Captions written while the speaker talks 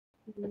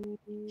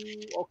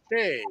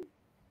Okay.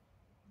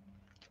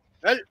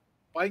 Well,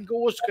 fine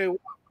goes kayo.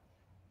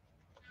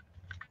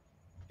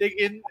 Dig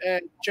in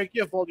and check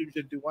your volumes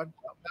into one.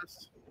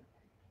 That's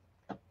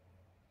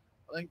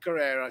ang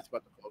Carrera is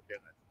about to call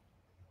again.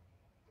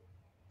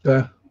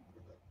 Okay.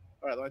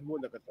 Alright, line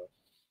muna ka to.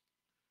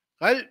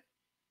 Well,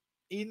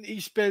 in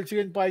spell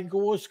sigin fine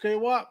goes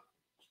kayo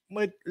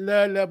mit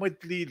lala mit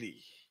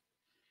lili.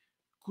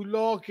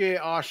 Kulo ke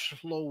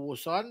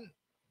ashlowosan.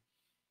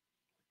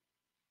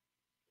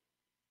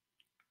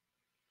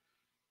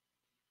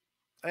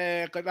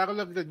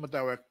 Kailangan din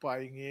matawag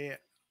pa yung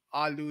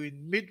aluin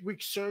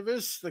midweek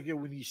service lagi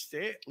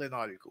winiste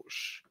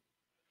lenalikush.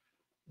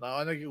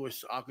 Na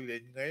nagiwas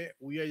akulin ngay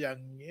uya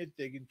yang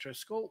tegin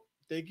Tresco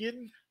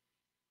tegin.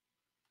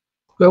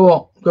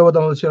 Kayo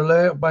tama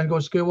sila fine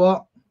goes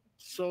kayo.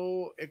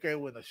 So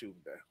ikaw na assume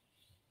da.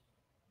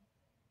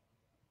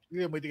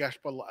 Hindi mo tigas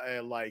pa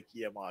like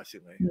iya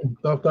masin ngay.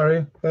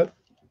 Sorry.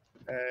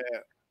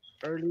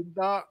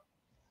 Erlinda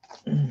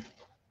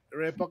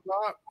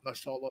Rebecca na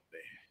solo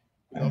de.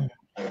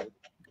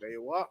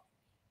 Kayo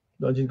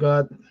Dodgy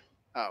God.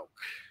 Auk.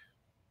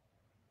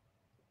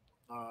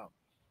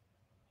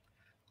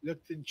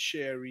 Lukten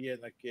cherry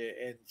na ke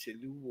en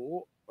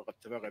siluwo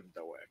makatawagan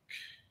dawek.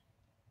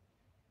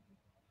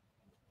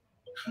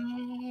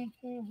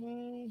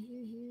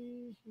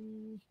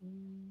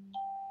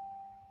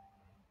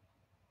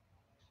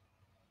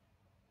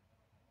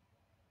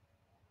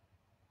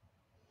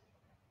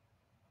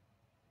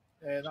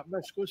 Nak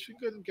mas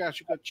kusikan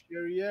kasih ke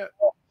cherry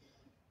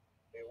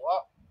Ewa.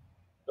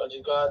 Dodgy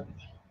God.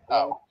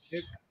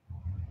 Hik.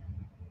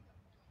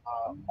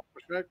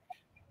 Perfect.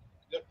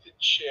 Lukten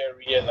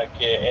cherry na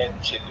ke en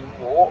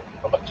siluwo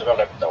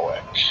makatawagan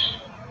dawek.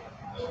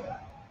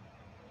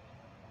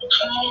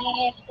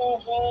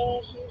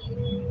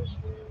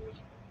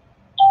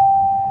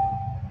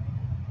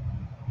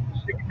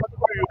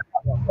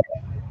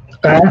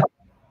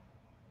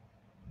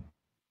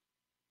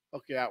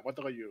 Okay, what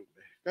are you?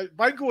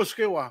 Bain ko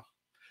kayo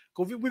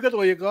Kung wigat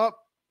ko yung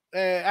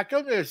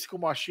akal na si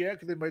kumasya,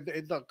 kasi may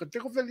kante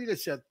ko nila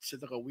siya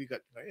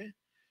nakawigat nga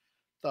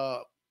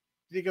Ta,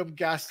 hindi kam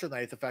gas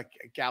na ito, fact,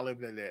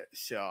 kalim nila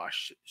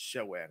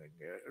siya wearing.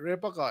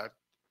 Repa ka,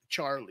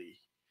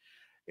 Charlie.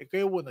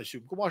 Kayo mo na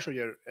siya, kumasya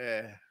yung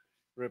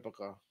repa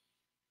ka.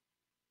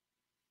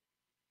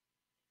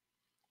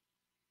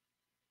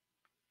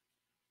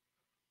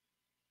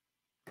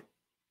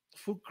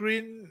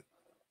 Fukrin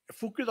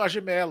na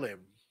siya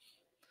melim.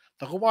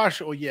 Ta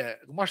kumasya,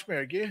 kumasya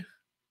mergi.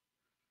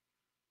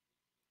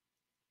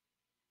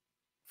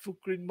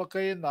 Fukrin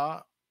makaya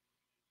na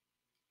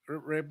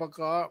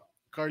Rebecca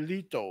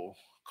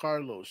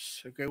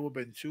Carlos, kayo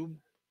bensum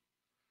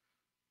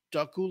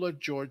Takula,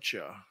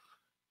 Georgia.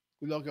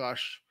 Kulag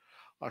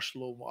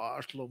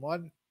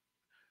Ashloman.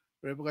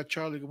 Rebecca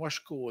Charlie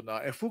gumashko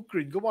na.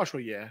 Fukrin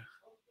gumasho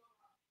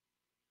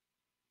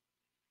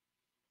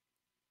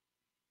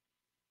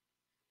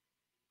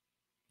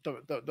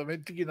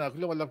Damit tigin na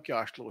kulang walang ki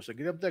Ashlo. Sa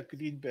ginam na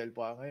clean bell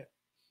pa nga.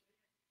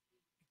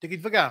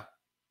 Tigin pa ka.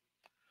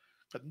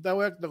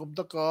 Katandawag na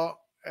kumta ko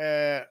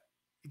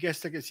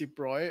guest na si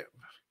Proy.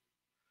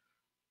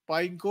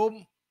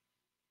 Paingkom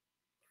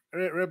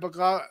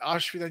Rebecca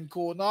Ashwin and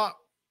Kona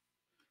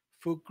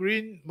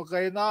Fukrin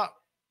Makayna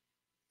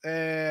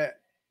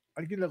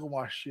ano gila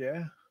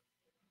kumasya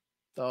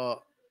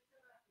to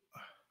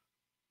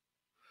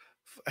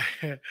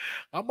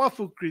ama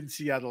Fukrin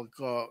Seattle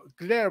ko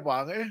Claire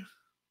ba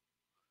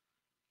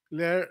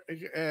Claire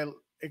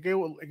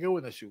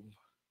ikaw na assume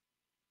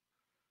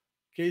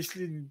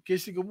Caitlin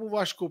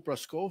gumuwash ko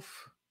Praskov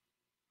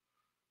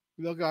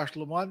Lagash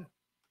Laman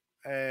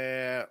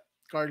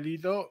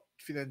Carlito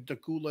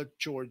Finantacula,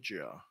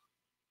 Georgia.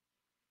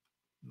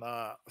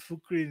 Na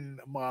Fukrin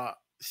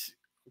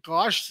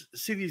Gosh,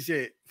 city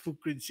say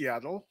Fukrin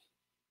Seattle.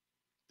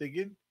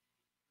 Tigin.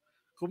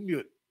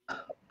 Commute.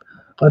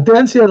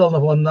 Content Seattle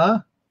na po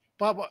na.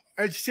 Papa,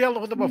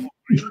 Seattle ko na ba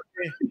Fukrin?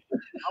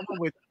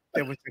 Amo with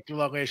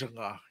location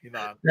nga.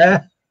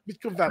 Bit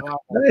ko ba nga.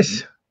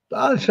 Nice.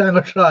 Taal siya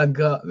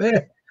ka.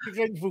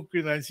 Tigin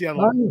Fukrin na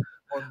Seattle.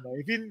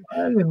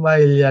 Ano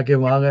mailya ke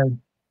mga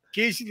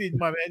Casey din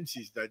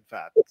mamensis that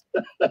fat.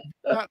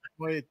 Not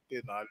wait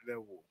din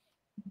level.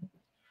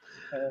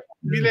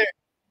 Bile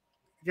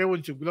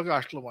gawin siya bilang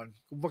Ashloman.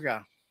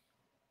 Kumbaga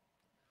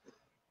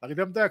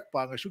nakidamdak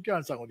pa nga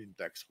sukyan sa kunin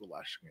text ko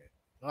lash nga.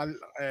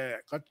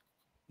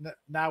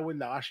 Now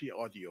wala si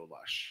audio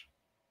lash.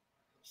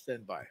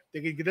 Stand by.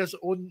 Tingin gidas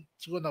on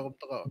sugo na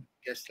kumta ko.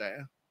 Guess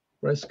la.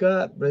 Press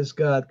cut.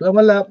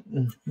 Kamalap.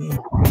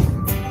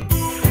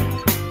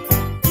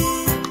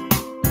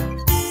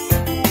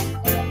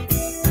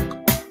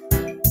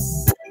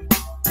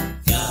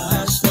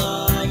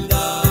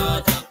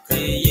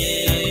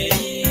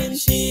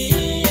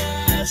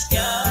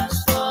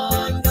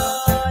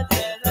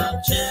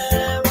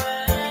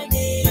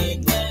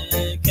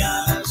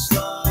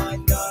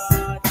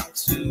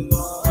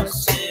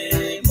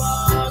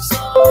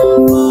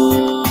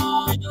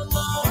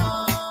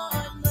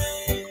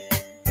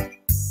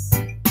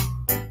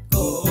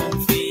 Go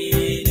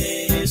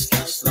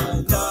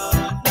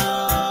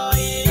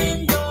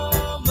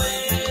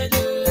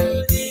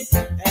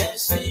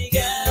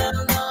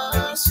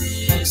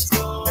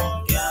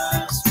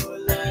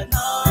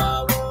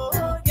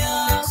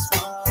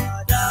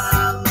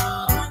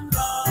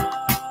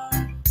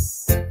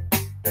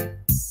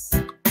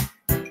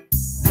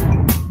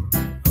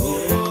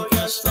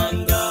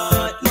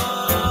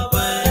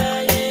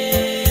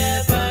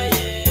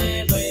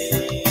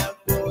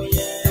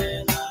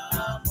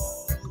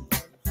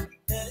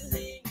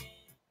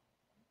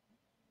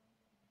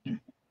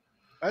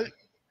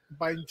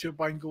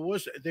Buying go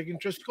was taking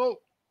interest go.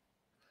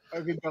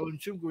 Again,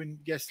 balance going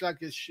guess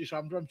like is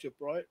Shamram chip,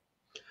 right?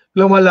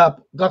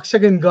 Lumalap,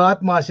 kaksakin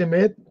gat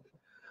masimit.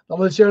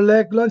 Tamal share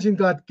lek lunch in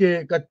kat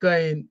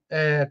kain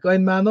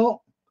kain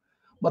mano.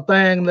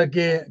 Matayang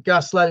lagi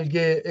kaslal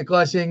ge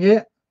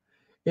ekasinge.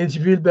 In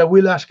civil be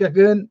wilash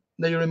kakin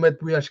na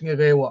yurimet wilash nge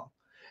gewa.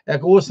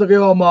 Ekos na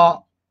gewa ma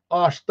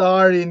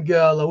ashtar in ge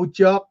la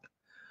uchak.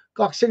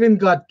 Kaksakin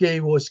gat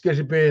ke was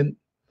kesipin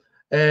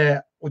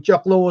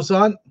uchak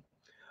lowosan.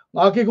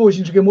 Ngaki ko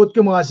sin sige mut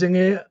ke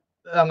masinge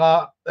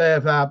nga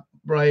fa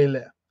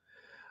braille.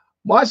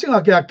 Masing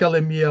aki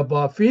akademia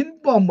ba fin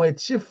pa may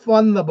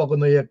sifan na ba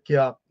kuno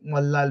yakya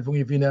malal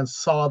fungi finan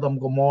Sodom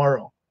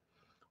Gomorrah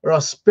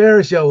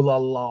rasper siya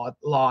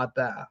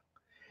lata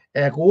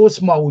kus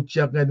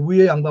mauchak and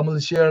we ang damal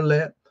share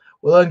le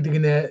walang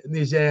tingin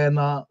ni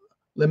Zena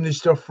le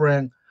Minister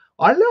Frank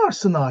ala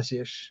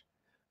arsenasish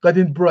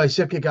kadin price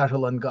siya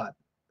kikashalan kat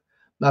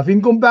na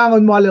fin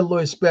kumpangon male lo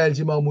spell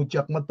si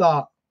mauchak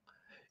mata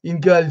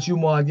ingal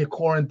suma ni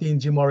quarantine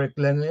si marek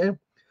lang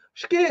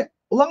Ski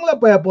ulang la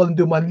pa pol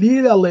duman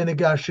lila le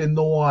negasyon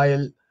no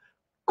while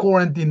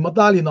quarantine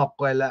matali nok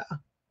kala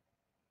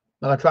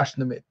naka trash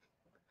na mit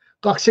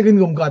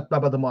kaksigin gumgat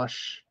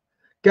papadamas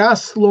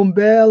gas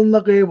lombel na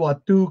kay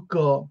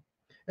watuka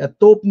et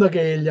top na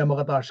kay ya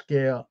makatash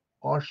kaya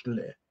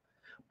asle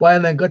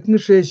payan gat ni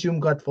sesum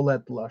gat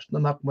folet lash na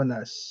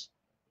nakmanas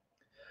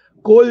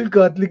kol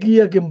gat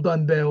ligiya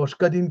kimdan beos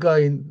kadin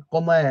kain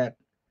konek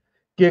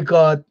ke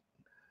gat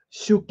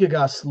suk ke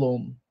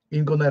gaslom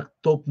in konek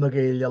top na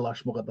kay ya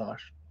lash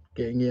makatash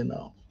kaya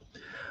ngina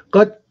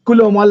kat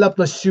kulo malap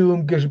na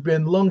sum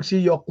gesben lang si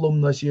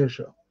yoklom na siya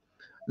siya.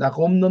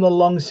 Lakom na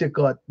lang si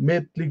kat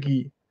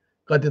metligi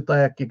kat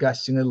itayak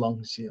kikasing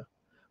lang siya.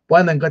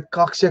 Panang kat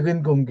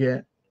kaksyakin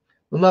kumge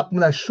nanak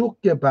na syuk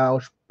ya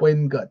paus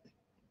pain kat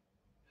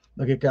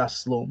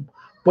nagikaslom.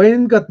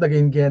 Pain kat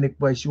naging genik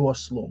pa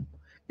siwaslom.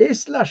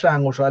 Isla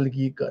siyang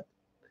usaligi kat.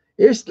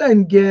 Isla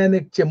in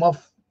genik siya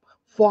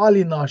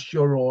mafali na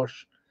siya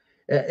rosh.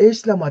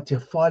 Isla matya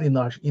fali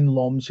na in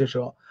lom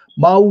siya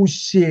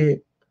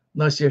mausi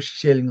na siya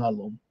siyel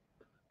ngalom.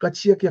 Kat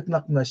siya kyak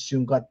na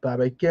siyong kat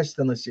babay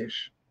kesta na siya.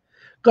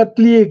 Kat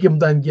liye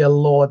kim dan kya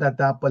lo ta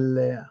tapal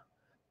le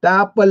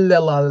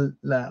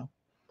la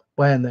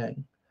panang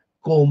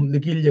kom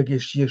nikilya ki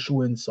siya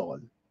shuwen sol.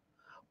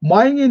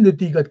 Maingin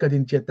nuti kat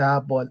kadin siya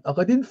tapal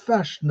akadin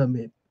fast na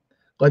mit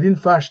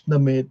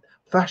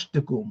fast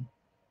kum.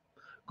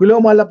 Kulo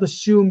malap na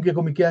siyong kya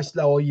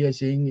kumikesla o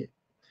yesing.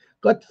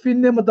 Kat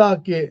finne mata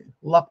ke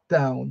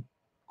lockdown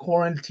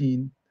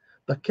quarantine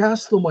the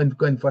castle man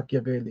kan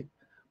fakya galik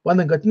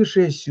panang gat ni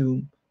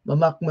sesum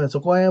nanak man so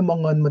kaya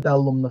mangan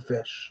matalom na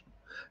fish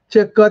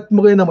check kat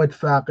mo na mat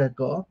fakya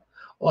ko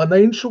o na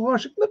in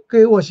shukashik na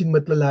kayo wasin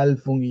matlalal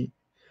fungi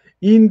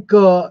in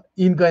ka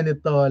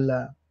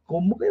nitala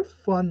kung mo kay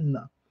fun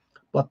na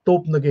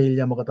patop na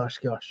gaya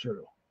makatash kya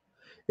shiro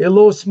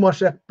elos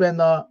mashak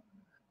pena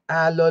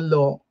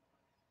alolo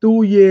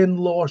 2 yen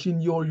loss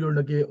in your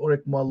nage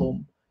orek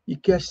malom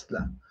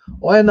ikesla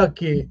o na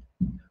ki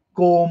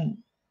kom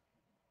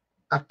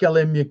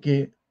akademia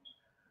ke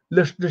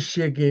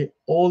lesdeshe ke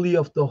oli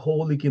of the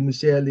holy ke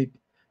miselik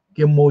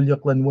ke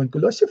molyaklan wen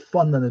kulo si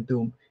fun na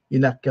natum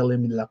in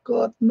akademia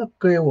lakat na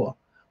kayo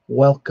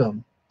welcome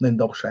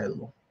nandok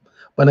shailo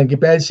panang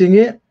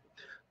kipelsingi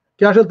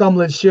kaya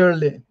tamlan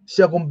shirley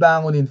siya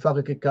kumbangon in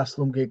fakir ke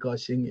kaslum ke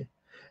kasingi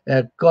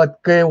kat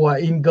kayo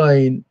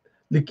ingain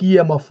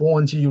likia ma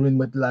phone si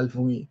yurin matlal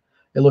fungi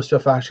elos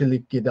siya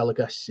fashilik ke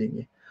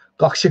dalakasingi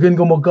kaksikin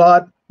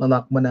gumagat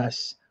nanak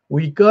manas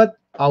wikat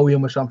awi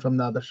masamsam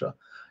nada siya.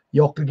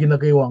 Yok gina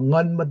kayo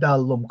ngan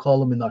madalom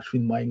kolom in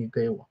ashwin maingi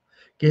kayo.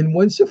 Ken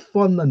once you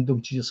fun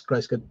nandum Jesus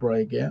Christ kat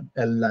pray again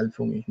el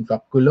lalfungi. In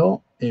fact kulo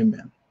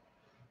amen.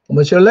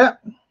 Umasyale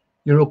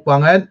yuruk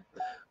pangan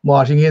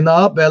masingin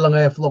na belang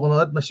ay flow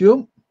na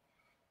masyum.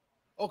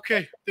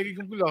 Okay, tegi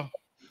kulo.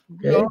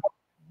 Okay.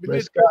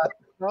 Praise God.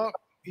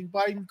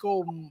 Inpain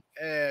ko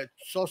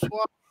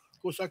soswa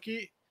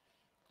kusaki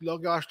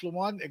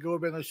logashloman ego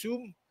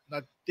benasum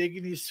na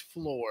taking his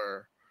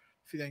floor.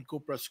 Finan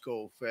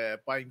Kuprasko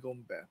pain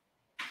gombe.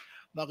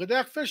 Na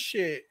kadak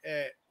feshe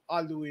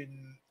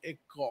aluin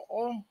eko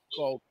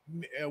ko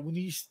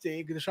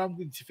uniste gdasham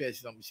kun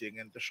sifes na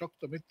misingen the shock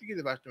to mitigi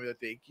the back na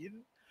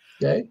taking.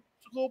 Okay.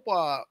 So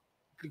pa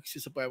click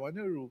sa pa man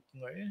rook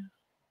ngay.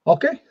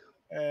 Okay.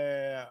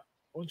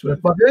 Unso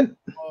Pagin.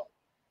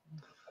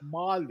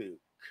 Maluk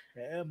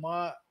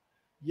ma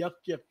yak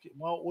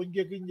ma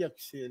ongyakin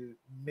yaksil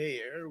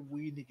mayor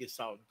winning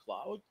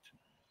SoundCloud.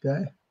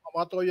 Okay.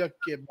 Amatoyak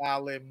ke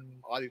malem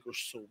aliko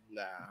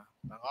sumla.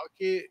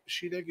 Nangaki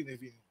shida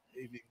ginevin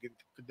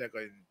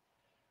kadagan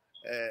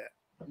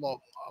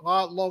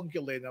long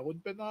kilena wun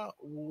pena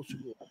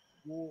usugo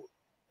u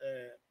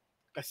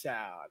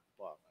kasad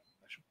pa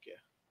nasukya.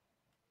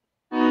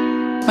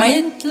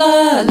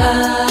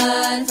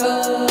 Maintlalan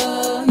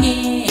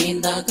fongin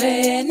da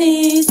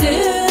gweni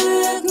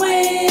suk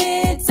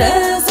mai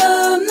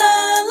tsazom na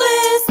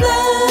les la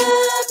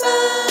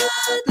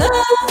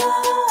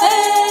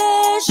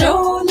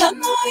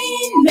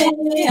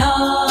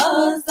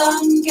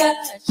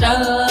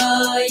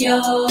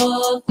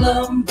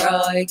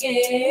rồi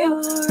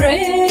kêu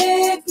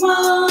rek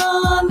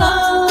mana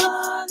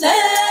le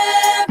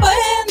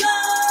buena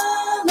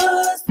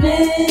los me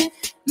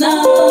na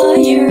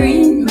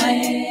irin me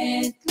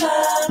la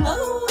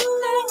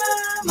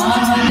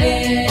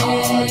mare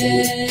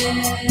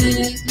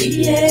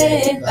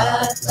die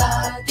bata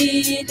di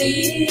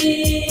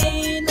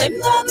lem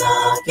na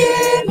ke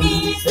mi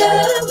se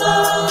la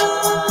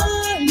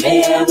me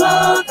ma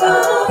ko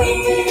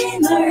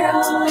inara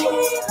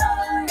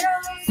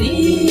si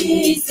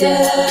se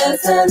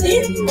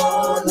salim mo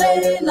le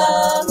la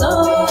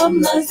lom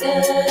na se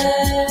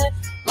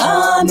la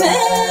me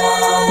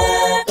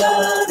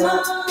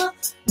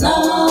na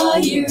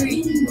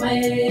irin me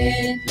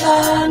la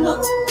no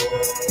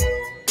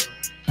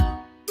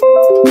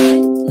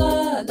la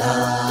la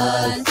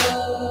so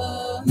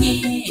mi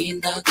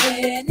na ke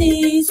ni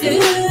su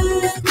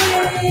me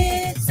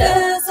sa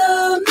so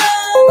na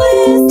we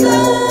sa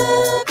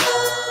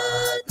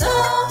na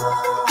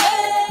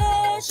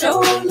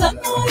show la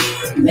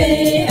me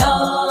a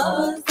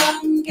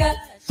sang ga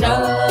sha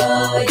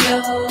yo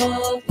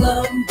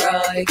lum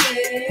brai ke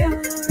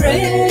re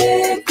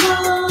ka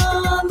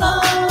na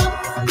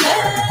le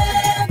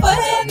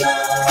buena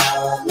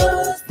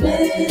los me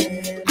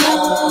na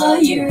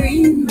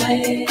irin me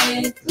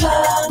la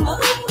no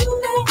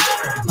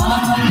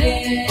mare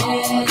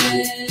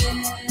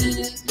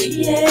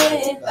die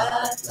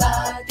bata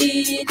di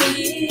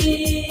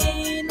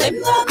lem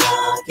la na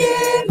ke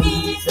mi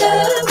se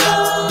la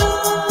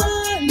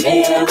me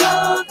ma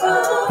ko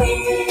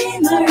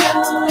inara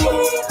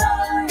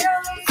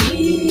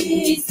si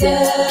se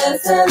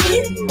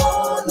salim mo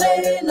le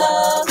la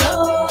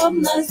lom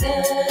na se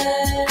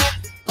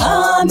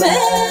me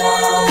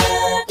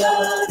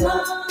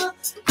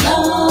na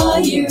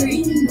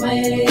irin me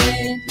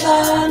la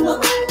no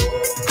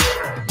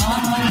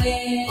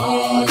mare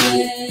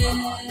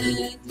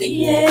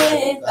die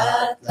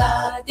bata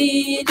di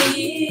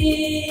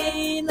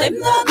lem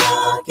la na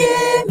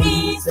ke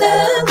mi se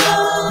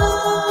la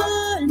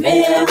me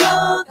ma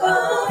ko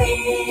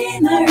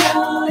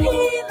inara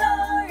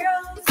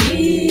si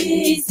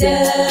se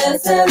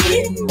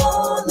salim mo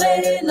le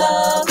la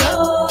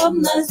lom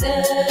na se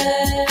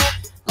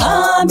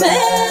me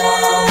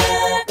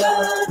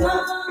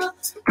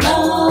na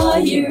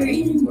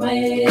irin me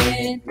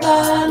la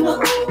no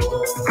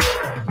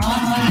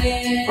mare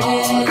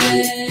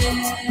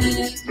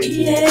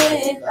die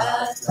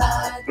bata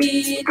di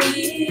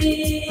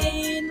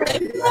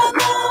lem la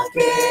na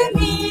ke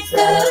mi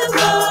se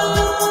la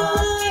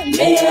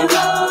me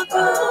ma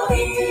ko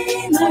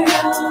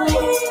inara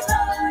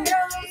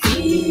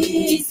si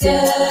se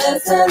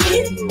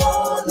salim mo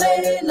le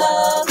la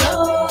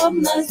lom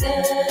na se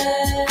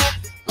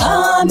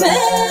me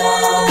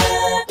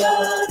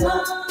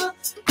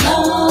na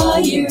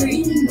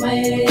irin me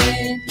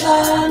la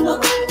no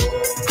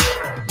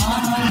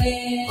mare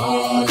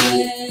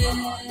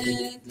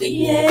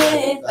die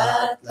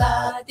bata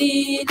di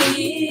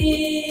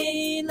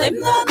lem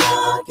la na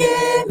ke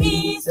mi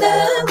se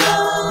la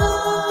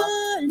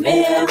me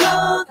ma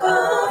ko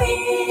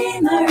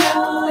inara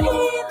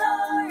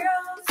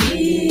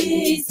si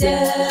se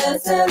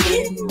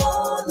salim mo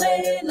le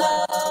la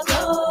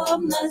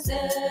lom na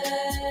se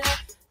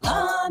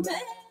me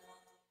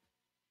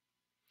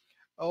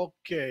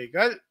Okay,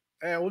 gal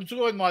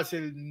unsugon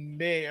masil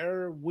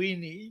Mayor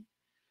Winnie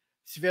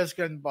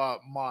Siveskan ba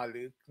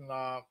malik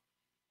na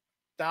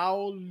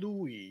Tao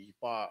Louis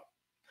pa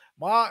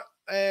ma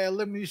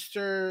le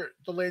Mr.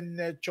 Tolen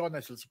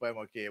Jonas sa pa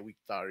mo ke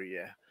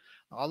Victoria.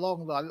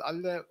 Along the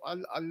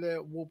alle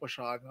wo pa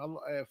siya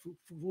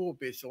wo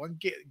pe so an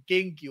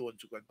genki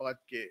unsugon pa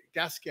ke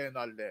gasken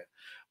alle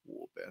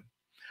wo pe.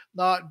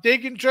 Na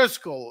Deacon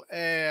Driscoll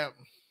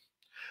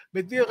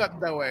medirat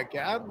daw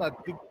ke an na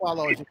big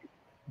follow il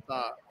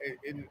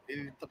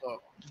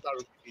tako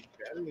daru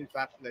bel in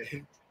fact le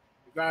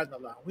guarda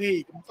la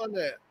we come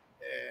le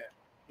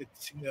it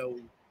singaw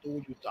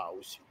todo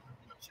tausi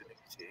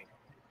sinexing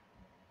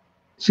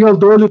Singal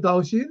dolo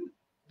tausin.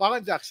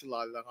 parang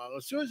jaxila lang ako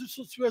so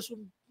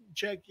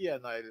check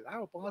yan ay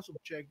pangasok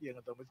check yan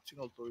at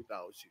singaw todo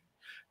tausi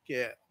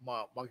kaya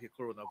maki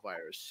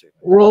coronavirus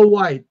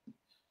Worldwide.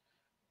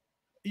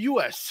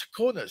 US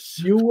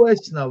CONUS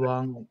US na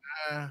bang.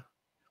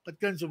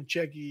 kan som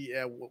checky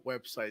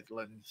website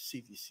lang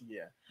CDC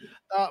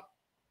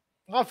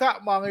nga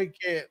fact mga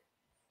ke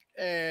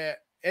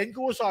en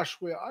ko sa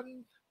shwe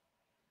an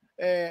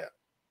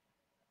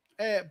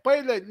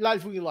pyle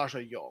lalfung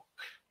ilasha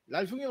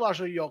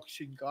yok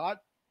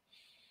singat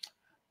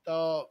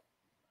ta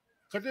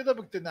katita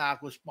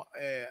pagtinakos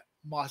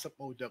masap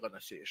mo da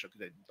kana siya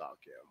kden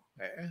takyo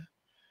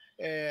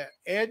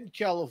en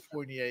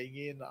California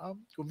ingin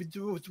kung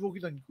vitu-vitu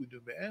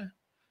kudume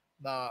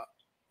na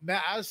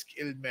mask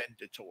il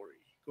mandatory.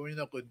 Kung yun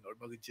ako or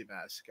maging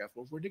mask ka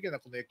for di ka na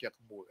kunekyak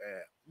mo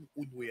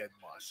unwayan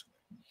mask.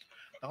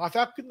 Ang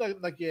fact na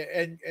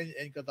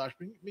en katash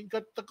min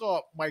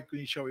kataka mic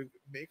kun show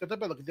may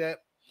katapela kade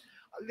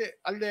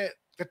alle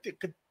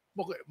kat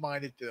mo mga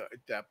nito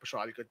ita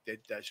pasali kat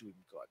swim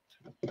kat.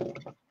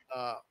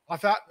 Ang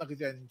fact na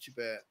kade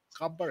sibe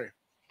kampare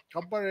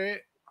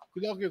compare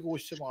kulak yung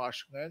gusto mga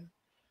asngan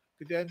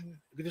kita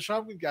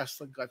siya yung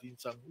gastan katin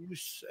sang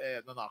us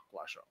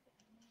nanakwa siya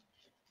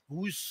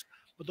us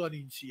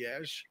matonin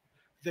siyas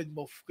then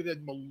mo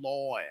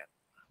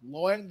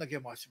loeng na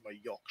kaya mas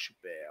mayok siya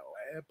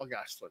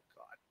pagastan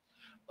ka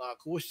na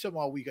gusto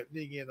mga wikat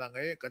ningin na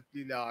ngayon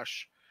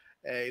katlilash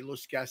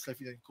ilos gastan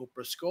finan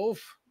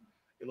Cooperskov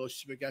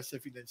ilos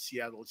gastan finan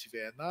Seattle si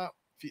Vena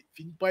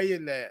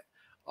finpayele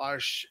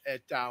Arsh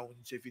town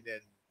si finan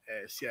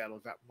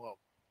Seattle that mo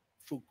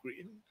full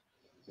green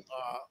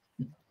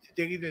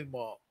tingin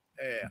mo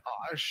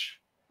Arsh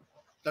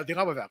det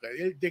kan vara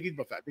det kan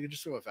vara det kan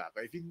just vara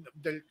jag fin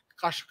del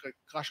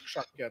cash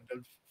shotgun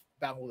del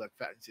download that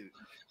fat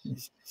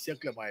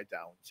cirklar mig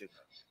down så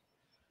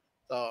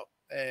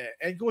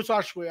en god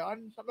sak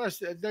an annars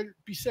del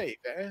be safe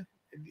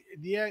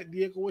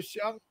det går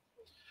så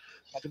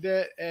att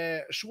det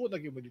svårt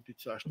att göra det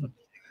så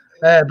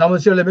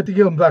damas jag vet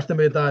inte om värsta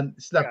medan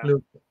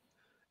slacklu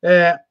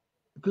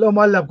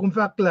glömma kum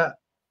fakla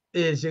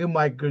sig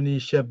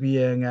Micronesia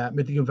bienga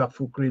med inte fak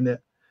fukrine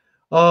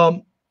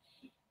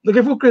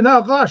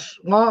Nagifukina gosh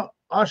nga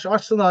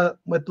ash na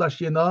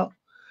metlashina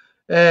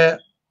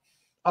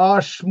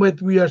ash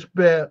met wias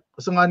be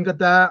sangan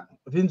kata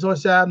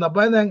finsosa na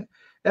banang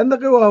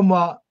endagawa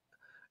ma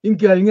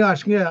ingkel nga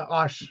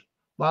ash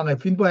bangay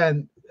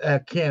finpan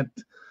Kent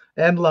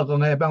and lago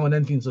nga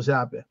bangon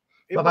finsosa be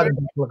baka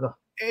lago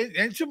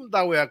en sum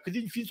dawe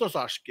kudin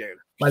finsosa aske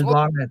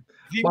malbangan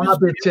mga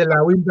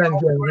betsela winban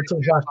gel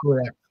finsosa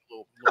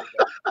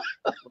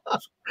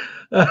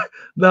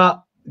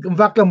na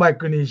fakla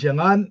Micronesia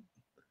ngan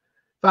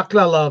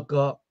fakla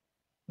laka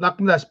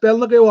nakna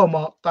spell na kayo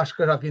ma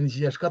kaskarakin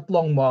siya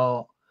katlong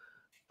ma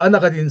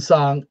anakadin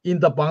sang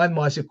indapangan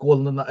mga si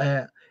kol na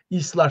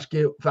islas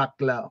ke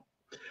fakla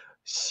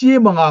si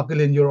mga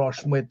kilin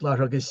yoros mo itla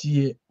sa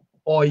si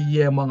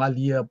oye mga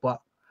liya pa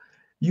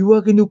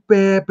iwa kinu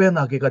pepe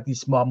na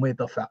kikatisma mo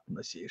ita fak na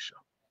siya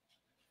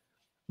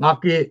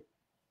ngaki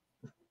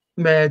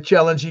me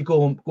challenge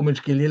ko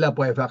kuminskilila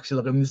po fak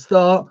sila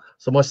kaminista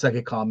sa mas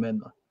ke comment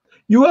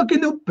iwa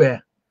kinu pe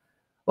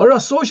or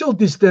social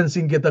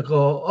distancing kita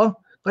ko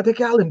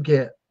katekalim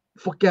ke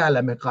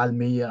fokala me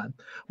kalmiyan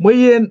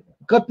moyen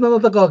katna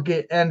na taka ke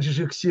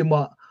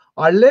anjisiksima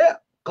ale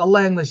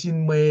kalang na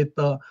sin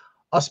meta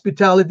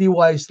hospitality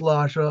wise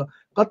la sha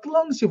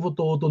katlang si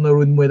foto to na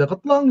run mo da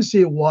katlang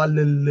si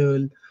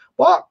walil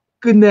pa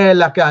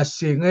kinela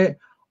kasi nge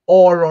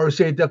or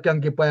say ta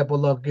kyang ke pa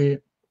pala ke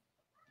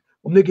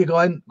umni ke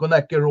kan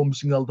connect ke room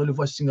single to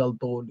lifa single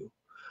to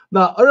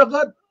na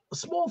aragat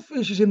small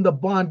fishes in the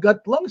pond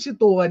got lang si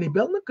to ani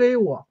bel na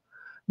kaywa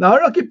na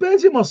ara ki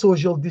pensi ma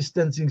social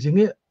distancing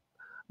singi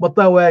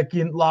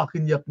matawakin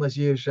lakin yak na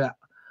siya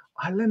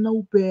ala na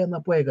upe na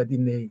pwega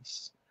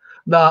dinays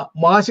na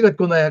masikat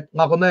ko na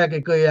nga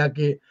kaya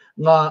ki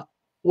nga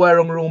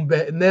warong room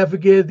be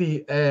navigate di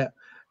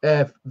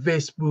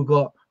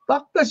Facebook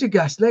takta si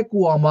gas like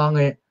kuwa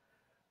mange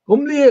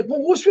kung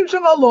uswin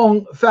siya nga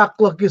long fact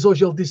like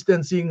social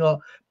distancing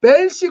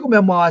pensi ko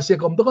may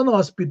masik kung na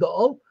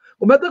hospital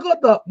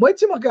Umetakata, may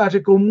si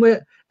makasya kung when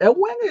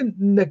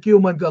na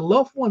kuman ka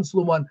loved ones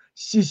luman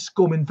sis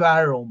kumin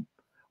farom.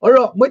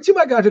 Or may si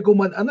makasya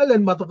kung man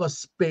analan mataka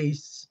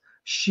space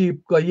ship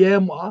ka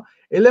yema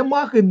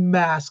elemakin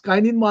mask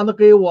kainin mana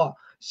kayo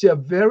siya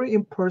very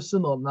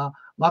impersonal na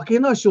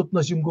makina shoot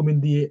na siyang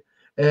kumindi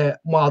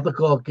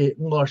mataka ki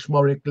ngosh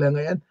marikla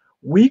ngayon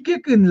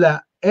wikikin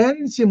la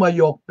en si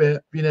mayok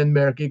pe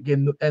pinenmerki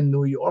en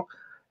New York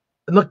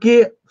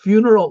naki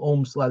funeral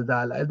homes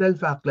dala del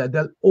fakla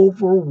del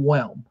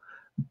overwhelm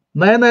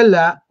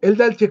la el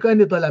del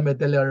chicken ito la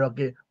metelera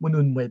ke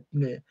munun met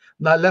nge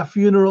na la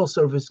funeral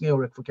service nge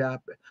orek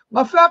fakape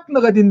nga fact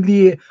na kadin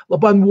li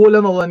lapan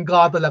wala na lan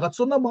gata la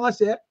katso na mga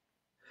se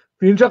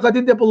Finsrak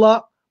kadin de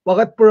pala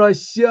bagat para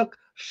siyak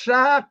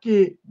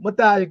shaki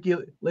mataki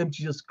lem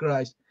Jesus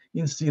Christ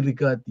in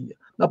silikati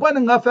na pa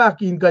nga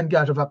fact in kan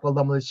ka sa fakla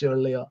da Malaysia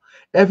lea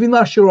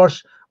evina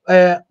shirosh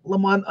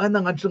laman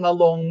anang nga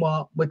long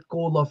ma met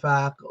cola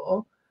fact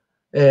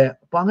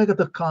pangay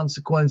ka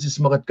consequences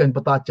makat kan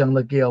patatyang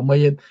lagya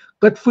mayen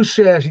kat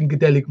fusheshin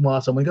gitelik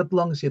masa man kat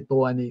lang si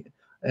to ani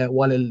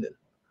walel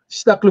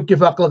stak look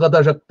if akla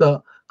kada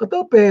jakta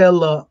kata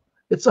pela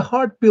it's a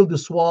hard pill to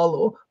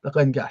swallow ta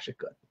kan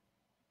gashikat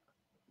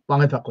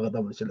pangay fakla kada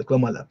mo sila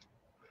klamala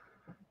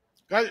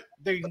kal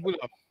ding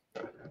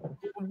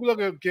gula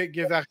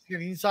ke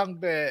vaccine insang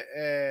be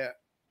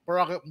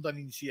parak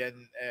umdanin siyan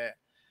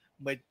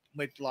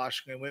met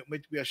lash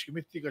met wiash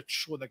met tiga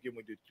show na ke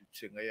mo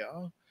ditutse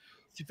ngaya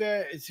si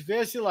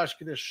fe si lash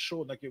ke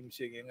show na ke mo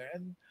singe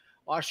ngayan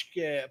ash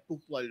ke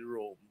puklal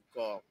rom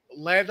ko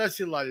leda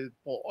sila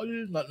po all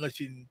na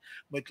sin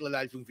met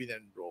lalal fung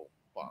finan rom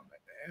pa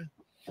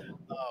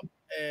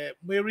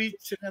Mwe Read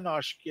singa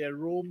ash ke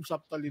rom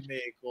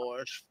saptalime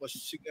ko ash was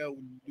singa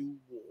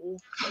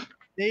uluwo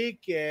ne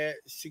ke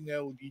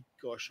singa udit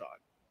ko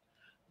shan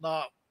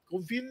na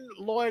kung fin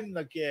loen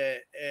na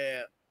ke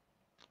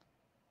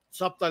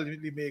saptal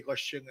lime ko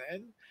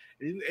singen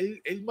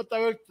il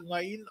matawag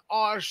na in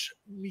arsh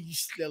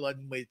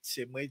mislelan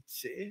mitse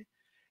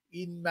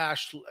in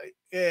mash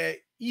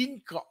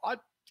in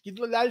kaat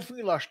kinlalal fung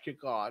ilashke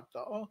kaat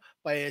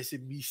pa ese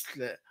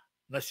misle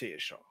na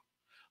sesha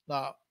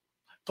na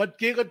kat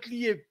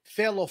liye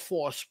fellow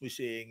force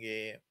musing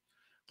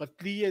kat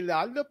liye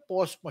lala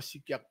pos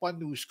masikyak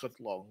panus kat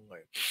long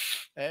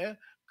eh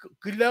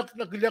gilak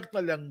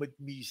na lang mit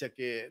misa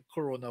ke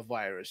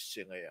coronavirus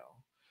singayaw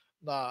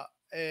na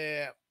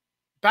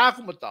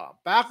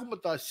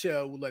bakumata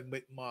siya ulan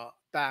mit ma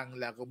tang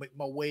la ko mit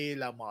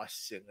mawela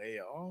masing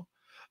ayo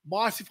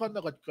masifan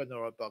na kat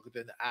kanara pa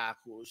kiten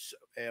akus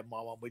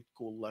mama mit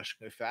kulash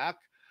ng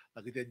fact na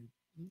kiten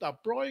ta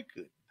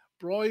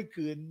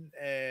proikun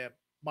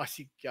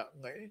masikya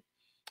ngay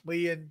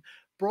mayen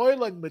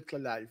proilan mit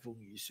lalal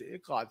fung ise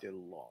katil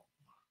long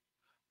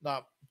na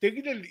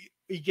tigil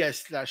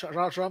iges la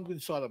ram kun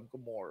salam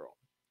kumoro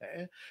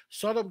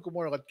salam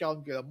kumoro kat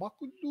kaun kila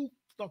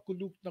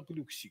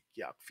nakuluk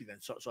sikyak finan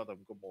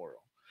saram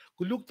kumoro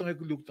kuluk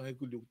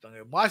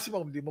tangi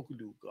masimang di mo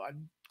kulukan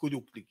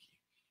kuluk ligi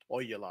o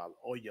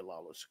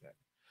yalalo sgan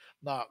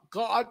na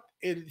kaat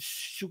el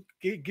suk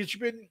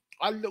gijben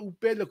alla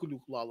upela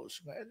kuluk lalo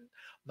sgan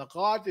na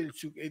kaat el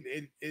suk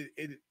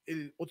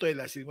el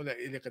otoyla simula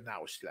el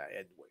kanaus la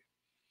anyway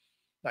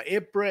na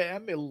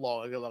Abraham el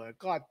lo el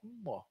kaat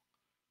mo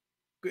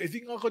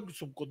Iti nga kan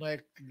gusto ko na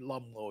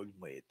lam nga ul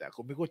may ita.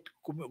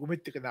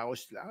 Kumiti ka na ako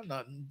sila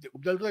na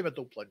dahil ko na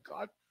plan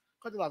ka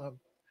kadalangan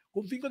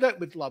kung tingko na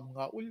mit lam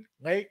nga ul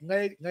ngay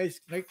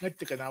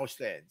tika na ako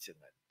sila yan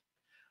singan.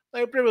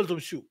 Na yung prevel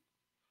sumsuk.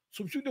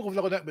 Sumsuk na kung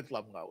ko na mit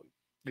lam nga ul.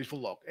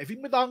 Nilfulok. If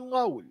yung mitang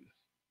nga ul.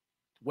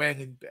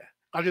 Wengin pa.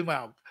 Kasi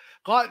ma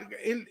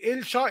il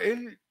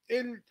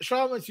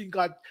siya man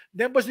singkat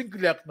nemba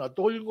singklek na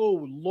tol nga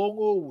ul long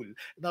ul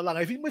na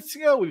lang if yung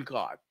matsinga ul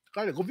ka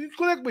Kaya kung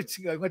correct ba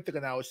singa ngat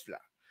ka na usla.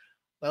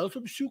 Na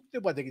sumsuk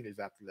ne ba dagin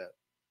exactly.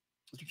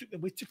 Sumsuk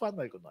ne ba fan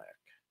na ko na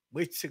yak.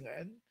 Wait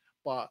singan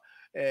pa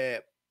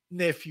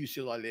nephew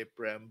sila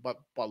leprem but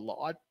pa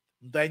lot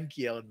dan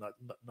kiel na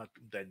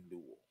dan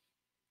luo.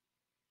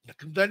 Na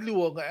dan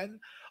luo ngan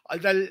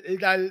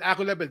dal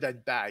ako level dan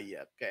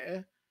baya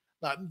okay.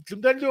 Na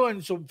dan luo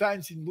an some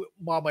fancy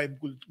mama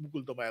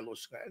mukul to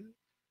malos ngan.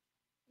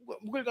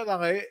 Mukul ka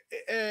na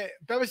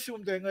pero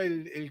sum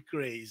el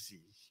crazy.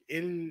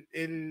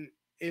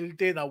 Il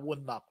tena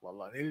one knock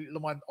lala. Il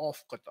laman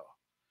off ka to.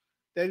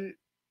 Del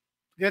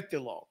get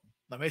along.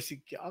 Na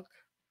mesikyak.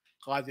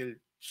 Kadil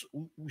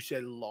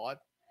usel lot.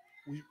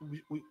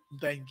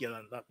 Dahin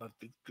kailan na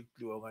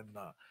tigluangan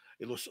na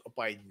ilos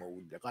apain mo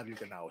ulit. Kadil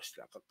ka na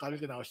usla. Kadil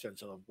ka na usla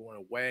sa kung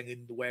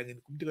wangin.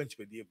 Kung di ka nsi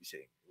pwede yung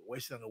bising.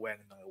 Wais na nga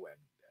wangin.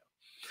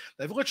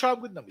 Na iba ka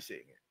charm good na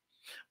bising.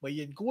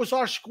 Mayin kung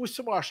sa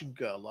masin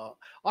ka la.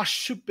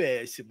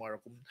 Ashupe si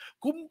Mara.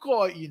 Kung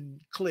ka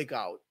in click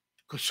out.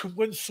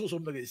 Kung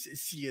susum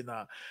siya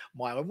na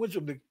mga kung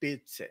susum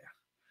nagpitse.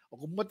 O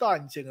kung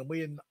mataan siya nga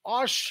mayin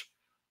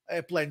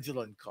plan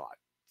silang kat.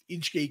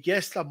 Inch kay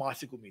guest la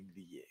masi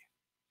kumindliye.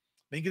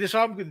 May kita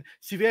siyam kun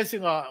si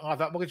Vesi nga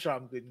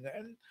makasiyam kun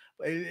nga.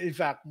 In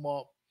fact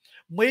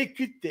may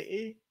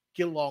kite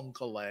kilong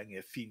ka lang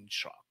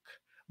Finsrak.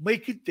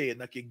 May kite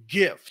na ki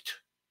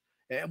gift.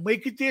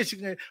 May kite siya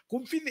nga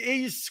kung fin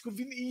is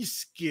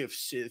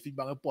gifts fin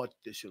mga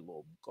pote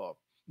silom ko.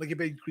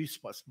 Nag-iba yung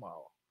Christmas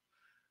mao.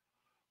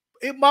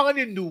 Mga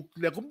ni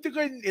nuclear, kung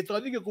tingin ito,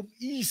 kung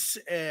is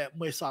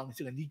may sang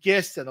sila, ni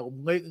guest na kung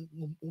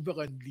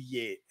umakan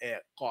liye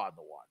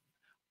kanuan.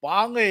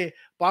 Pangay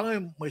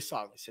may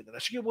sang sila.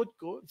 Nasikimot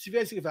ko, si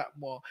Vesi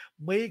mo,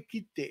 may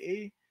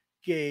kite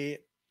ke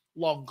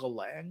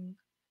longgalang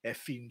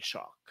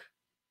Finsrak.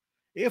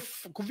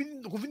 If, kung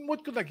mo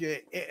ko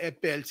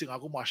pel sing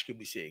ako mas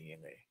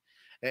kimisingin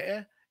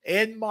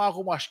en mga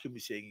kumas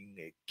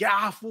kimisingin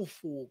gafu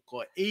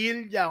ko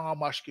ilya nga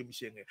mas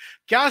kimisingin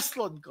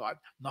kaslon kat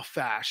na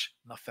fash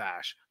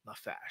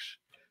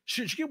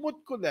shikimot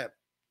ko le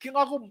king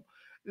ako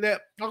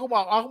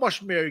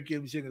mas Mary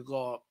kimisingin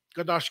ko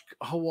kadash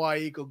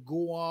Hawaii ko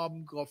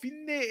Guam ko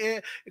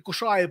finne ko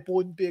siya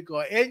ponpe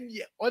ko en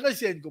ona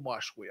sen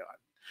kumas ko yan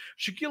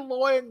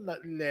shikiloen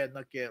le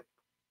na ke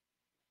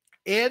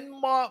en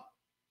ma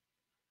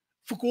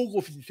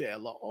fukugo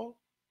finfela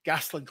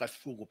gaslon kat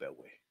fukugo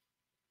bewe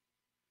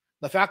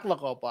na fakla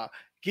ko pa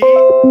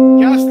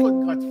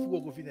gaslon kat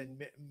fukugo finan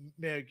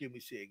mer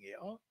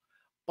kimisingin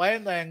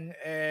payan nang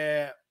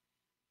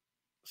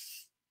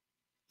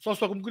so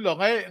kumkulo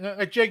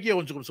nga check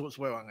yun sa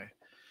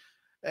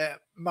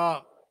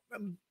ma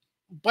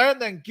payan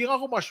nang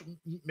kinga ko mas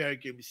mer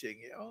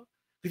kimisingin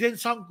kiten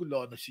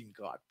sangkulo na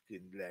singkat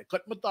kinle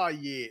kat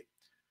mataye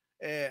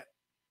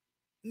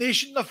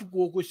nation na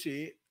fukugo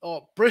si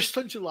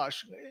Preston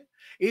silash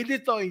ili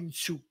to in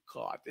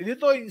sukat ili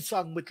to in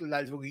sang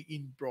mitlal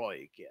in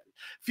broikel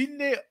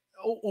finne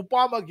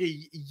upama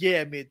ge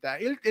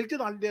yemeta il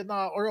tinalde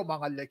na oro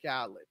mga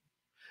lekalen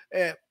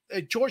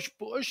George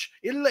Bush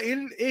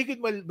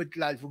egin mal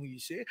mitlal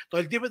isi to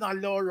di ba na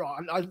loro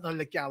al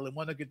lekalen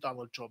mo na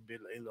Donald Trump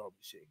il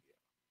isi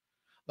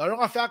Laro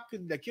nga fact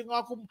kun kaya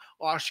nga akong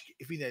ask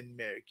ifinen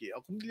merki.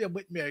 Akong liya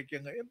merki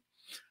ngayon.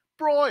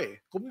 Proy,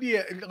 kung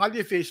liya nga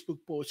liya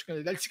Facebook post nga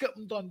dahil sikat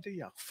mo doon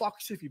tiya.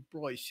 Fox if you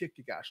proy siya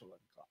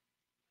kikasyalan ka.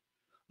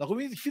 Na kung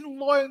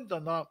finuloyan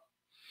ta na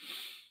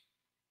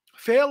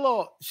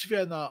fellow si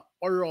Fena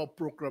oro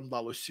program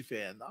dalo si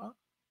Fena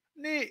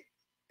ni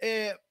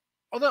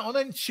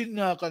onan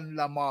sinna kan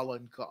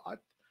lamalan ka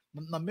at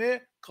na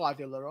me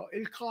kadilaro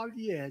il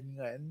kalien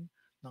ngan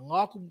na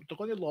nga kung to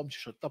kan lom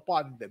siya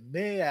tapan de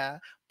me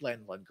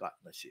plan lan ka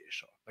na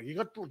siya.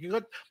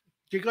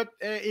 Kikat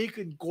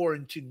ikin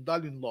quarantine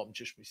dalin lom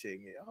siya mi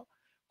saying ya.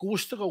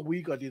 Gusto ka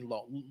wiga din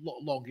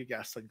long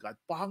gigaslan ka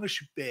pangas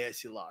be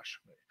sila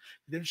siya.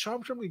 Then sham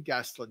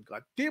gigaslan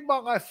ka di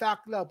mga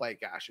fakla by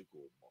gashi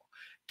ko mo.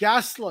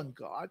 Gaslan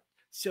ka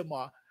siya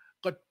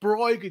kat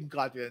proigin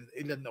ka din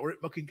ilan or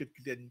makin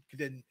kiden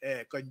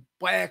kan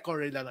paekor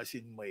ilan na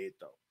sin mo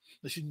ito.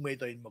 Na sin mo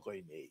ito in mo ko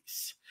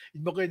inace.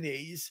 In mo ko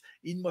inace,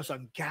 in mo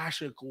sang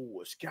gashi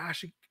kuwas.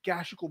 Gashi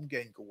kum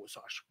gen kuwas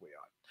asya ko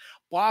yan.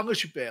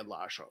 Pangas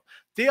pela siya.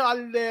 Di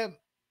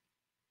alle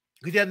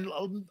kaya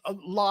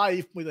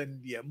live mo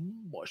din diya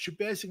mo.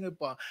 Siya nga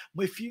pa,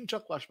 may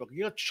Finsrak class pa.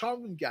 Kaya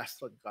charming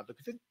gaslan ka.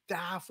 Kaya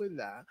dafa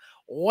la.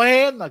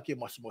 When na kaya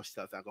mas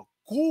ta ka.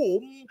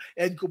 Kum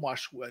en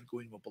kumashuan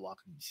ko mo pala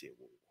kang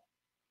isiwo.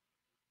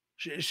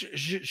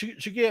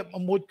 Sige,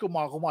 amod ko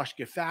kumash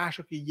ke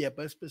fashion ke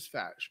yebas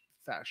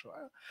fashion.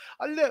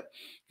 Alle,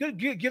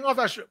 kaya nga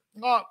fashion,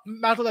 nga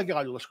matalaga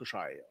kalulas ko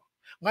siya.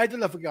 Nga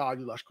italaga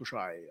kalulas ko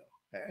siya.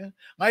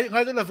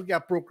 Ngayon lang fika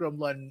program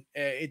lan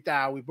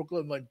itawi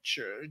program lan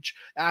church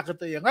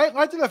akata ya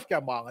ngayon lang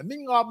fika mga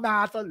ning nga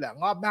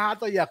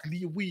mata yak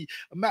liwi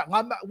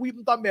we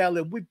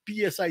mtamele with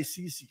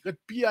PSICC kat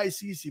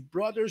PICC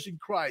brothers in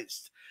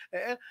Christ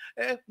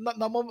na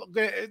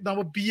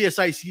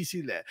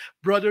PSICC le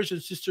brothers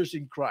and sisters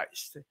in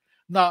Christ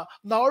na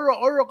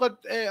oro kat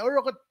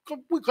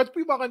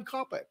makan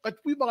kape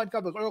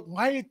oro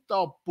ngay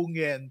ta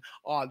pungen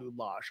alu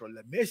la so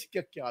le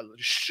meska kyalo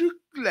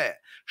shukle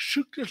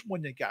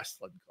mo niya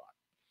gaslan ka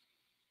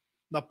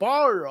na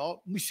para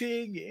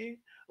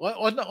misingi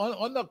on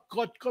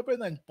kat kape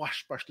na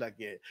pas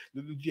lagi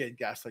luludian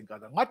gaslan ka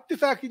ngat the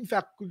fact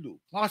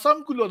kulo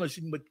ngasam kulo na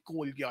sinmat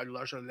kol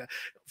gyalo la so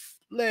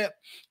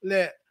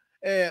le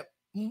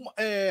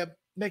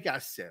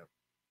megase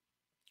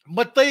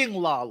matayng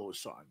lalo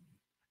son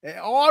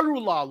aru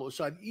lalo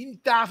san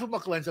intafa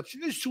maklansap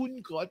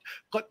sinisun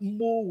kat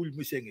mowul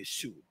miseng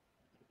isun.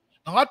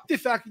 Nangat ti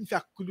fact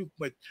kuluk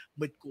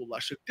met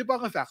kulas. Ti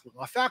ba nga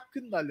fact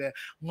na le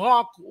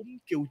nga kum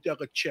keuta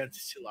ka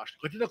chance sila.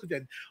 Katina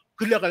kaden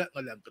kulakan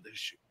na lang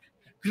kadashik.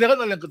 Kulakan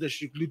na lang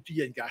kadashik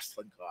lutian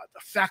gaslan ka.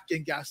 Fact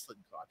yang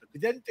gaslan ka.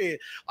 Kadente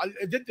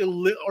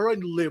or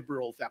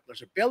liberal fact na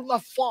bel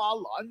na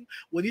falan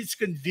when it's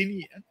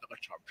convenient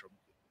nakacharm.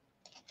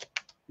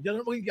 Diyan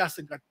mo maging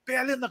gaslan ka.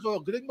 Pele na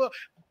ko. Galing mo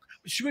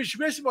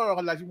Shwes mo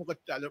ako lagi mo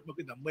katalo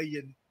maganda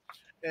mayan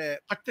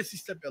katta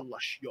sista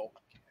bellash yok.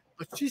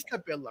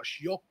 Katsista bellash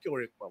yok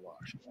yorek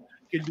bawash.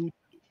 Kelut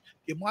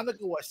ke mana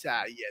ko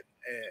wasayen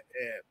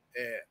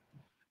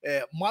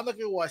mana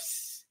ko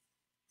was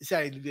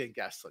sa ilien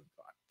gaston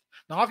ka.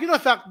 Nakakita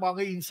fact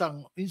mga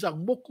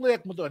insang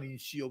muklek mo to ni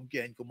siyom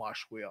gen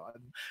kumash ko yan.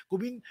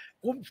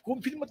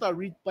 Kung film mo ta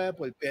read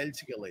Bible bel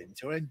sigalen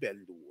so ren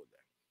bellu.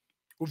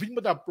 Kung film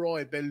mo ta pro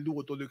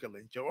bellu to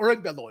lukalen so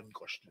ren belon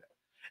kosle.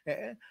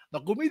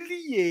 Na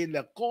kumiliye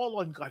la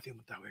kolon ka ti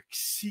matawag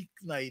sik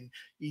na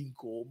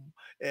income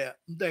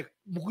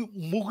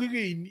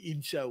mugiging in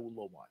sa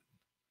uloman.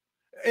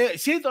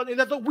 Siya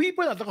ila to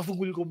wipa na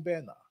takafungul kong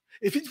pena.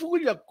 If in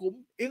fungul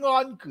yakum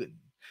ingan kun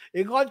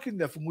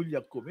na fungul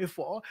yakum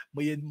ifo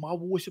mayan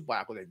mawusi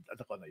pa ako lang at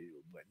ako na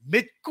yun.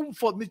 Mit kum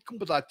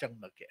patatyang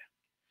na ke.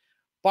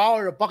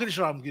 Power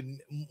pakisram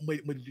gin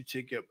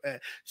malitsik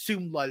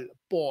simlal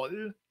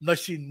Paul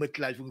nasin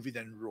matlay fung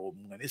vidan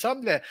Rome ngani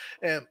samle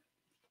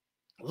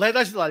let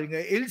us like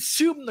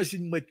assume na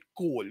sin met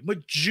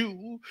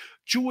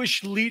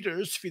Jewish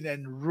leaders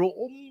finan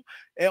Rome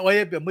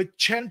met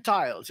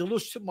Gentiles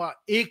ilos ma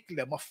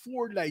ekle ma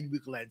four line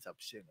weeklands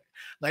up sin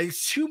na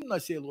assume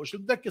na sila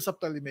so dak sa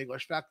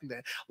talimegos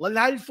fakle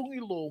lalal fung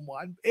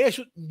iloman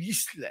esot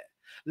misle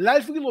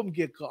lalal fung ilom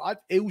ka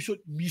at esot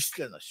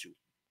misle na su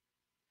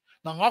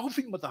na nga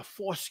kung mata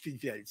force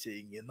kinfiel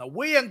saying na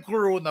way ang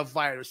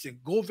coronavirus and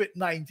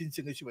COVID-19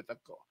 singa si mata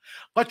ko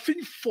but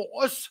fin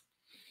force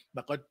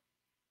bakit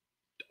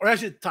or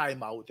as it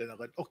time out and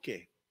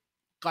okay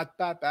kat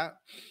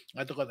papa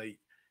ngato ko na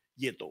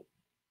yeto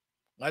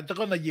ngato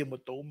ko na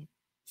yemotom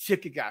siya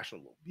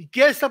kikasalo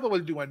ikesa pa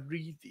wal duman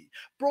riti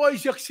pro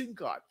is yaksin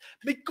kat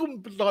may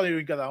kumputano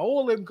rin ka na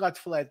olim kat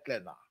flat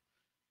lena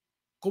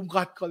kum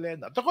kat ka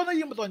lena tako na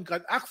yemoton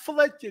kat ak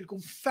flat yun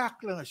kung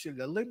fact lang na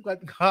sila lim kat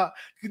nga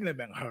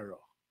kinamang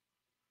haro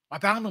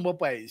atang nang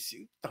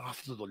mapaisi tangaf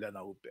na dola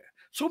na upe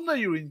sum na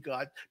yun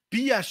kat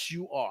be as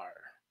you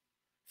are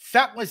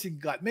fact na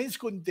singkat, means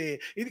kunti,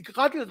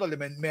 kakatila tole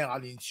may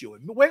alinsyon.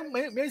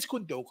 Means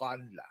kunti o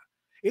kanla.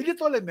 Ili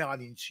tole may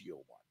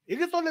alinsyon.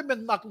 Ili tole may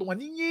naklungan,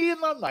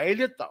 ninyira na,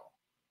 ili tao.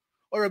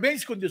 or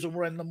base condition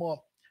mo na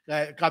mo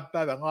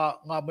kappa nga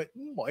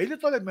mo ile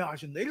to le me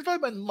asin ile to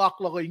men nak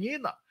lo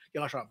ngina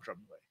yang sham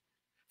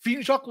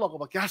Finsrak lo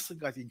ba gasten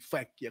gat in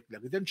fact yak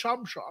lag den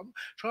sham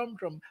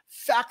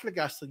fact la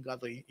gasten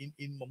gat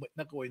in mo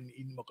na ko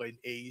in mo ko in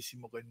ace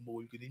mo ko in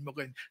mol in mo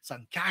ko in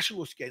san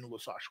casual scan lo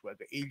sash wa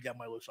ga ilya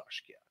ma lo sash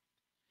ke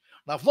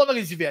na flona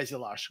is viasi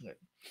lash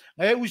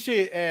ngai we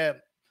say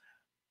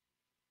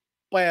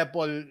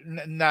Payapol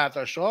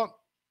nata sho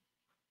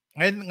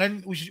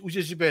ngan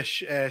usi si be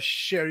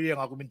share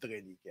nga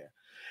commentary ke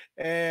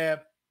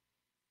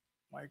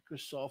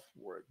Microsoft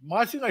Word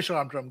masi nga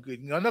sham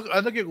good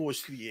nga ke go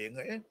sli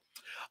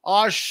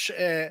ash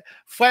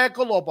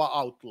faculty ba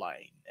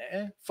outline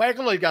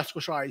faculty gas ko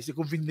siya is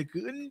ko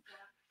vinnikun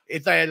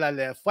itayla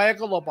le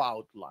faculty ba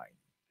outline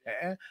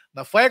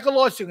na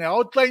faculty nga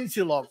outline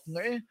sila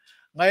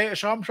ngay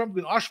sham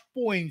gun ash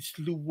points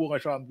luwo nga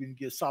sham gun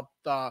ke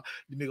sapta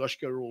dimigosh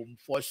ke room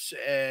fos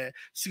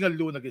single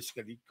lo na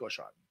giskalit ko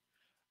siya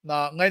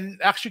na ngayon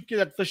actually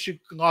kilakta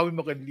siya ngawin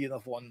mo kan lina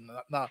phone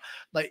na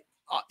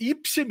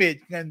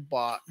ipsimate ngan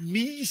pa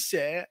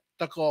mise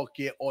tako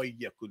ke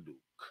oya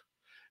kuluk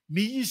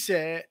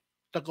mise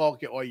tako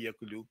ke oya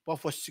kuluk pa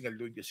fos single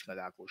lo ke single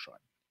ako siya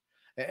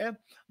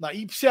na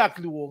ipsiak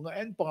luwo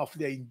ngayon pang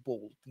flying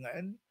bolt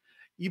ngayon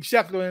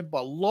ipsiak luwo pa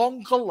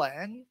long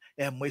kalang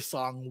may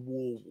sang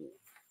wo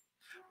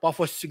pa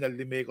fos single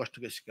lime ko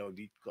siya single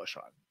dit ko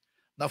siya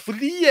na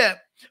flie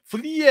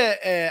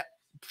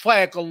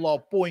fire law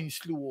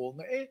points luwo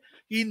nga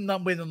in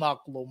naman na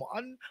naklo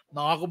maan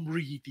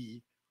nakakumriti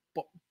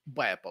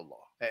ba pa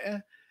law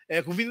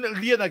kung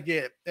liya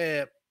nage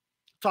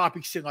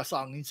topic singa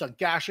sang insang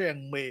cash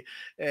ang may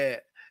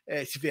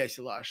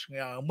sivesilash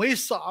nga may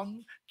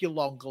sang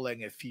kilong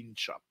kaleng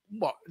Finsrak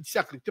ba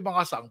exactly ti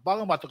mga sang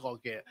bang matako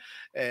ke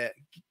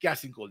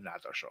casting call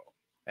nato show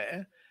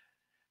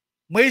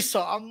may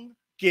sang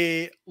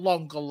ke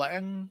long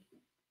kaleng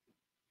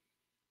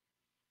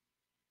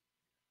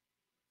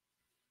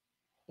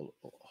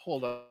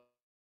hold on.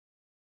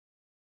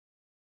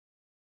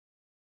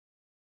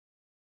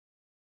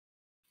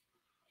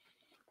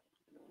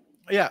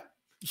 Yeah.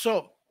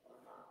 So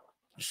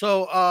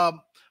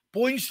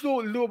points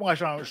lo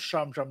mga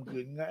sham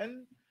good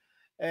ngan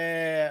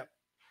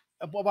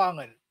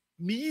pabangan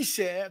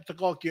mise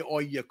tako ke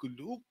oya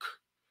kuluk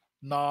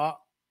na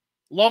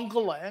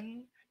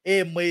longkalang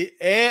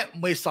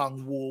may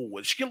sang wo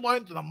skill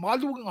line na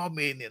malugang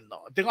hamenin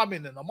na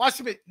tingamin na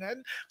masibit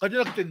ngan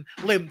kadinatin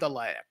lem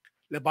talayak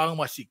lebang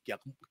masikyak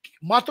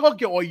matro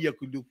ke oya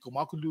kuluk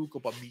ko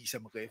pa mise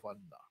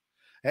makayfanda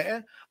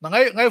na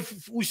ngay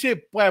use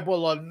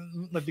pwebol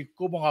na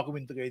dikko mga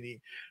komentary ni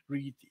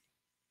Reedy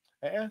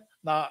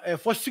na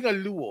first singa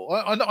luwo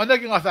ano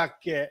naging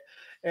effect ke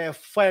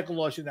fire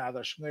loss na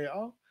others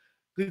ngayon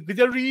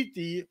gida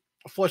Reedy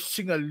first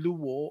singa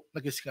luwo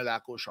nagisinga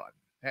ko siya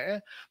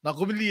na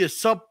kumili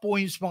sub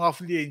points mga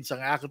fluents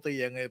ang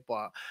akatay ngay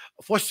pa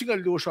first singa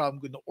luwo siya ang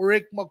guna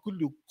orek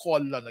makuluk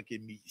kola na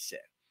kimise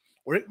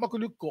orek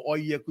makuluk ko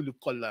oya kuluk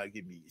kola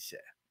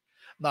kimise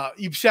na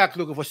ibsak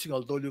lo ko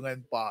single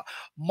dolungan pa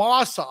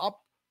masap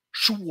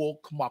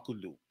shuwok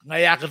makuluk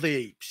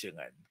ngayakatay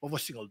ibsingan pa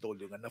single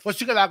dolungan na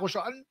single ako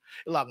saan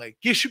ilangay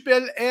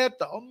kishipel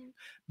etam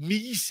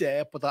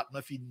mise patat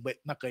na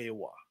finbet na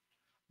kayawa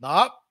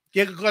na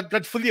kaya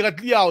kat fully kat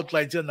li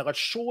outline dyan na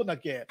kat show na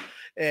ke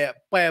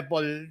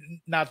pebble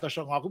nata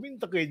siya nga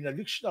kuminta kayo na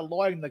liks na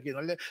lawang na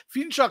kinala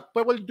Finsrak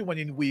pebble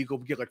tumanin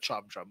wigom kaya kat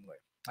cham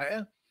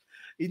ngayon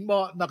in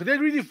mo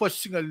nakadeli first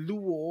single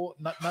luwo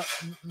na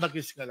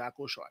nagisingal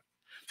ako siya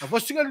na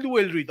first single luwo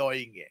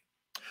ridoing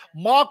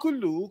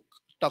makuluk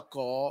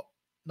tako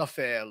na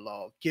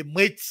fellow ke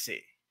metse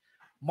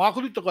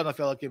makuluk tako na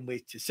fellow ke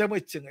metse sa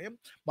metse ngayon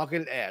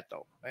makil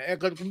eto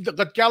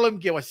kat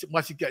kalam ke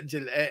masikan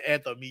sila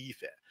eto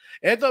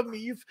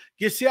mif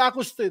ke siya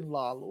ako stin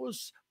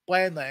lalos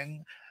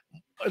panang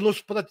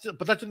los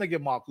patacha nage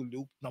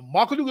makuluk na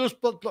makuluk los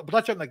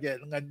patacha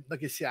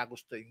nage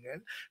siagos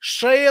tengen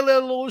shele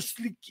los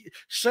liki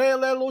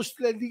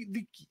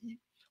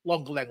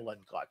longlenglan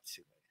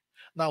katsi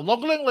na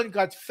longlenglan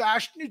kat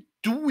fashion ni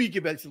tuwi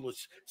gebel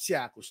los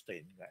siagos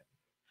tengen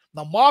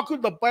na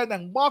makul da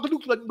panang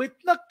makuluk lan mit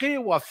na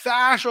kewa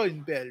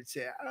fashion bel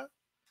siya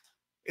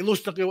ilos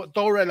na kewa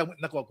tore lang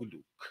na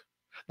kuluk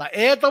na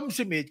etam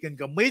simit kan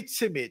gamit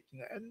simit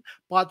ngan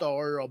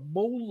pator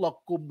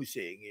molak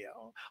kumising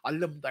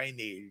alam tayo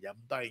nilyam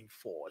tayong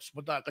force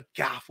mata kat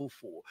careful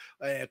for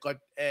kat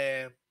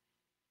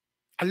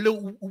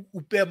alo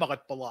upe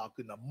makat pala ko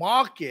na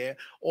make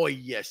o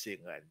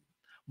yesingan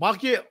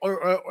make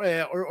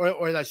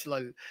or na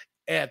sila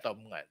etam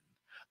ngan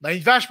na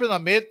investment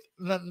na mit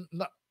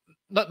na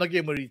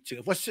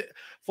nag-emerging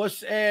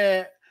first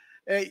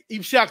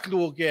ibsak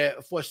lo ke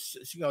first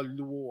singal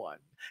luwan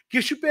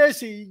kishipe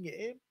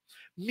singe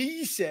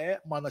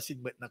mise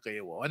manasinmet na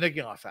kayo ano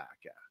yung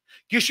afaka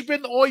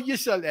kishipen o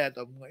yisal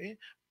etom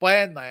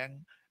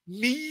panang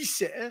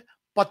mise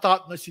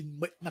patat na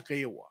sinmet na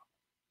kayo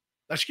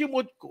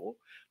nashkimot ko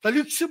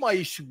talik si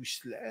may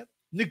susle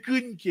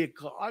Nikun ke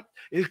kat,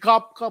 il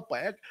kap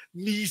kapek,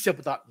 ni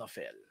sepatat na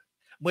fel.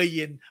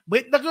 Mayin,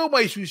 may nagaw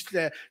may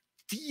susle,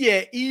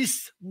 tiye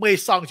is may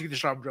sang sig de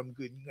shamdram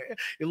gun.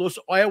 Ilos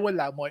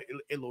wala mo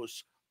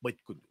ilos may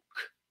kuluk.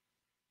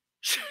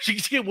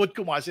 Sige mo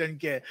kumasan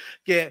ke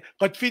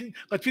katfin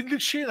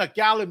likshin na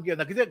kalam ke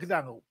na kita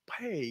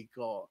pay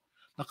ko.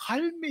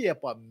 Nakalmiya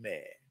pa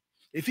me.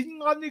 Ifin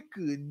nga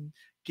nikun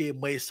ke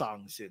may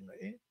sang sing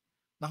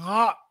na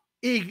nga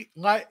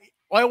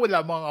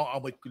wala mga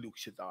amay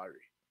kuluk si Dari.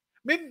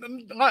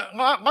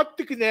 Nga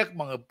tikinek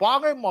mga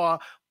bagay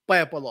mga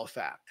payapalo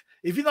fact.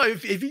 If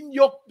you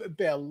yok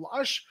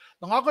belash,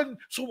 nangakan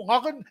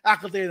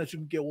akate na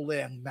sumke ule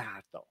ang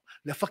mato.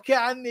 Le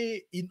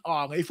fakani in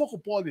ang ifo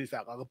ko poli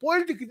fact. Ang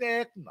poli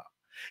tikinek na.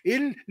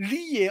 Il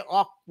liye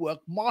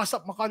akwak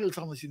masap makadil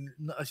sang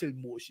nasin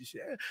Moses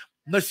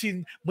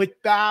nasin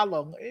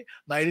mitpalang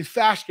na il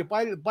fast ke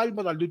bal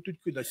mara lutut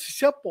ko na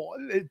siya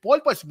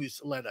Paul pas mis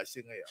lena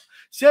singa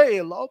siya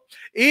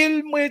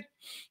il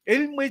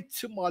mit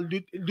sama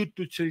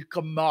lutut sil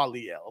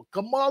Gamaliel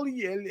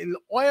il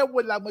oya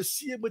wala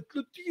masiya mit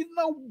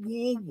lutina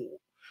wo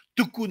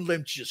tukun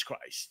lem Jesus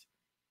Christ.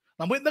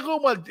 Na met na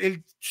komen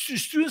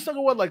students na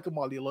gewoon like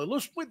Gamaliel.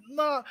 Los met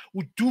na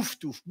uduf,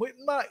 met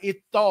na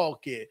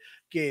ito ke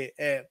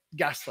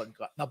gaslan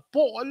ka. Na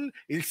Paul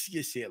il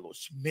siya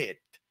selos met.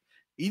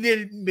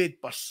 Inel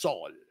met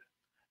pasol.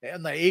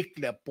 Na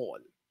ekle Paul.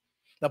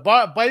 Na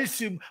by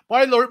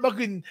Lord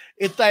magin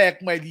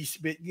itayak may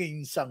Lisbeth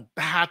ngayon sang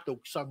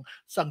pahatok,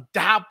 sang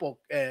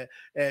dapok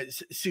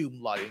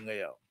simlay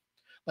ngayon.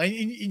 Na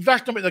in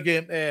fact naman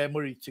again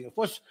Maurizio.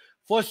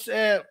 First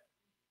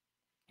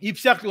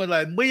Ipsak yung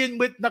lang, mayin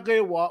mit na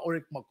kayo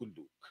orik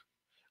makuluk.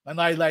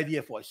 Anay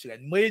idea for us.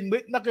 Mayin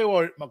mit na kayo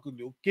orik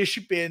makuluk.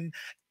 Kishipin,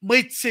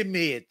 mit si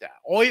meta.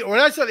 Or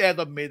sa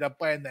eto meta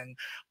pa ng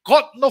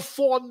kat na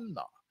phone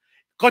na.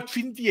 Kat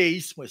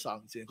 58 mo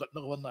sang sin. Kat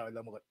na phone na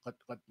alam mo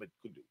kat mit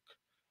kuluk.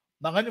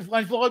 Nangan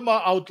po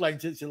mga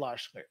outlines sila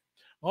siya.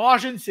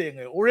 Ngayon siya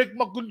ngayon, orik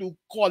makuluk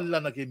call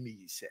lang na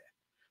kimise.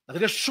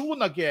 Nakita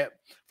na kaya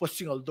for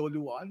single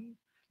doluan,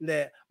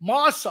 le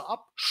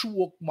masap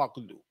shuok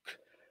makuluk.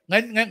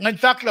 Ngan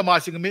fact la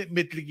masing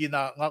mitligi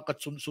na nga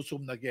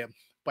susum na game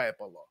pa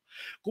pala.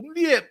 Kung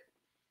di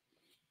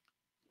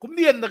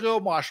na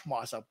kayo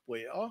masap po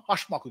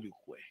makuluk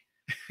po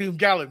yung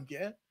galam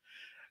ke.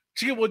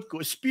 Sige mo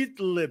ko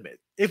speed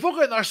limit. If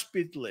okay na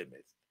speed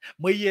limit,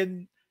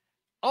 mayin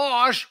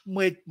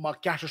may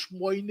makasas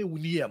mo ni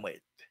unia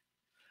may.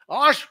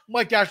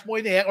 Makas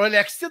mo ni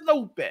relax na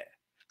upe.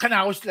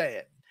 Kanaos la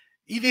yan.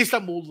 Ini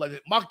sa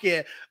mula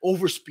make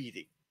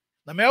overspeeding.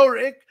 Na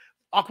meorik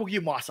ako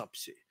masap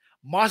si.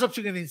 Masap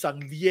siya ngayon sang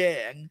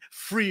liang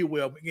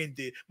freeway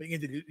hindi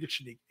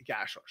liksyon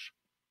gasos.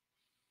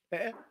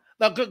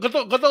 Na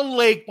gato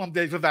lake ma'am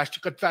dahil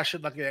confession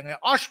na kaya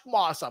ngayon,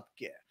 masap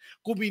kaya.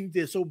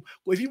 Kumindi, so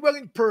if you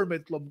wearing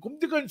permit lang,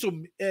 kumindi ka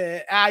sum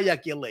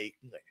ayak yung lake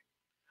ngayon.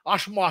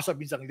 Masap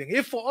minsan liang.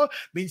 If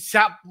min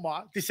sap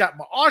ma,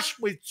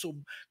 may sum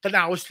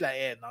kanaos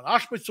laen.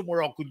 May sum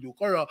orakuluk,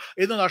 or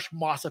ito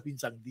masap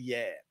minsan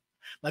liang.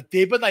 Na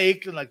diba na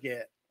ikla na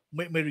kaya,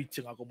 may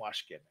reaching ako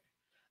maske.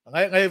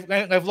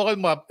 Ngayon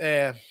vlogan mo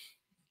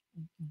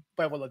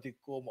pavolatik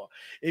ko mo.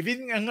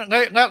 Even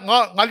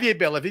nga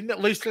libel, even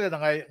list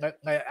na nga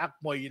act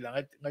mo ilang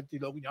nga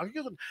tilog niya.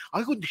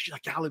 Ako hindi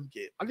siya kalam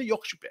ke. Ano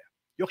yokshipe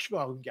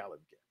ako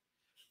kalam ke.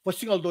 For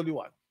single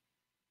doliwan.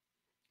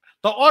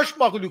 Ta osh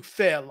makuluk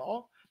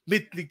fellow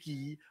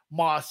mitliki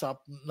masap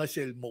na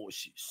sel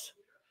Moses.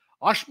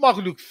 Osh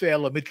makuluk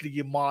fellow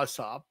mitliki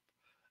masap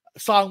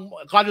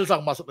kadal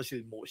sang masap na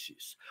sel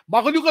Moses.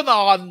 Makuluk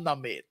na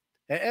namit.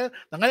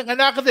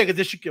 Nanganakate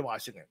kasi siya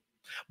masingin.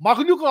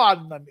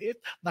 Makulukaan namin,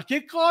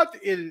 nakikat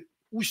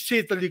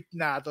usetalik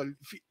na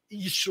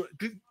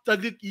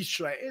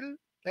Israel,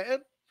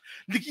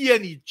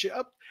 likiyan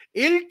Egypt,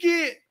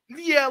 ilki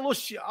liyalo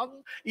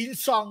siyang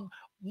insang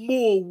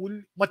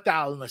mowul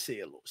matal na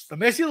selos. Na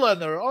may sila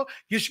na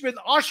kismin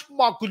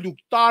makuluk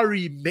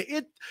tari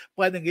meit,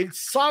 panang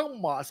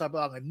ilsang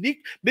masabangan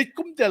nik, mit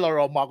kumdela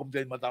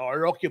makumdel mata,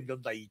 rokim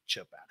dam da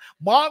Egypt.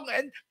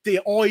 Mangan te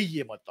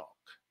oye mata.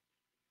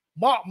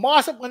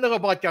 Masap nga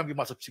nakabakat kami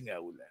masap singa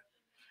ula.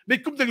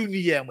 Betkum del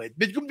uniyamit,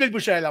 betkum del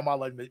busyala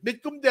malan,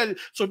 betkum del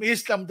som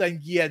Islam dan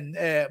gian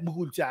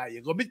mugul tayo.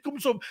 Betkum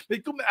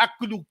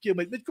akuluk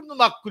yamit, betkum na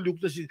nakuluk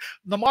na sin,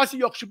 namasi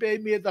yok siya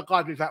may da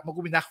kadri fa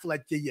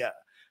makuminakflat kaya.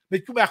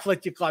 Betkum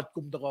akflat kaya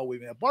kadkum da kawi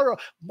me. Para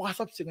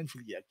masap singa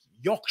filiyaki.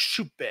 Yok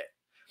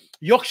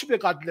siya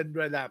kadlan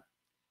rela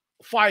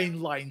fine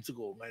lines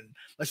go man.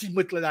 Nasin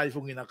matla na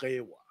yung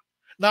ginakayawa.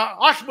 Na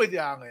asmo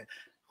diyan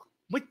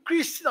may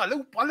Krishna,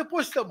 alam po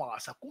sila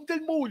masap. Kung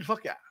dahil maulfa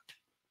ka.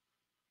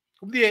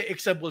 Kung di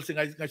example sa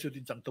nga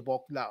din sang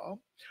tubok la.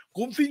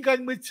 Kung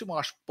fingan mo sa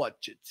mga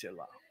budget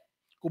sila.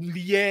 Kung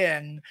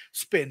liyang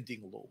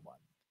spending low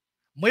man.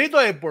 May ito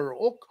ay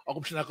barok.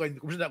 Kung siya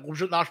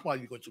nasma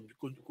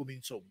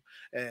kuminsom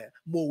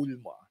maul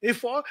ma.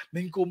 If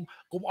kung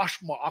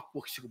asma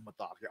akwak siya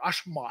matake.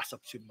 Asma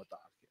asap siya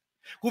matake.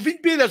 Kung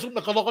finpila sa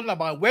nakalokan na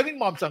mga wedding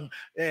moms ang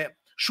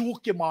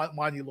sure ke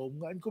manilom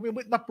ngan kung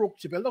may na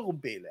proxy bela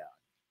kung bela.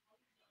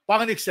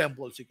 Parang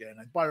example sige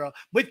ngan para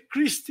mit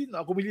Christine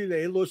ako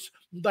milile los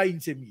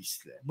dain se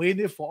misle. May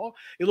ne fo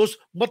elos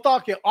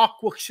mata ke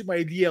aqua si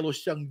may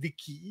lielos yang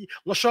diki,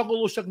 la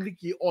shangolos yang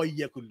diki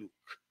oye kuluk.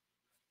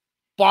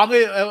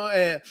 Pange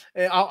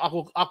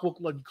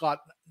ako lan kat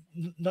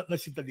na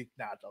sintalik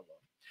na to.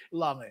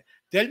 Lange.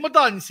 Del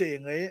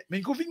madanse ngay, men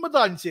ko vin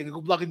madanse ngay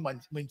ko blagin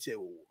man se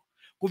o.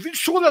 Ko vin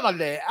sola na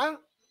le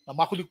na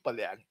makulik pa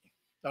le.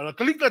 Na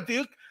kalik na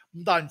tik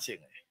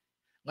madanse ngay.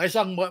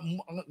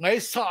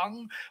 Ngay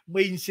sang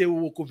main se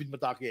o ko vin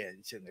mataken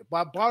se ngay.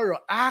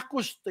 Para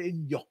akos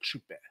ten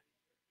yokshupe.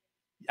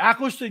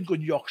 Akos ten kon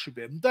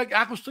yokshupe. Mtag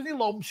akos ten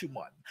ilom si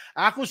man.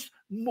 Akos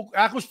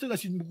ten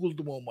asin mukul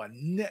to mo man.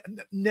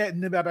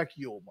 Ne babak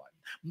yo man.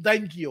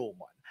 Mdain kiyo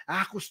man.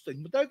 Akos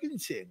ten matakin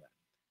se ngay.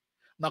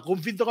 Na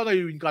kumfinto ka na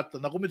yung kata,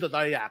 na kumita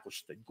tayo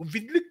yakos din.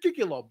 Kumfinlik ka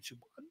kilom si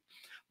man,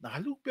 na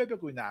haluk bebe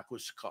ko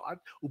inakos ka, at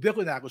ube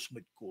ko inakos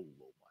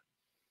magkulo man.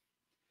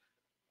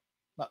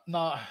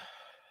 Na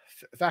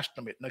fast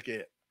na mit, na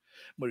kaya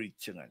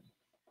maritsingan.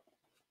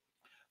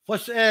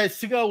 Fas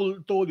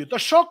sigaw tolo,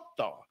 ta shock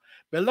ta.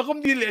 Pero na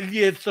kung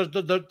nililiit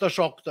ta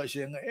shock ta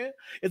siya nga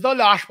ito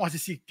lakas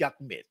masisikyak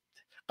mit.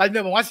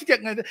 Kalme mo,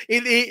 masikyak nga,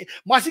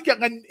 masikyak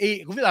nga,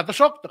 kumfinto ta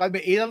shock ta,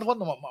 kalme ilan ko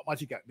na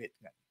masikyak mit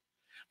nga.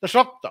 Ta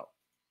shock ta.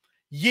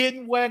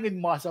 Yen wangin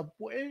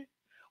masapwe,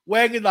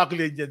 wangin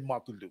naklin yan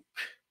matulog.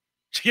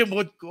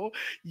 Siyamot ko,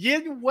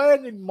 yen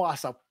wangin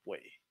masapwe,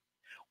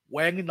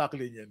 wangin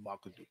naklin yan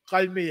matulog.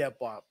 Kalme ya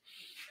pa,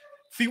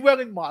 fi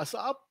wangin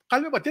masap,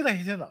 kalme ba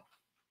tinahin niya na.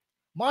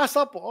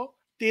 Masap po,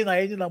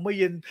 tinahin niya na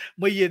mayin,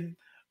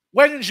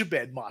 wangin siya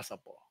bed masap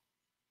po.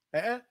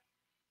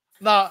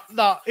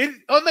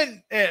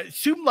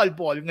 Simlal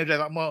po, yung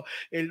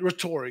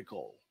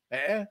rhetorical.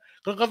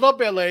 Kalau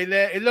pela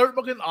learn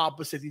maging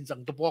opposite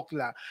insang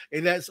topokla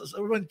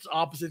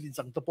opposite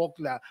insang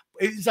topokla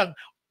insang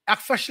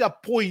akfasya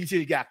point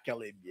sila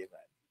gakalim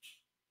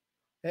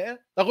yan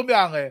takum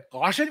yang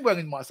kashin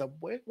wangin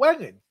masapwe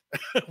wangin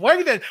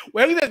wangin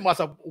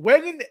masapwe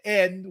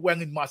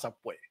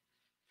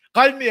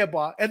kalmi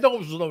ba endo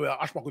kung suno ya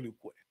asma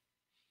kulukwe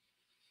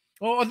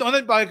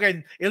onan ba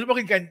kan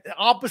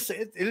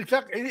opposite in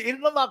fact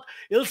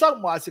ilsang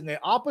masing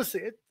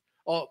opposite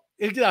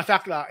il dina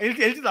fakla il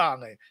dina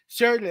ngay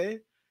surely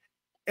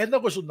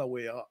endo ko sunna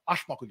we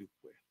asma ko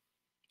lukwe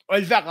o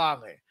il vaka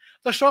ngay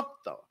ta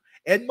shock ta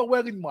en ma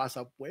wengin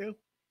masap we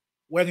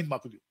wengin ma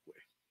ko lukwe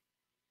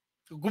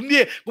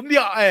gumni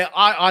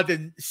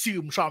aden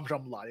sium sham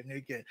la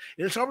ngay ke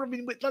il sham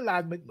min mit la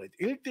land mit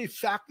il te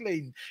fakla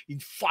in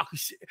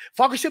focus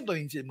to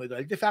in mo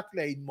il te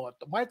fakla in mo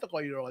mai ta ko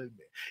rol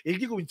me il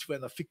gi go in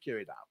to figure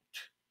it out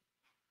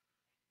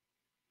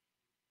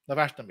na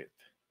vasta mit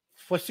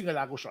Fossingal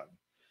agusan.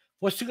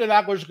 Fossingal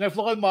agus ngay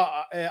flokal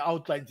ma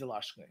outline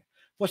silas ngay.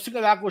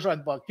 Fossingal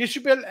agusan pa.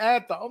 Kisipel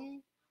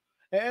etam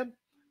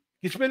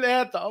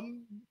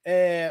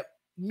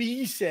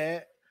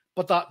mise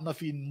patat na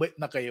fin mit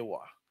na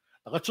kayawa.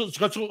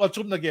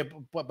 Nakatsum na kaya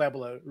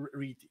Bible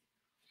reading.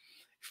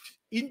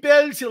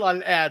 Inbel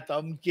silal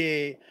etam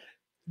ke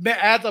me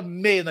etam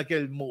me na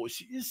kaya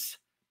Moses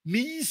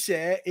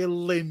mise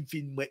ilim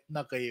fin mit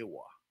na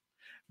kayawa.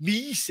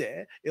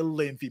 Mise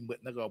ilim fin mit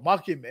na kayawa.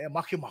 Maki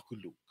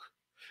makuluk.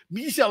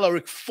 Mise ala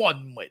rik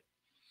fun mit.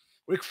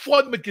 Rik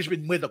fun mit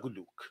kisbin mit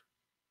akuluk.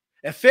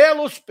 E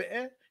felos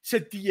pe se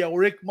tia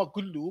rik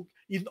makuluk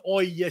in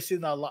oye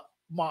sinala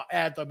ma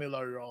etam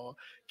ilaro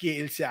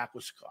ke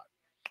ilsakos kan.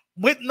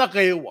 Mit na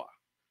kayawa.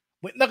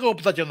 Mit na kayawa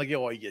pata dyan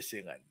nag-oye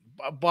singan.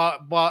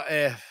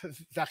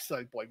 That's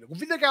the point. Kung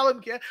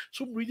pinagalan kaya,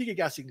 sum reading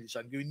ka gasing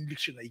lisan, yung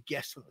leksyon na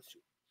i-guess na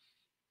siya.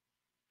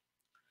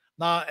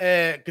 Na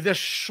kada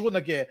siya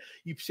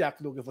nag-ipsiak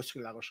lugi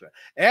foskilako siya.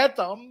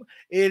 Etam,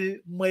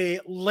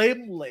 may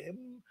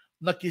lem-lem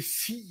na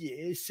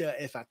kisiye sa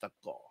efatak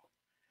ko.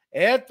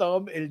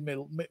 Etam,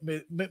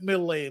 may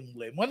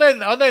lem-lem. Ano yung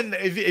nga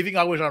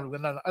siya,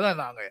 ano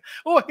na nga.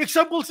 Oh,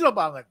 example sila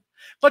bangan.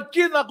 Kat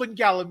kina kung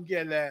kalam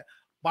kaya,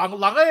 bang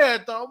lang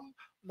etam,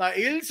 na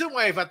ilse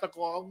mga efatak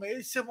ko, may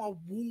ilse mga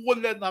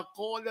wala na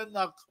kola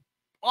na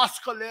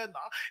askalena.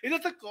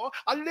 Inatak ko,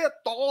 ali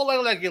tola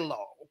lagi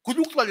lo.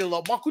 Kuluk lagi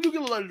lo, makuluk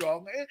lagi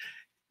lo.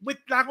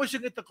 Mit lango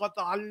siya ito ko,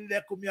 ali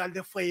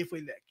kumiyali fay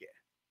lagi.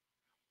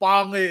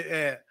 Pang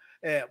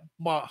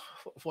ma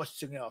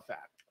fosting nga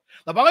fact.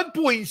 Nabangan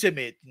point sa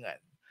mit nga.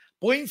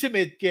 Point sa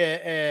mit ke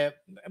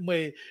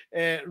may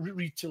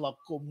ritual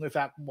ko ng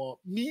fact mo.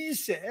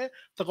 Mise,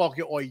 tako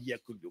ke oye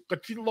kuluk.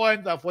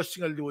 Katiloyan da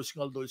fosting nga luwas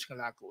nga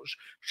lakos.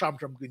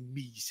 Siyam-siyam kun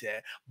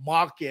mise.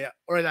 Make,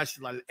 or na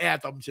sila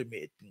etam sa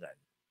mit nga.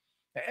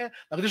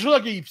 Nakadisyo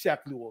lagi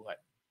ipsiak luwangan.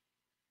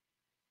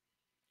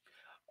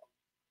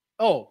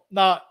 Oh,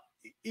 na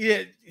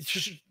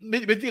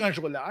bintingan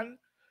siya ko lang.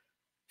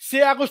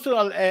 Siya gusto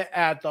na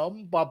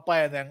atom,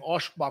 papayan ng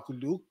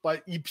osmakuluk, pa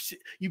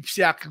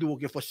ipsiak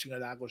luwag yung fosting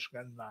alagos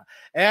nga na.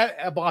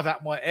 Baka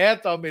fact mo,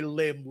 eto may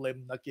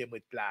lim-lim na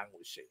kimit lang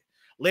siya.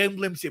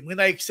 lem si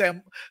mga exam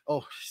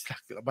oh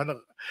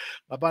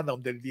mabana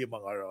dali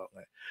mga ro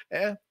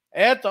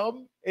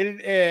eto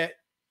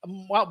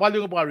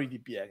value mga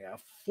read nga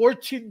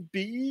 14B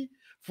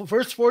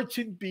first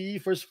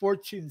 14B first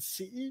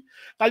 14C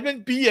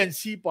kalmen B and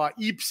C pa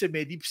ipse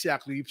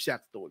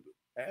ipsak tolo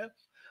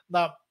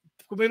na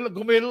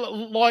gumil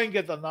loing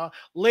kita na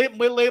lem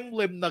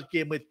na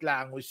kimit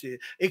lang si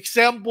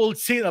example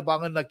si na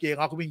bangan na ki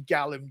ako min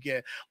kalim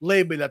ke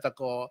lem ta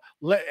ko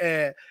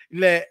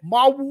le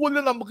mawula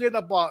na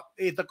makina ba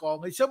ita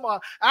ko ngisa ma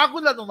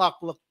ako la no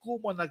naklak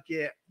ko mo na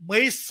ke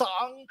may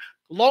sang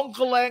long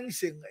lang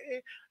sing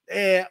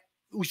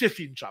usi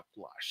Finsrak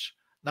clash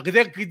na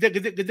gede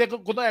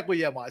ko na ako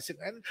yama sing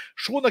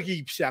sho na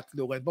ipsak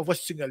lo ba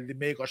single li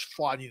make us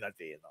funny na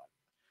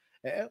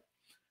tena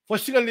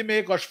Fossingal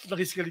lime ko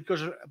nakisigalit ko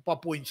pa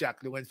point siya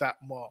in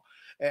fact mo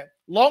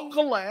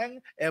longer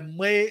lang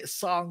may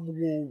sang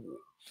wo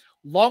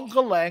longer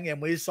lang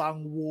may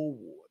sang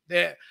wo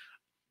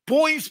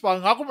points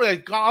pa ako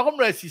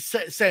si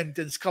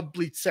sentence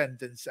complete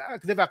sentence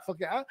kaya back fa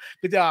kaya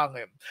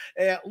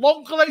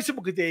longer lang si mo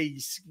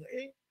days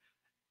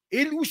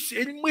il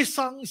may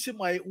sang si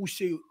may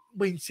usi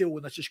may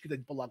sewo na siya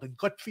kitan palagan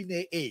got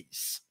fine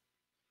ace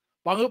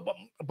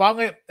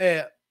bang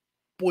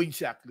point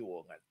siya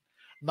kluongan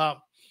na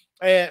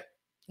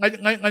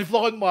ngan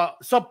flokon mo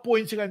sa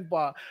point sigan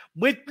pa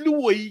may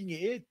luway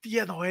ngi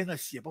tiyan hoy na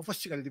siya pa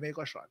fasigal di may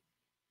kasyan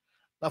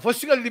na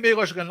fasigal di may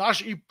kasyan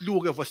nash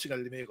ipluga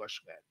fasigal di may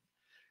kasyan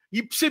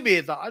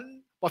ipsimetaan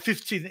pa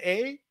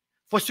 15A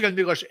fasigal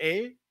di kasyan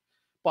A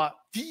pa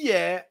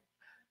tiye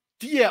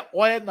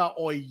oy na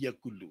oy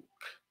yakuluk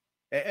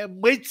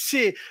may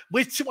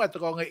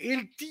matro nga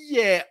il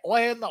tiye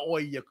oy na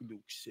oy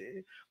yakuluk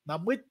se na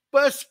may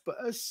pas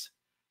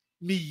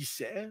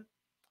mise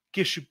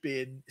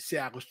Kishipin si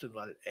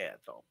Agustinal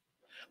eto.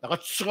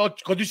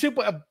 Nakatsukat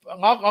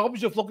ako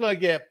bisa flok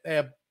lagi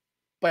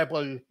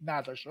people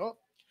nata siya.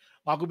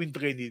 Ako min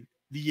train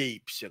di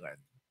apes yan.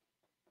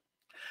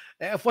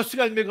 First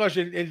nga mi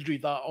kasi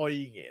eldrita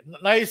oing.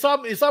 Na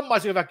isam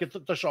masih vakit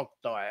ta shock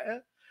to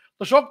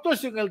Ta shock to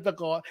single ta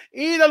ko.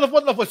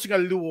 Ilalapon na first nga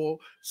luo.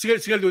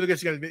 Single luo na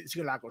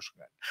single akos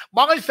nga.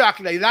 Mga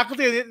fact na ilakot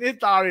ni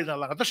tari na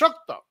lang. Ta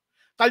shock to.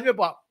 Kalme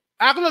pa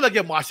ako na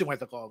lagyan masin mo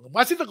ito ko.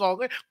 Masin ito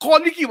ko,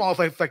 koniki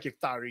mga 5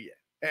 hektare.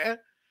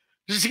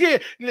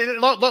 Sige,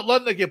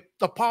 lang lagyan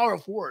the power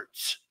of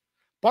words.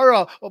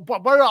 Para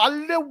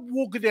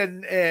alawag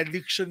din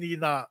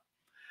dictionary na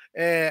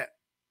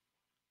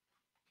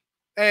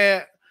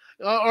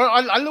or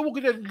alawag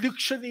din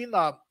dictionary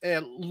na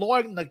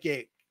long na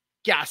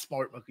gas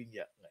mart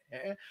makinya.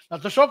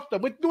 Na to shock to,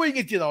 but doing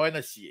it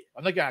na siya.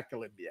 Ano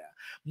gagawin niya?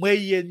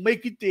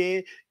 May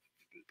kite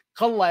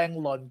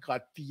kalanglon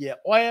ka tiye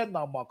oya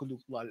na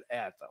makuluk lal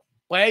etam.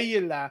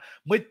 Payela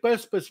mit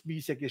pes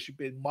bisa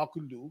kishipin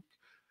makuluk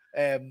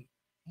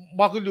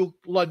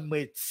lon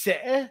mit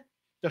se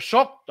the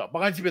shock to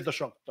bangan si beta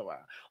shock to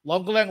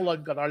long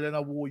lon ka na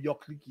wo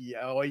yok liki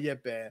oya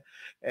pe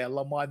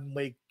laman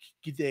may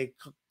kite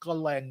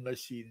kalang na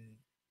sin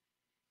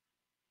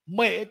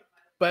mit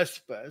pes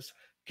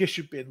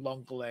kishipin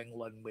long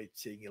lon mit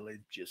sing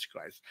in Jesus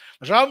Christ.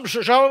 Sham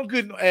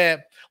kun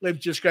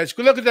Jesus Christ.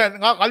 Kulak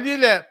dan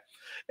ngalile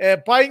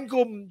pain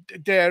kum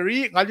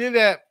dairy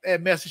ngalile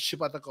message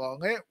pa ta ko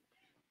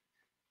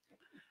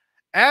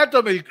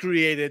Adam is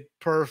created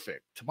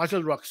perfect.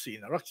 Masal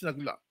Roxina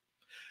gula.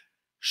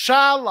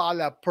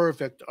 Shalala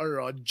perfect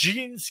or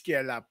genes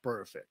kela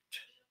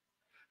perfect.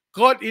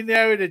 God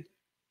inherited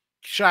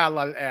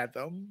Shalal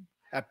Adam,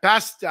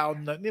 passed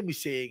down na ni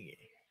saying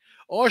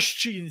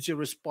Osh genes are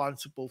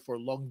responsible for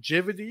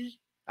longevity,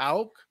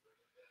 auk.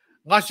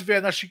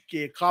 Ngasve na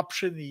shike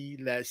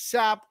captioni le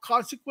sap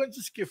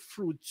consequences ke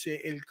fruit se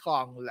il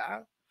kang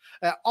la.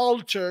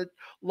 Altered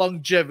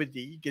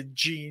longevity ke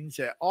genes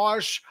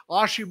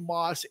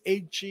ashimas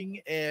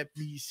aging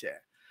mise.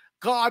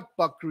 God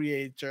pa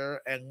creator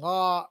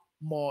nga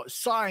mo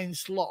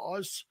science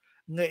laws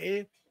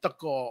nga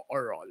tako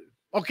oral.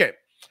 Okay.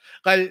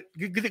 Kal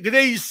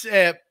giday's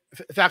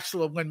facts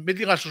lo ngan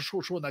medyo nga so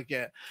na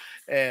ke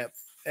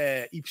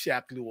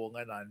ipsiak lo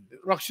nganan.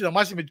 Roxy na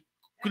mas med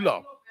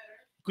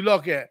kulo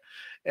ke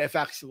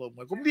facts lo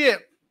ngan. Kung di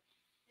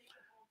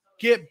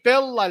ke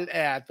bellal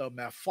eto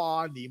me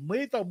fani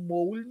may ta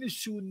mol ni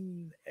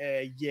sun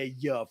ye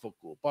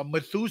yafoko pa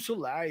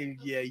Methuselah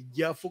ye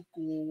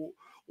yafoko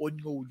on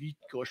ngolit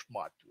kos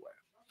matwa.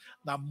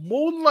 Na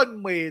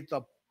molan may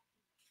ta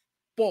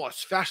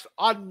boss fast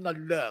an na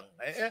lang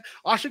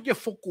asa ke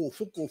foko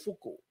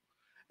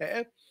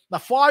na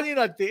fani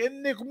na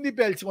din kung ni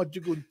bel si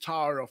madjugun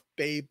Tower of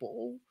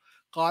Babel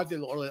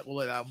kadil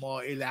ola mo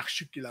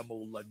election kila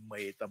molan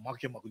may ta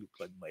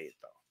makimagluklan may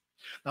ta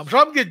na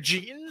sham ke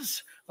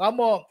genes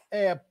amo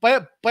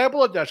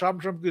Babel da sham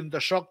gun da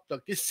shock da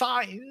ki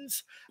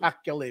science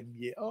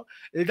akademie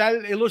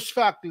dal ilus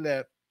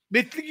fakle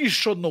metli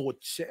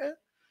shonotse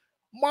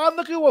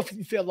manaki wa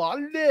finfela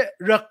alle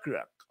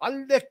rakrak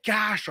alle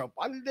cash up,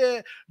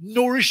 alle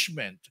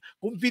nourishment,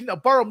 kung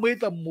para may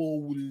ta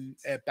mole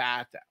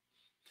bata.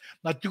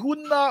 na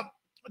tigun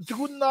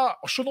na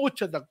sunod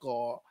sa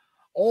dako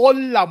all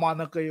laman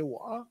na kayo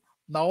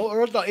now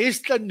or the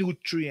extra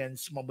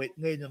nutrients mamit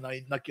ngayon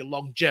na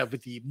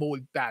longevity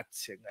mold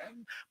patching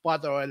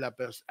but or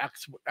lapes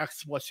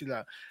expose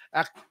sila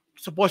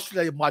suppose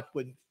sila yung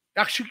matpun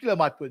actually sila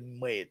matpun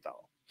may ito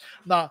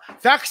na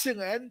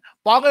vaccine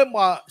pangay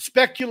ma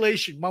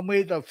speculation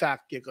mamay the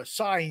fact ka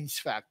science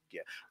fact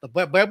the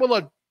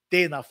Bible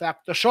data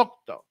fact the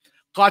shock to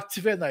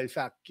Katsvenal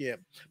fact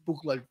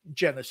bukla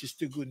Genesis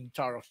tigun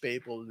tar of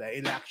Babel la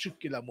election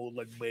kila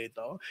molan may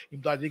ito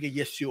yung dati ka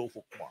yesyo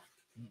fukma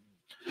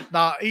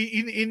na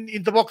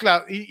in the book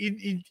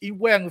in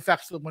wang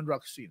facts of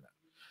Roxina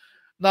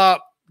na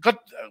kat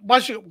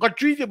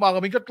treaty mga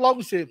min kat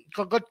long se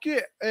kat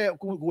ke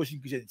kung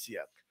gusin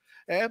siya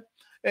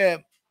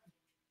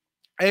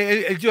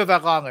el jo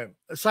vakang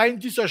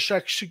scientists are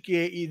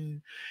shakshike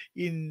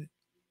in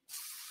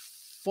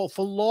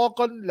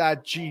forlokan la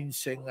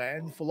genes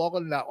and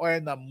forlokan la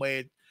na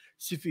made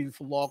sifil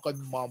forlokan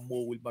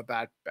mamo with my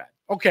bad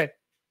okay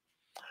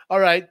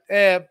all right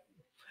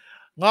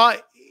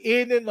nga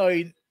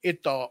in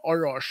ito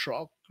or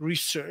shock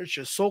research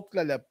so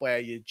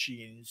lalapay yung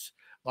genes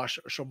nga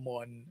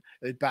shamon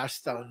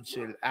passed down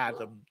till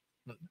Adam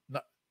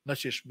na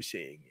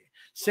saying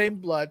same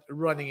blood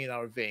running in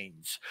our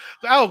veins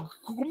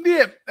kung di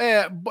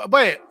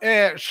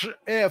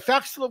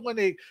facts lang man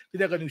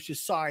kita kanu si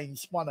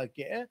science man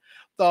ke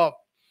to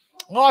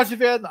nga si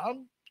ven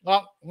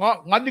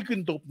nga ni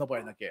kuntop na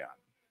pa na kaya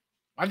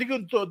ani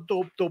kuntop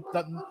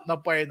na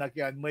pa na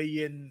kaya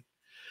may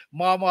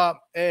mama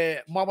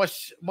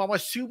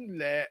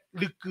sumle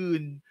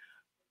likun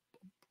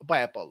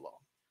paepalo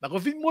na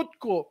kung mod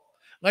ko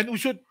ngayon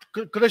usot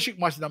krashik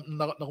mas na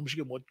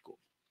kumshik mod ko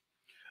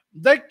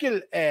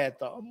dakil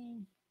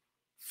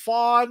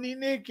fani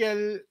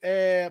nikel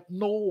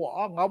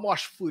Noah nga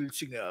mas full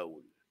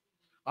singaul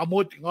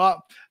amot nga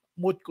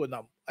mod ko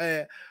na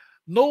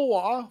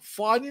Noah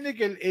fani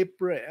nikel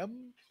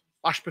Abraham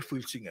as pe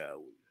full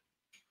singaul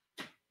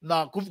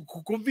na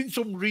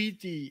convinsum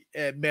riti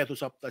meto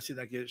sapta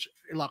sina ke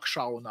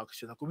ilakshaw na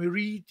sina kung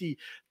riti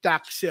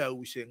taxaw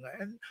sina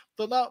and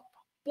to na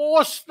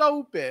post na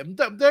upe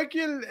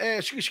dakil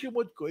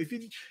skimod ko if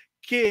in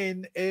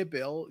ken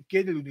Abel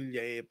ken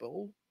lunilya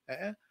Abel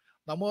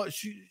namo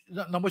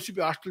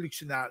sibi astlik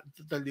sina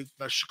dalik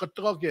na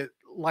shkatroge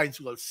lines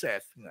will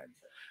set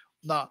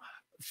na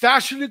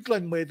fashionly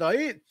clan may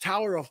dai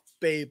Tower of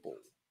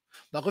Babel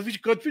na kung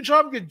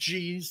siya mga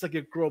genes na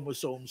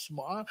chromosomes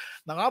mo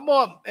na nga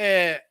mo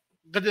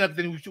kada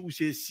natin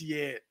usi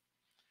siya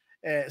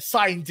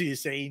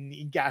scientist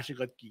in gashe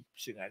kat keep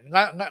nga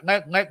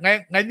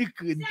ni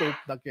kintop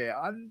na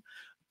kayaan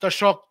ta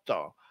shock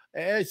to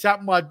sa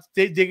mga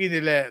digin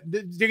nila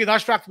digin na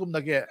fact room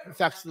na kaya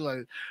facts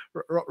nila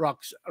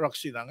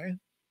rocks sinang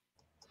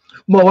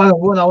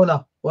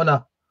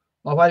wana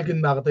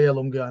mapalkin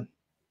makatayalom gan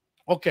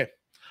okay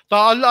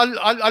ta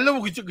alam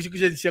mo kasi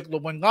siya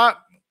kluman nga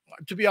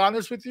to be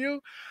honest with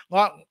you,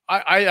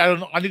 I don't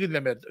know. I think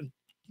limit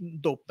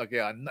dope na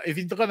kaya. If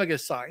hindi ka nag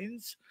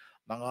signs,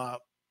 nga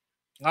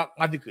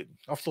good.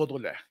 After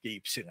all,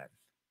 keep singing.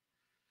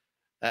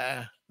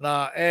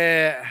 Na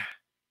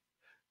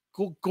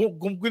kung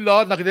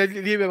gulo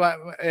nakadelive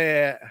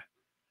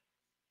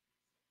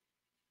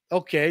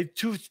okay,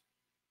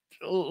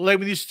 like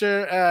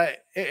Minister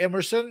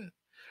Emerson,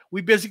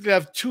 we basically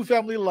have two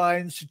family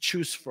lines to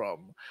choose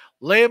from.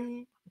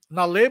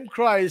 Lem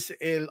Christ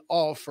will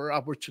offer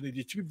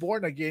opportunity to be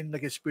born again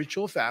like a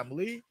spiritual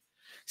family.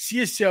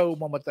 Siya siya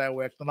mamatay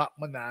na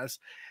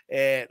manas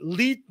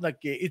lead na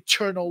ke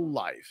eternal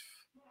life.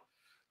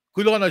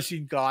 Kulo na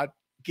sin God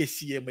ke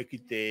siya may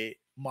kite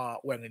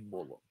mawangin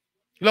mo.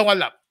 Kulo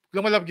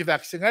malap ki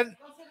vaccine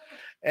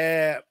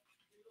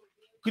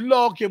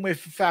kulo ke may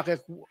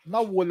fakek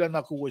na wala na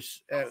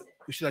kuwas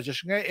kusila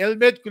just nga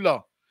helmet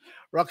kulo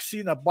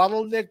Roxina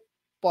bottleneck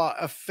pa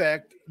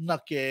effect na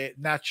ke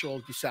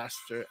natural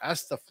disaster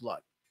as the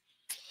flood.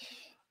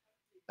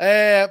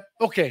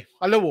 Okay,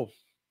 alam mo.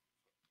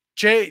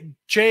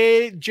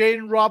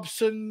 Jane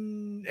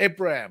Robson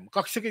Abraham.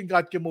 Kaksakin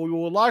kat ke mo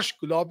yulash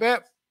kulobe.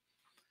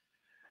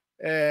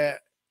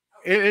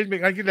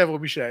 Ngayon level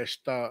mi ses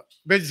ta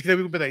benz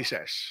kinabi ko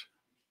penaises.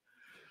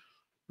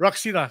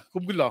 Roxina,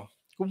 kumgulo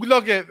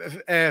ke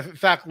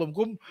faculum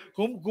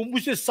kum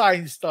busi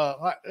science ta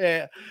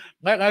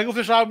ngayon ko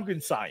fasam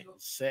kun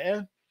science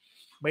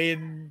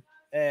main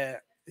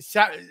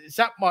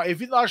ma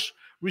if in ash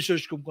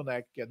research kum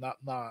connect na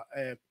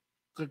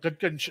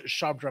kan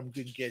shabram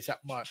kun ke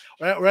ma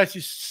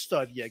resi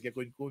study ke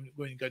kun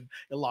kan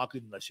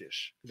ilakin na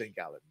sis kan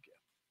galan ke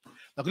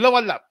na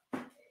kulawan lap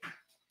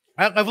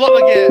ang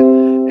vlog ke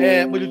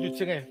muludut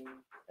singe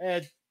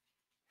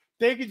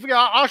take it for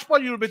ash pa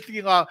you bit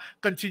nga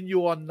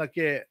continue on na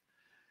ke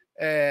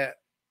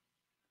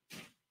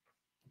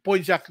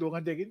point jack lo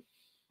nga tegin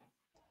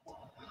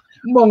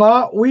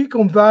mga we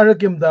compare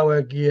kim daw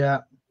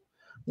kia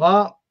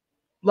nga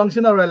lang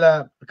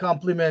sinarela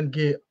compliment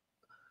ki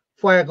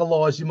fire ka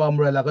lo si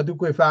mamrela ka du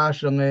ko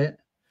fashion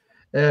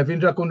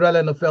Finsrak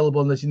kundralen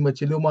available na sin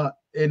machiluma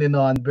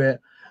eninan be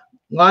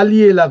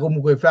ngali la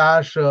kum ko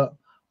fash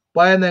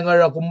pa na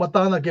ngara kum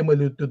mata na ke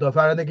malutu da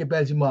fara na ke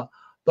pelsima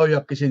to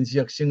yak kisin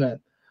siyak singan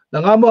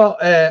nangama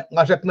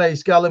ngasak na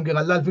iskalam ke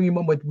ngalal fingi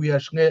mo mat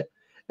wias nge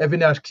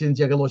evinash kisin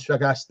siyak los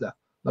fakasta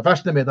na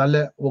fash na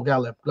medalle wo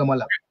galep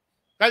klamala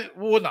kal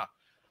wona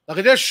na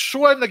kede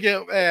sure na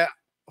ke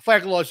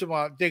fak los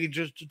ma they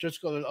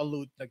just go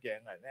allude na ke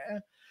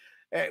ngan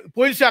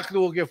Finsrak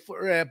lu ke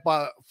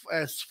pa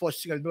for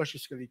single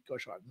nurses ke lit ko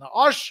shan na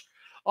ash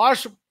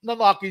na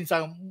nakin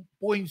sang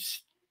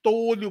points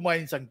tolu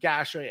main sang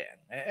cash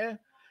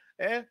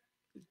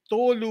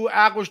tolu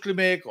agos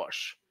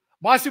limekos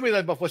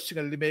Masimilan ba for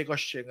single limekos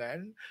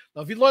chingan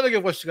na vilona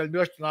ke for single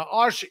nurse na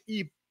ash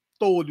I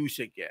tolu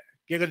sike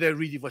ke de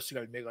ready for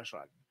single limekos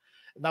shan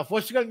na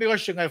for single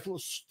limekos chingan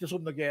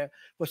tisum na ke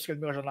for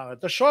single limekos na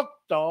the shock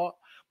to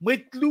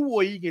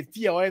Mitluoy ke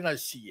tiya na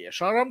siye.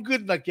 Sharam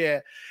good na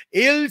ke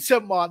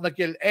ilsama na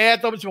ke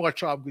Adam mga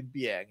cham good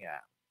biya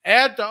nga.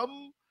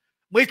 Adam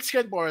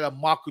mitsken bara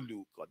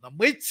makulu ko. Na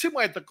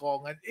mitsima ito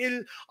ko ngan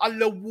il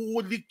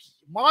alawuliki.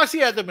 Mga si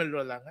Adam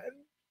ilolangan.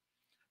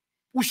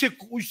 Use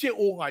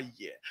o nga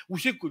ye.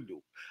 Use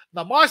kulu.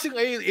 Na mga sing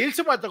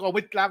ilsama ito ko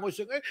mitlango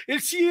sing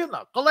il siya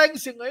na. Kalang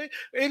sing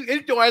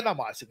il tiya na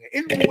mga sing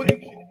il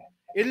muliki.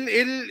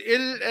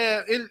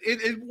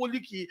 Il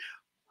muliki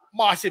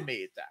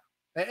masimeta.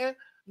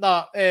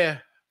 Na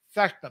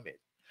fact na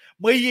mit.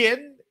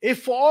 Mayen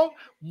ifo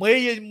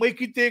mayen may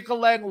kite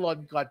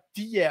kalanglon ka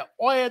tiye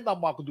oya na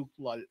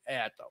makduklal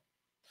eto.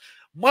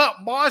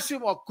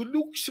 Masima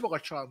kuluk si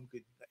mga charm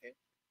kin na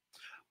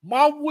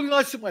mawul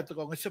nga si mga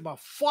tako nga si mga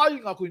fall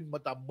nga kun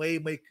mata may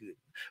kun.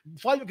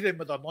 Fall nga kita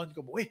mata non ka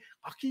mo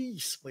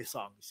akis may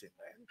sang sin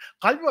na.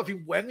 Kalma fi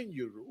wengin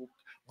Europe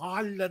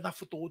ngala na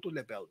foto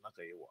level na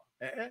kayo.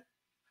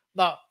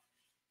 Na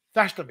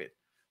fact na mit.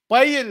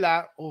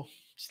 Payela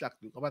Slack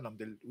du kaman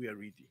namdel we are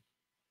reading.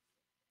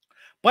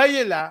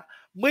 Payela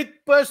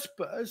mit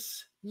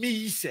purpose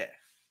mise.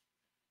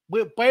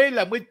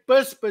 Payela mit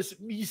purpose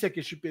mise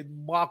ke shipen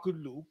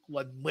makuluk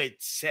lan mit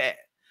se.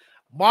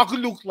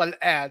 Makuluk lan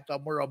ata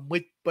mora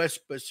mit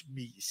purpose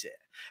mise.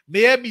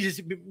 Me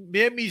mise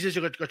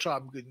se ka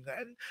cham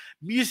gungan.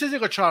 Mise se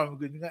ka cham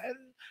gungan.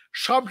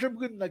 Sham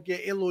gun na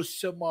ke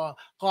elosama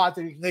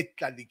katel ngit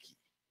kaliki.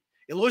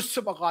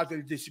 Elosama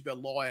katel disipe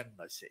loyang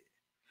na se.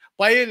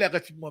 Payela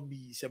kasi mo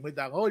misa, may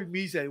dangol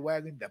misa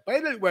wagon da.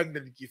 Payela wagon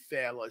da ki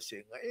fela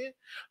singa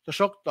to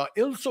shokta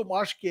ilso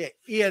maske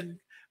en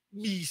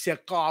misa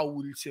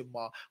kaul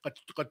sima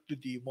kat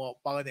di mo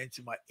panganen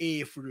sima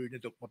fru na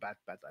dok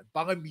mapatpatan.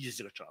 Pangan misa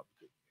sa cham.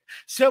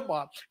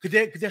 Sima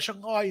kede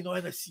shangai no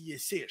na siya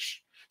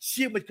sesh.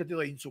 Siya met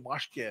kadila inso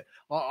maske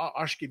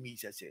aske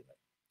misa singa.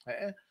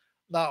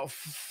 Na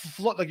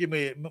flot lagi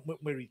may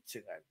read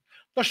singa.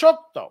 The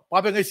shock to,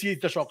 papi nga si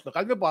the shock to.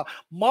 Kalmi ba,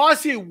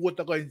 masi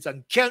wuta ko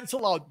insang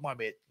cancel out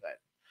mamit.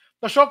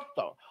 The shock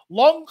to,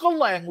 long ka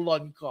lang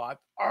lon ka,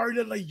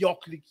 arla na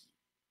yokliki.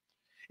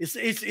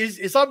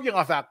 Isam yung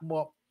fact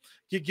mo,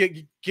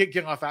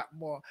 yung fact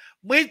mo,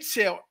 mait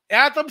se,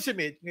 atam si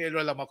mate, ngayon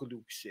wala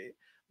makudukse,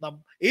 na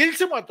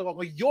ilsi mo ito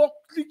ko,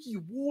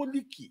 yokliki,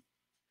 wuliki.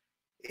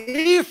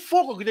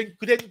 Foko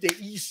kuden de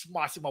is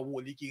masi ma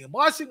wuliki,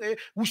 masi nga,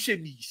 ushe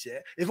mise,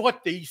 foko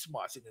de is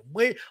masi nga,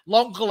 may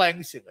long ka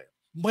lang si nga.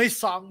 May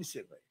sang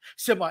singa.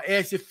 Sema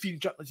si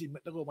Finsrak na si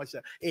Metnago mas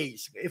singa.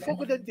 If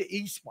ako dan the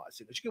ace ma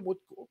singa,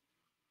 sikimot ko.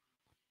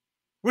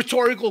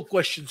 Rhetorical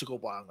questions ko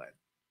bangan.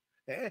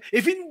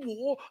 If in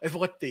war, if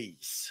ako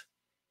taste.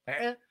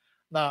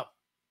 Na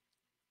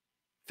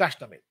fast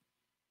na mit.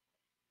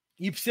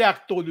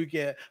 Ipsiak tolu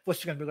ke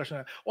postingan mga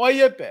siya.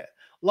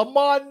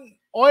 Laman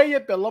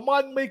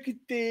may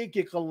kite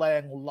ke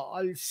kalayang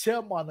laal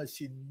sema na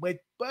sin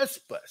met pas.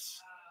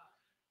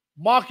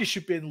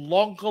 Makishipin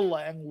long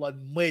kalang lan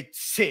met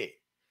se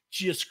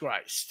Jesus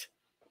Christ.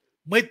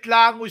 Met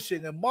lango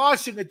singa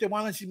masing ite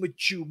manan si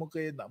machu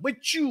makaya na.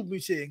 Machu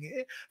mi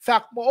singa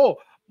fact mo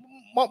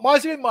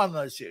masing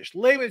manan siya.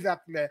 Lame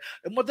fact le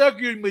madag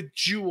yung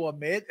machu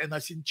met and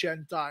asin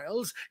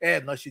Gentiles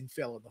and asin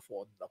fell on the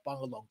phone na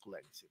pangalong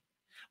kalang singa.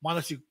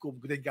 Manan si kum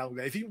gden gang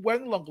le. If you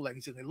wang long kalang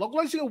singa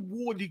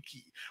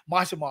wuliki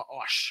masing ma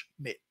ash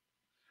met.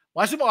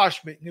 Masing ma ash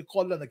met ni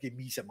kola na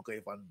kimisa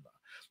makaya na.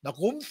 Na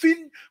kung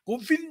fin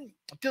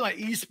tina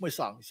is mo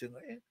sang singa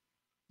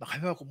na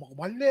kaya kung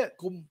makumali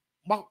kung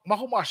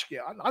makumaske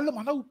alam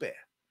manaupe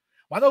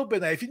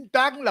na ifin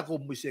tang la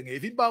kung singa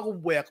ifin ba kung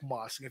buyak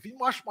mas ifin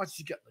mas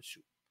sikat na su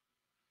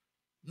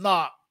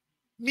na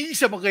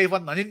misa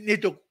magayvan na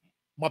nito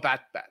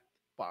mapat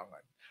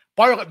pangan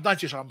para ka dan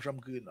si sam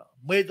guna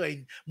may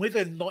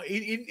tayo no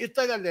in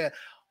italale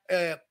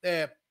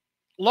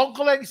long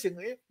kalang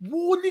singa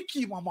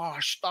wuliki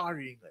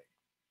starring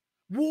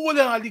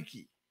wala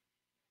aliki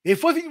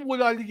if I think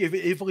wala ligi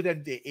if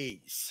then the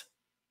ace.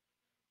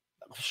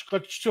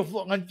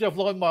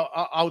 Ngan ma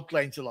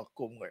outline sila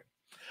kung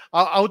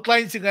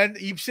outline singan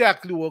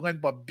ipsiak luwangan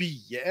pa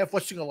B.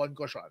 For singalon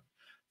ko siya.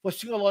 For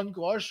singalon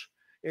ko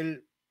el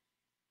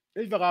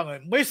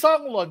May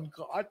sanglon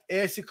ka at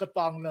si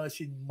katang na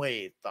sin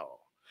may tao.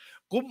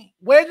 Kung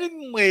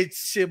when may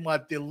si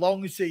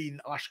matilong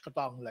sin as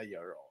katang la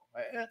yaro.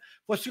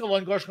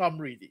 Singalon gosh ngam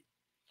reading.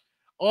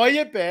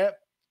 Oye pe,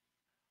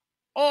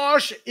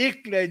 as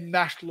iklen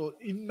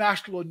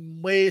maslon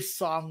may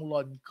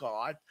sanglon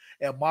ka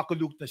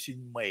makuluk na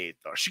sin may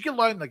tao.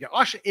 Sikilon na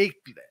as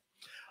iklen.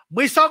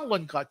 May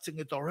sanglon ka at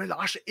sing ito,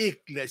 as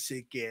iklen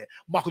sige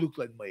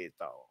makuluklan may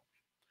tao.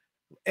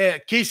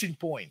 Case in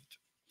point.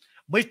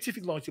 May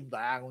tifik lang si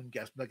daangon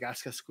gas na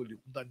gas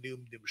kuluk na nim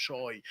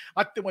shoy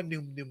at man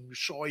nim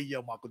shoy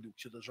ya makuluk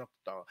siya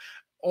sakta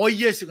o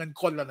yes ngan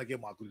kolla na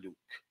makuluk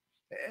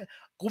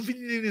kung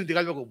hindi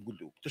ka mo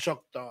guluk to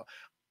sakta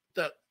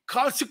the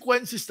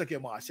consequences na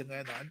mas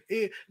ngayon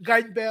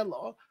gain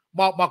belo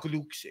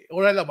makuluk siya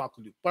orala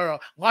makuluk para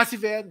nga si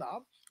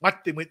Vietnam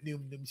at timit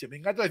nim siya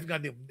nga to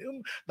nga nim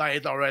na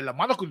ito orala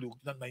manakuluk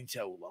na 9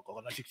 siya ulo ko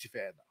na 60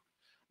 Vietnam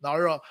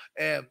na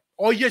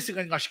o yes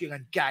ngan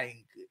ngan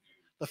gain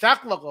the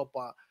fact lang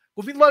pa,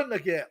 kung lang na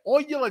kaya,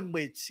 o yung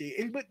may si,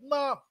 ilbit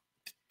na,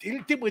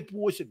 iltimate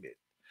mo si bit,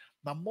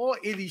 na mo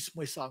ilis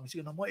mo isang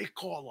siya, na mo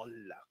ikolol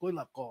la,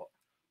 kula ko.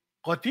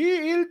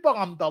 Kati ilpang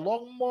ang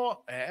talong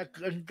mo,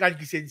 ang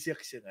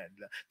kisensyak siya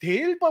nga.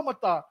 Til pa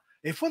mata,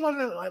 wala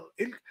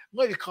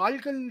nga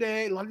ikalkal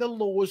le,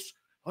 lalalos,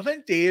 ano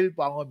yung til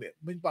pa nga,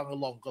 min pa nga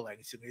long ka lang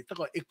siya nga.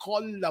 Ito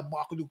ikol la,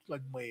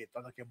 makuluklan mo ito,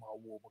 na kaya mga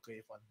uwo mo kayo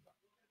fan na.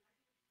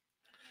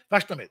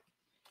 First na mit.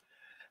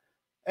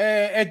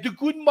 Du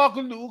kun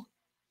makuluk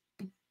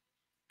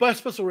pas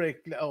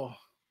rekla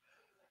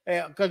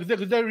kag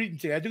da rin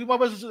siya du kun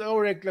pas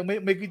rekla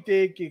may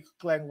kite ki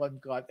klanglan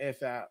got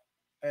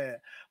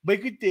may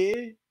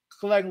kite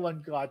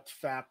klanglan got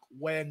fact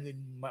when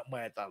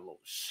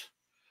matalos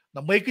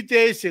na may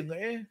kite sing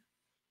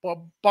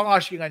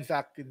pangaskingan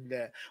fact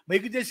kinle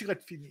may kite sing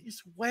at finish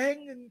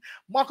when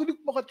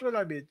makuluk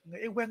makatrolabit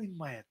when in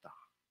mata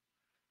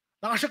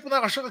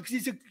nakasyak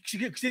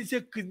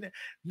kisensyak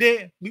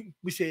ne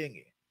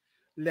misenge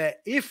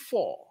le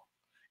ifo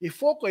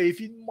ko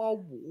ifin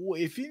mawu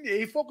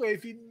ifo ko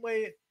ifin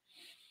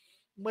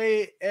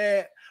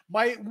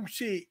may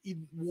usi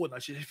in wona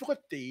siya ifo ko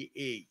te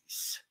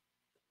ace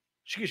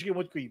sige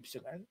mo creep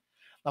singan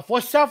na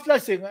for self la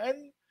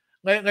singan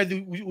nga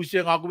usi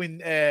nga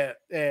gumin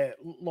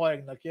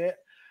loyang na ke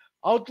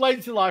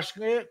outline sila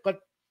nga kat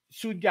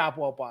soon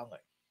gapo pa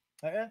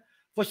nga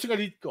for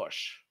singalit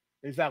kosh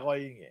isa ko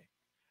yung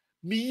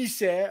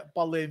mise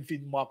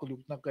palemfin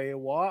makuluk na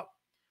kayawa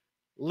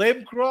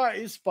lemkra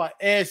is pa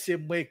ese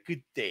may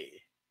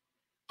kite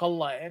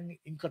kalaeng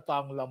in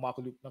katang la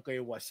makuluk na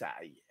kayawa sa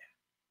ay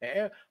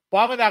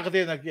pangan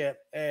nakate na ke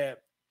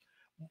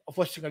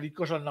fasingalit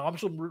ko siya nangam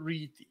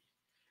sumriti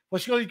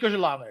fasingalit ko siya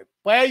lang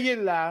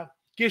payin la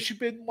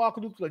kesipin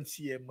makuluk lan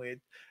siya met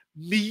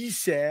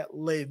mise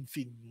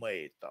lemfin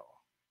may ito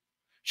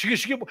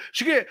sige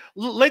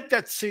let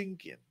that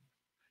sink in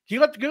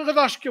Kingat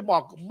aşkı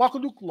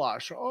makuluklar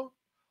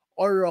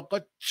or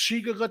kat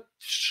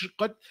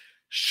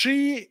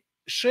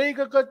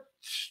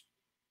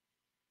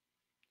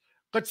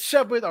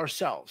separate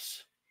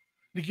ourselves.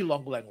 Niki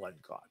long lang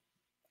God.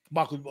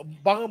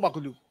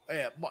 Makuluk.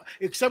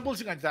 Example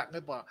sing nga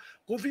pa.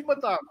 Kung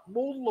mata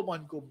mo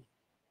laman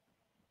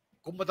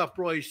kung mata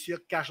proy siya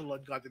casual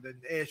on God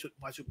and sut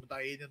masuk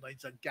mata ini na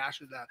insan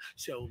casual na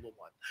siya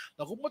laman.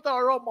 Na kung mata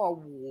ara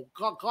mawu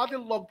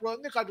kadil long pro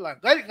ni kadlan.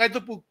 Kaya ito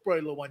po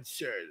proy laman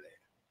sir.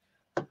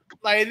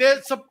 Na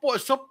ini sa po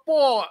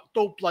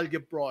top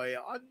lagi proy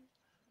an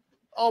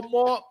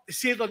mo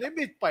sino ni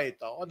mit pa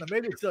ito on the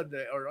medicine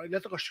or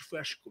leto ka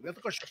fresh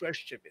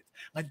chimit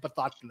ngan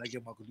patat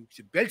lagi makuluk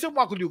si belso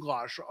makuluk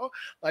asho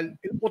al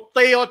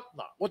potayot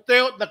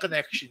na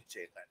connection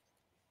siya.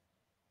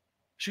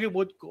 Sige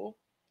mod ko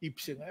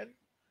ipsingan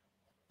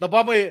na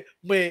ba may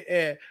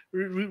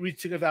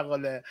reaching at ako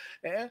le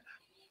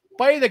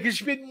pay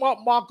nag-spin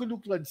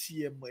makuluklan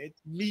siya mo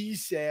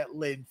mise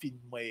lenfin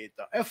mo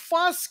ito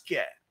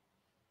faske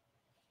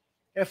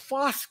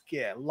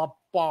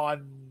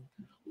lapan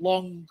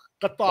long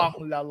katang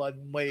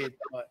lalan mo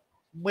ito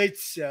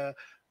sa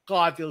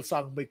katil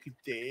sang may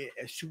kite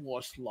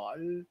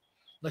suwaslal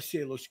na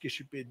selos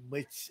kisipin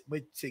may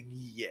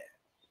tsengiye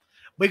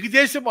may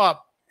kite sa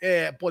mga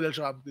podel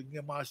sa amin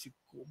nga masik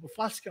ko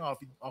mafast ka nga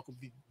ako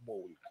bin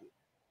mall ko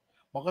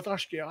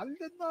makatrash kaya alin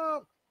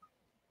na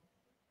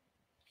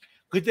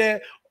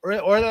kaya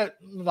or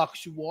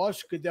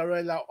naksuwas kaya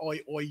rela oy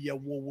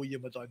yawo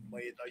yamadan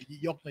may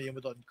yok na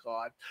yamadan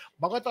ka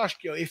makatrash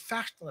kaya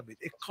fast na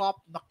bit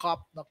kap na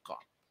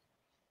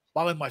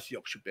bakit mas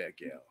yok siya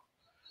kaya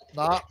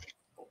na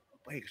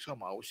ay sa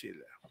mau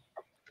sila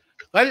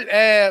well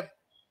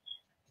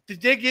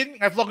titigin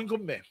ay vlogging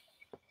ko me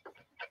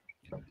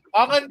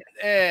Angan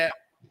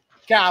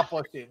kapo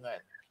singan.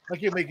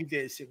 Maki may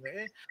gide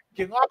singan.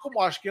 Kaya ako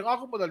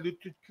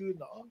malulutut ko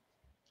na.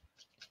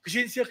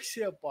 Kasi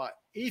siya pa.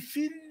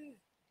 Ifin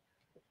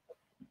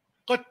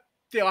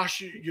kati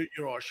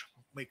yosh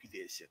may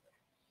gide singan.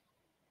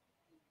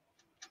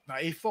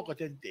 Na ifo ka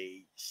 10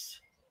 days.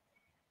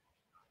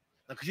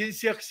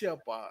 Nagsinsyak siya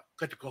pa,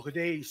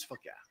 kategorize pa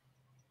kaya.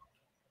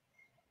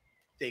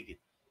 Take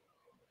it.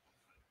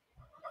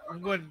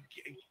 Ngon,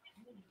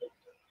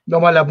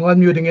 Namalap ngan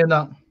muting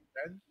na.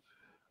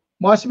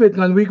 Masibit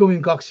ngan wi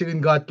kumin kaksigin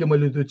gat ke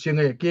malutut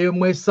singe. Ke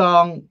may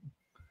sang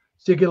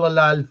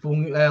sikilalal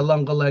fung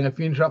langkalang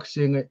Finsrak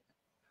singe.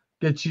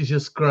 Ke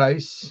Jesus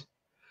Christ.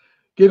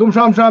 Ke kum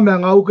sam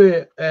ngau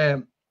ke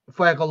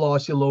fai ka lo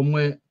si lo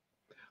mwe.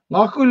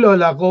 Ngakulo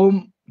la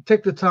kum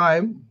take the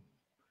time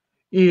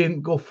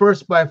in go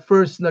first by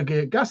first na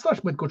ke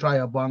gaslash mit ko try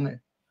abang.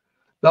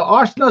 The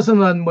arsenal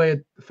sanan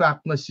met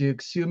fact na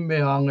sik sim me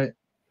hange.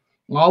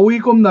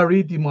 Ngawi kum na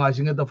read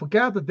imagine the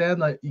forget the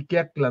na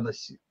ikek la na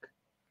sik.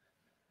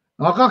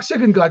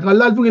 Ngakaksekin gat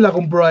ngalal fung ila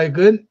kum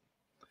braigen.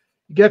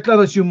 Ikek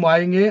la na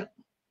sumainge.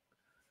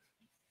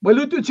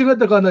 Malutu singa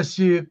ta na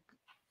sik.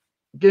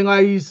 Ke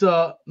nga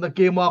isa na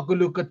ke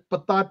makulukat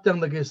patatang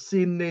na ke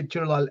sin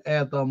nature lal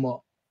eta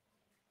mo.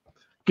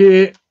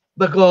 Ke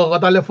dako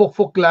katale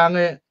fok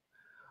lang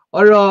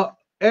Ara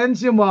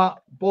enzima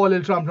Paul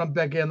el tram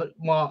peke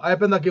ma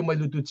aipen na ke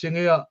malutu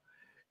singa ya.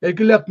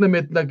 Ekilak na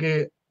met na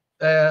ke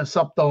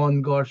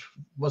saptaon gosh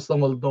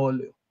bastangol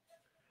dole.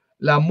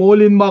 La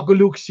molin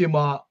makuluk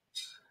sima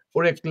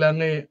orek lang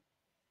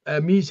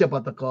misa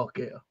pataka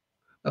ke.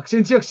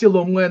 Aksinsiak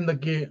silom ngayon na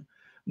ke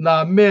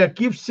na me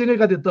keep singa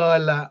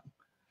katitala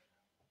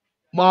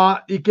ma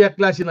ikek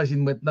klase na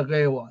sinmet na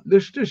kayo.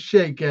 Let's just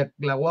share ikek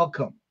la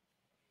welcome.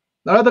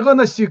 Narata ko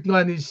na sik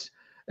nga nis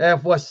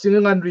for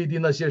singa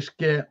reading na siya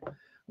ke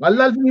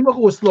ngalal ni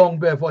makuslong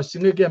be for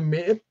singa ke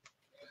me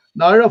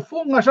nara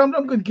fung nga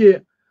samram kun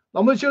ke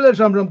namun sila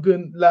samram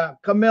kun la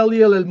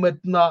camellia el met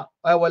na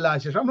ay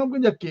wala siya samram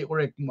kun ke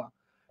orek ma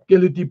ke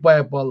luti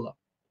pa pala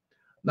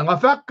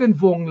nangafak kun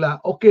fung la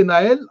okay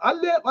na el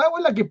alle ay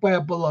wala ki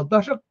pa pala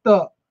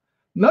tasakta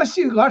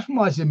nasi gas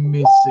ma si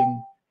missing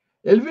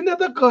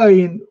Elvineta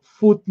kain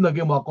foot na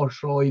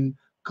gimakoshoin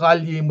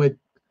kalye met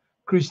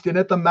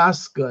Christianeta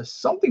Damascus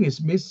something is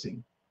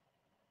missing.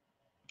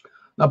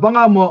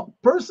 Napangamo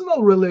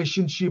personal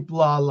relationship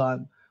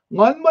lalan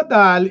ngan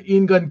madal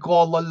ingan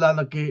kolol la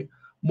naki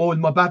mol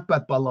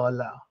mapatpat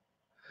palala.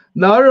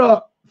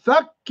 Nara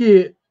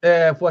fakki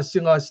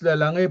fasingas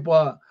lang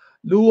pa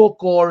luo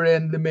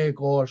koren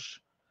limekos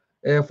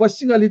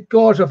fasingalit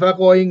ko sa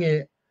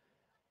fakoing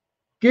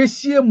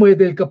kesia mo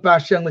del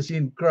kapasyang na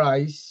sin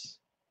Christ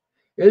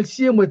el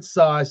siya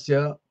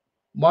sasya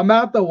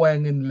mamata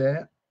wangin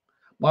le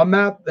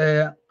mamat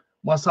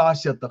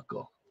masasya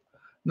tako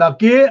na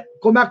ke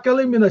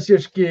kumakali mina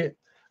sirski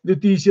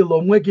litisi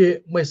lo mwe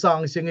ke may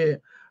sang singe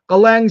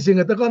kalang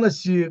singe taka na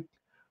si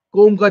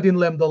kum kadin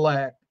lem the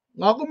lak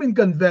ngako min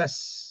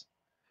confess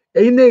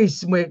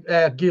enes may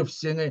gifts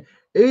singe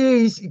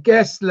is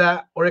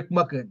ikesla orek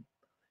maken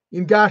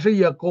in gasha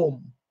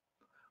yakom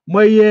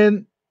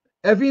mayen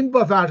evin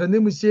pa fashion ni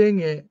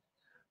musinge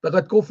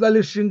takat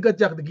koflali shinka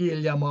jak de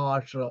gilya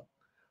maasha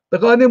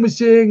takani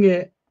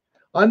musinge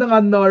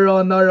anang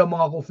nara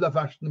mga kofla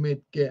fashion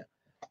mit ke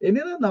ini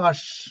na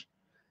nash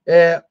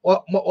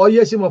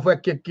oye si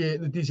mafakke ke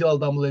nitisi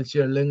aldamle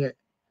sherlenge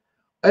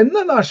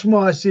enna nash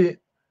ma si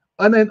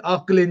anen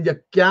aklin ya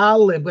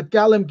kalem but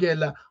kalem ke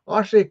la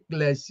ashek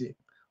klesi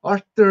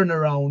ash turn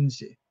around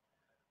si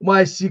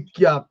mai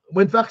sikya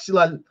when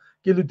faksilal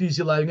ke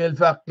nitisi la ngel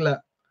fakla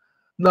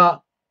na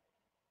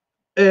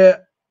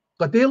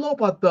katelo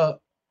pata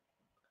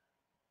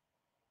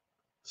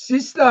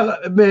sista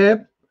me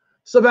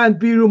saban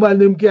piru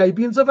malum ke ay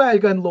pin sa fay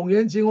kan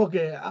longyen sing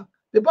okay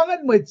de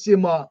pangan met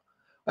sima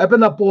ay pa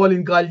na Paul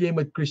in kalye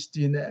met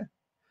Christine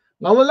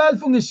ngawalal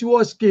fung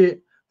iswas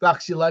ke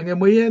faksila nga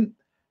moyen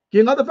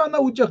ke nga da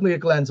na ujak na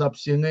clans up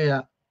singa ya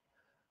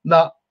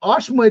na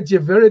ashma je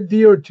very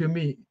dear to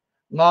me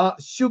nga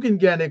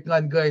sukin ganek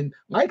ngan gain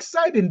nga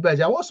excited ba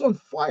I was on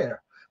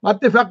fire nga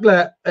te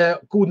fakla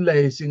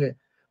kunlay singa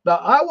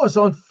that I was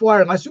on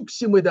fire nga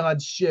suksimo da nga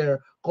share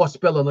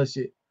gospel na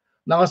si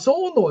nga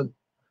sonol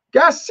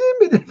kasi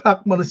mi de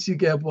fak man si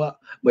ke pa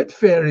with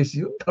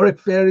Pharisee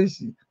correct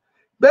Pharisee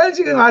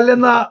benji nga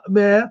na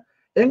me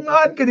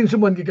engan keding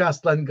sumon ki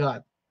kaslan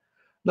God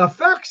na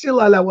fak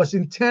sila was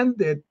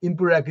intended in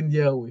purakin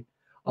yawi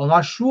ang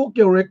asuk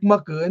ke rek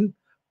maken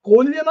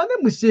kolya na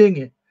ne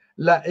musinge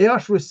la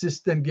eas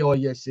resistant ge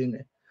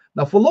oyesinge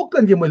na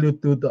folokan ge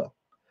malutuda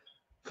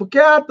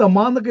Forget the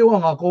man ke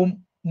wang ako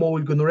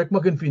mol ko rek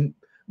maken fin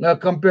na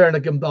compare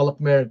na kem dalak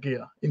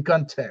merkia in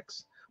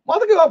context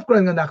mother ke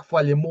upgrade nga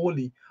nakfalye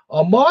moli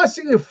a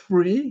masing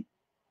free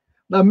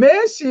na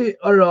Messi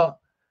ara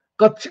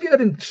katchiki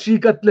kadin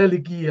shikat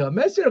lelikia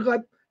Messi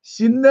kat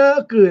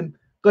sinakun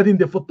kadin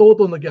de foto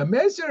to na kya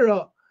Messi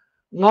ra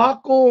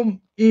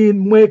ngakom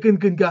in mwekin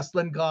kin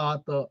gaslan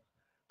kata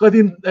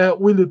kadin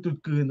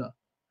wilutut kuna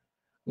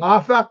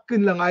nga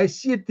fakin lang ay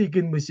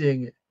sitikin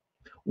misenge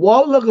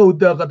wala ka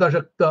uda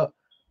katashakta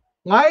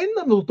ngayon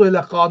na nutoy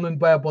la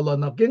kanon pa pala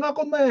na kinga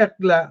ko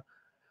maekla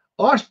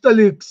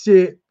astalik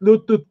si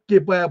lutut ki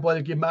pa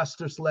pala ki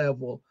master's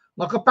level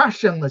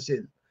makapasyang na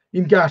sil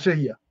in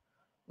kasya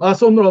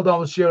sonral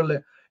daw shirle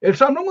el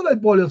shamno mo na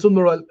polil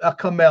sonral a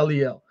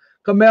camellia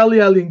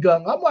Camelia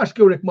Lingang, Amash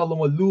Kirik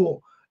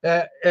Malongalu,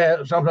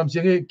 Sam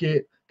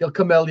Singi,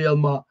 Camelia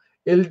Ma,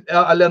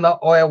 Alena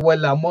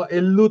Oya Mo,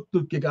 Elut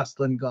to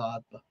Kigaslan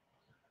God.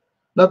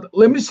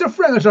 Let me say,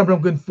 Frank, Sam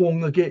from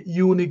Gunfong,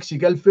 unique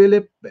Sigal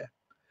Philip.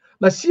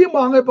 Na si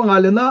mga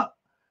pangalan na,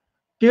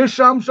 kaya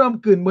Sam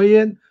Kun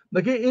Mayen,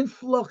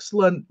 nag-influx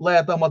lan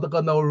leta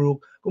matakanauruk,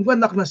 kung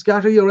naknas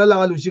kasi yung rela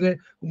kalusing,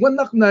 kung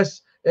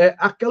naknas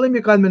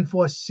akademikan men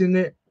for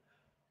singe,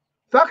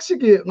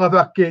 faksige nga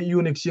vakke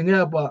unique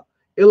singe ba,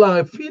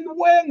 ilang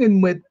finwangin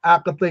met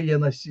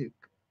akatayan na sik.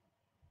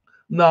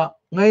 Na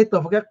ngay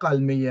tafaka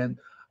kalmiyan,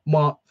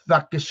 ma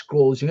vakke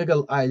scroll singe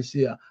kal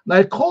ICA.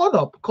 Na caught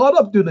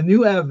up to the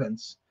new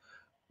events.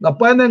 Na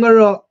paano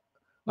nga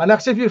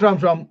anak si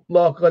from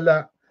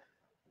local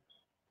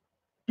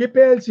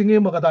kipel singe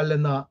makatala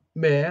na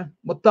me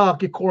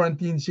mataki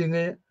quarantine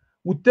singe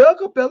uta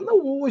kapel na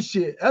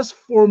wushi as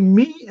for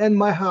me and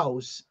my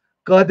house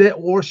God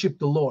worship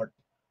the Lord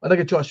ana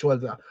ke Joshua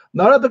da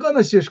narata ka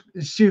na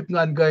ship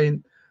ngan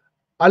gain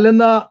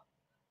alana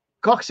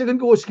kaksegan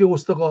ko uski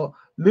usta ko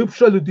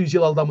lipsha ludi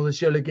sila da mo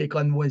shele ke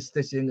convince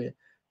te singe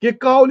ke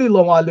kauli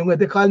lomalung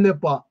de kalne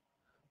pa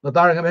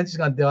natara nga mentis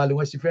ngan de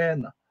alung si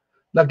fena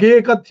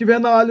nage kat si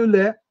fena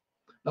alule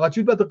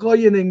nakachutba to ko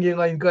yen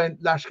ngain kan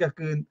lashka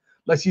kun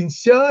la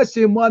sincere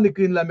se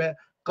manikin la me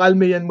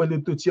kalme yan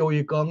malutut siya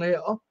uikang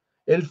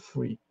el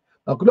free.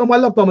 Kuno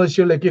malap tamal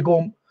siya leki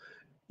kung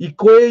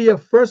ikoy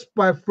first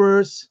by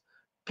first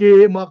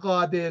ke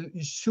makadel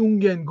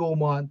isungyan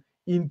goman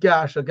in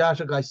kasha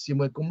guys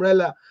simat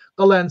kumrela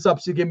kalan sap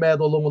sige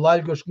medal mo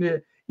lalgos ni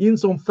in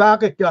som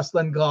fake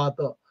kastan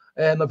gata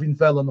na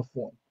finfela na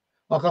phone.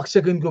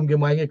 Makaksagan kum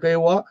gemaingi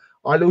kaywa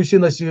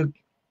alusin na si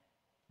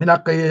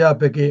pinakaya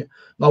peki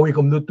ngawi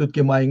kum lutut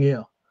ke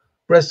maingi.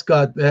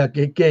 Prescott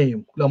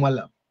game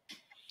lamala.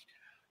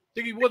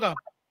 Tigi mo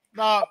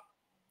na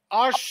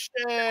ash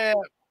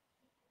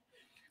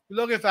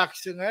loge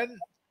faxingen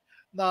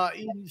na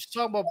in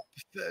some of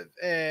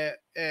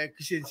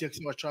kisin six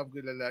mo cham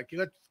gulala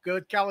kigat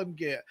kalam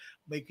ge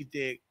make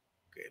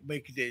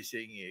it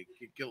saying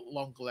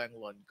long lang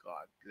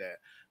god le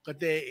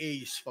kate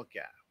is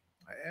faka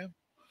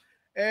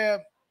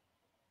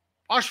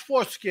ash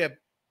forske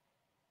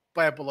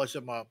bible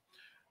sama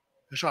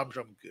sham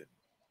good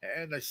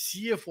and a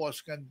sea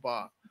forskan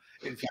ba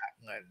in fact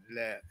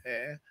le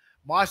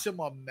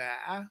masama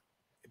ma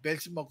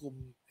Belsima kum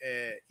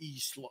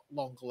is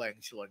long lang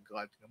silang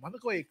god man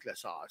ko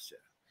iklasase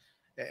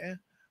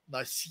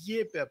na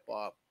sie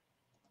pepa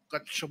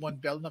kat shaman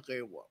bel na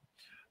kayo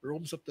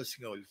rooms of the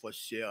single for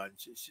sian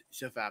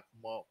Sifac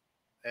mo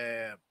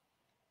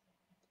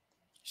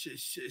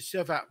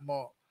Sifac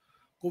mo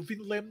kung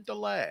finlem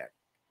talak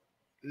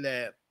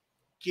le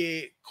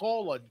ke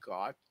colon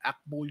god ak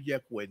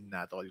mulya kwen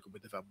na tol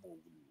kumita fa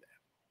mule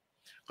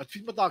kat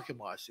fin matake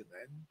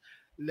masingan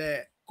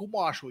le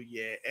kumasho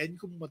ye en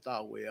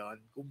kumatawayan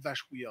kum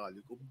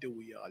vashkuyali kum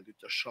dewiyali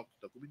to shock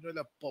to kum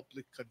la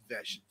public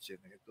conventions in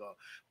the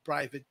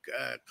private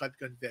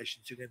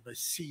conventions in the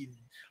scene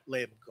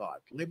lem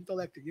god lem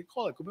electric you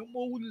call it kum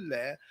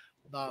mole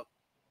na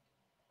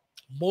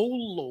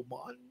molo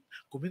man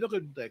kum no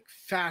like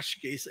fash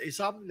case is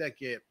something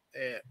like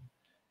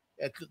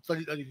et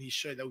talit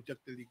alinisha na utak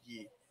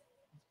taligi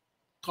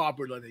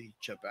cover ni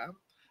chapa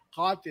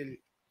katil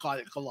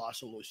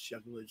kalasalos siya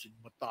gulin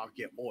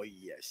matake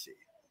oyese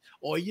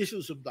o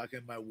yesu sumdake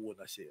may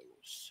wuna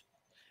selos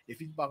if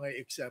in pangay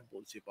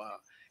example sipa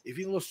if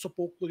in los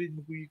sapok ko rin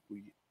magkuy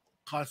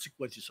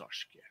consequences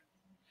ashke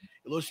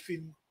los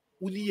fin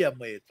unia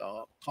may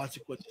ita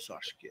consequences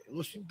ashke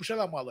los fin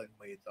pusala malan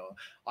may ita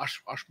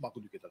ash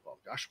makudu kita ka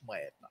ash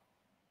may ita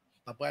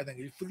na pa nang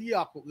ifli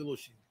ako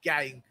los fin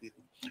gaing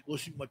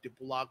los fin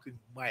matipulakin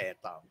may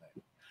ita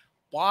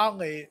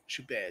pangay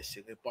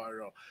shibese ne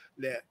paro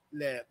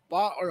le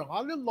pa or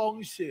ngale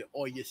long se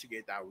o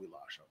yesige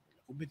dawila siya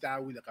kung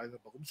mitawila ka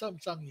pa kung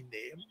sang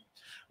inem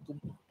kung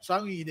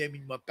sang inem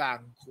in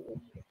mapang ko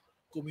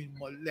kung in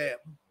le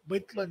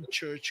mitlan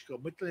church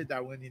ko mitlan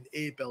dawan in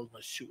Abel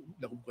na su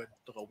na kung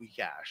ganito ka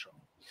wika siya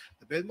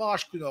tapos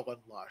maash ko na kan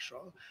la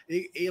siya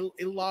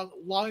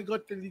lang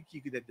got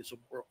taliki kita de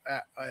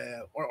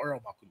or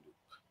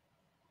makuluk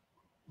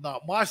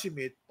na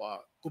masimit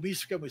pa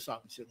kumis ka mo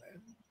sang singan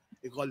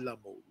ikaw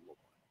mo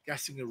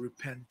casting a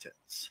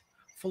repentance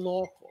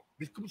faloko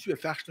it comes to a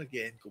fashion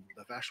again kung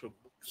na fashion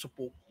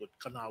support with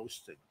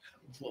kanaustin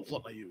flot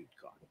na yun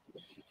ka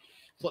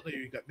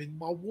min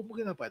mawu mo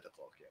na pa ito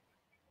ko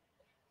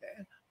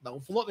na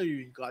kung flot na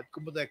yun ka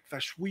kung mo like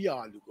fashion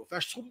wiyalu ko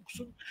fashion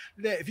sum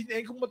le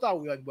vineng kung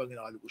matawi yan ba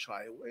nginalu ko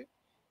siya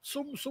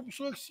sum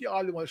si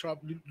alu mo siya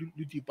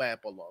luti pa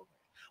pa lang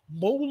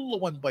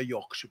mawulawan ba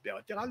yok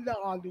siya tira la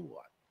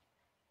aluwan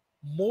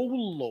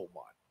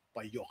mawulawan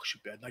payok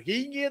siya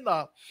nagingin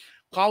na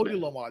kauli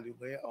lamali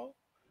ngayon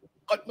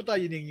kat mo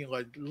tayo ningin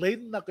nga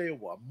lane na kayo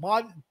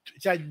man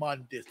dyan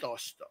man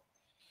distosta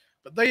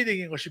but tayo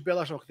ningin nga si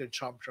Bella Shock din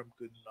cham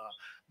kun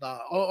na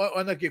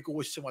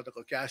nagkikuwis sa mga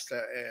kakasta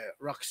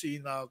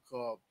Roxina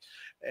ko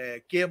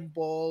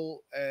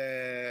Kimball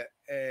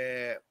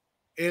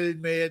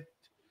Elmet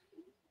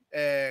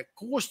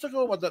gusto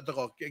ko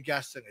madako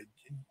gas ng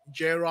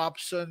J.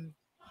 Robson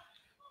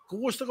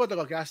gusto ko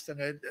dako gas ng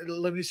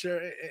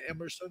Lemiser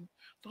Emerson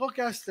dako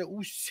gas ng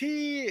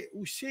usi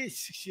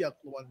siya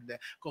kuwan de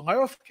kung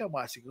harof ka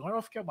masi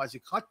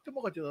katte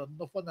mo ka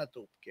no fa na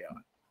top kaya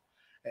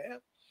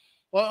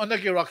ona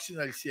ke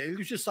roxinal siya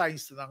illusion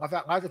science na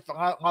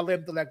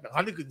ngalem talak na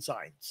hanigun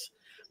science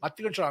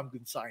atigan siya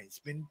good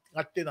science min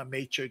ngatte na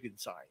nature good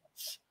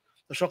science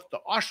na shokta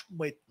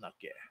ashmit na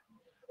ke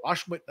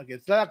Ashmit na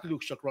get that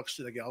looks like rocks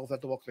to the gal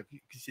that walk like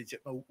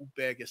na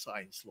ubege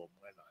science lo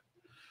mga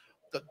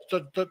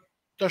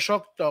the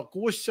shock the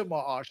kusa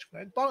ma ash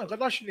and pang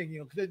kadash ning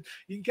yung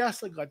in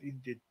gas got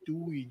in the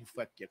doing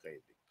fat ya kay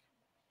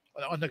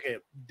on the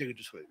dig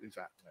just in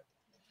fact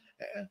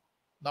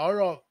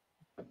now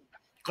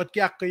kat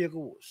kya kay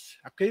gus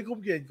akay kum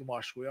gen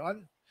kumash ko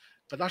yan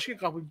kadash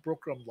ka kapin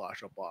program la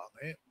siya pa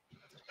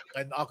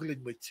and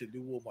akulin mo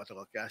tsiluwo mo ta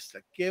gas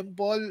la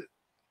Kembol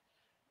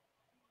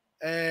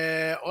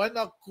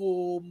ona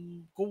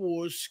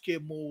kumus ke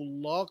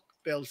mulak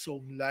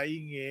pelsom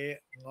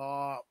lainge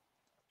nga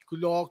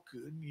kulok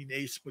in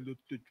ace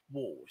malutut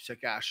mo sa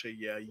kasha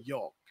ya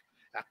yok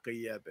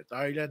akaya bet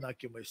ayla na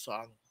ke may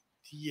sang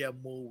tia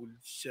mo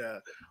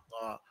sa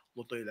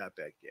lutoy la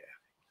peke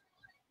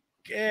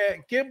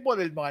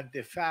Kembol el mga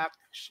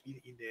defacts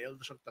in el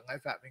so tangay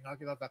fact nga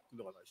kinatak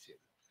kulo na siya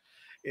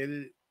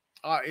el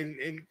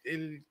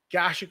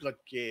kasha kat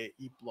ke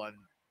iplan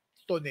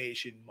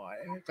donation mo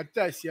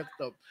kata siya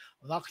to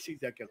naksi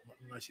siya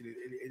na sila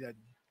ilan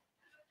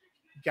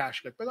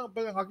cash kat pero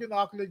akin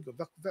nakakulit ko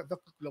bak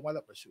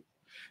lumala pa siya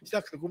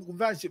siya kung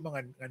vansi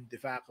mga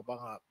defa ka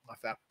ba nga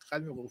fact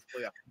kalmo ko po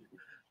yak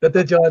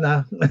Kata John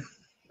na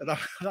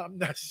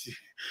si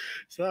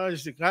sa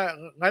nga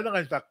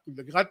nga fact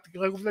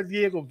kung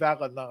lagi ko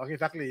fact na akin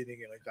fact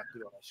leading nga fact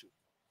ko na siya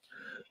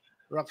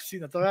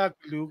Roxina talaga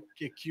look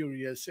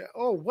curious.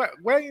 Oh,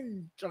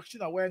 when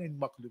Roxina when in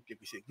makluk ya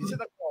kasi. Kasi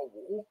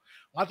nagpawo.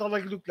 Nga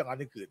talaga look lang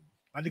anigid.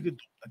 Anigid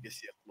na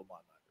kasi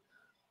lumana.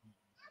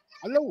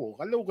 Alaw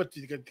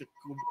kasi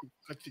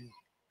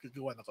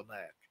kagawa na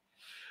kanayak.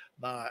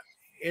 Na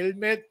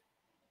helmet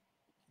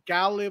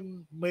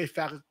kalim may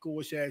fakit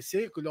ko siya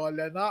si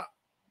kulola na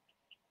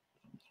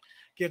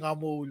kaya nga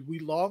mo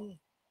wilong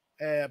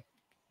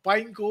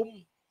painkum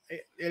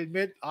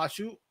helmet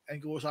asu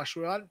and go sa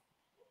asuran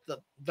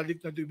dalik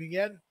na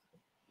dumingyan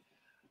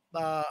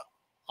na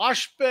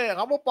ashpe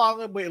kamo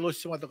pang may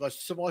ilos sa mga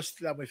sumos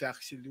la may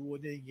vaccine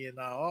luone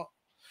na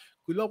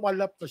kulo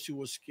malap na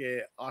siwas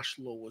ke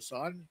ashlo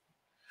wasan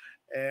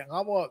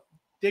ngamo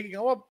tegi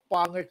ngamo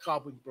pang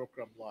carbon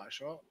program la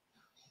so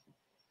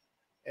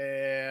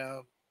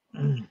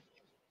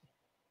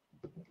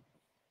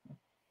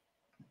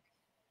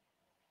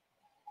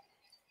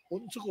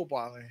unso ko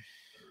pang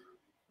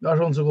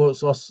Nasun ko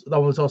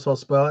double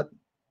sauce spot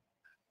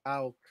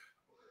out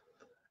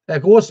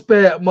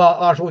Gospe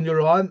ma asun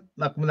yuran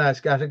nakmanas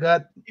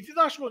kasagat.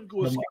 International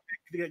goes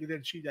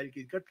then she that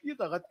can cut you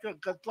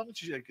kat lang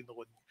siya kin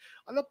noon.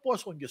 Ala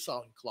post on your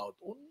SoundCloud.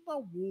 Una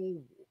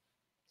wo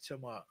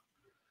sama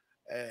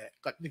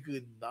kat ni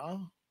kun na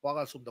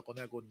para sum da ko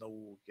na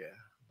wo ke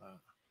na.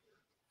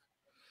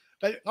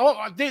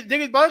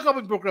 Dingin ba ka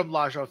program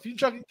la siya.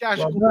 Finsrak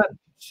cash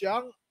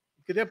siyang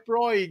kede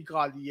pro in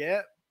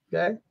kaliye.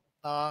 Okay.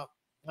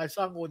 Nga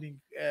sang oning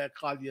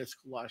kaliye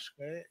squash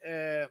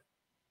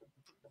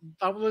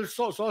tamul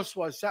so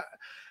sa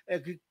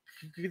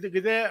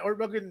kita or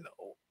bagin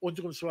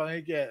untuk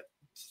suang ke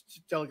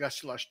telga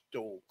slash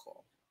do ko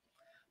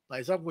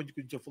na isang kung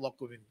kunjo flock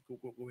ko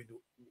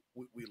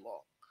we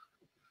long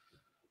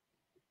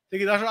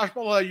tigi na as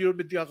pa wala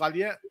Europe tiga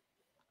kaliya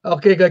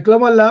Okay, kay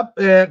klamalap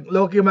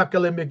loki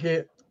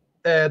makalimiki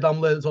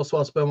damle so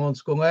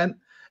spamons kongen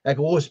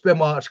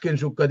spema skin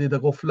shuka di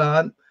da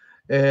koflan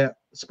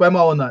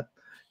spema onat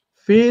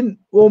fin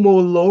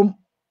umulom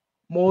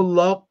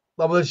molak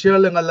Double share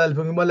lang alal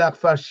fung malak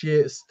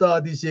fashi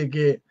study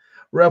sige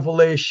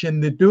revelation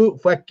ni do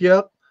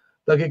fakya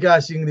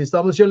tagikasing ni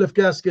double share left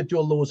casket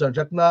yo loser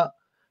jakna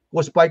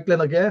ko spike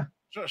lang age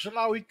so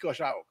now it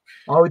goes out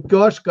awit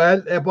gosh kal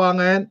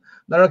epangen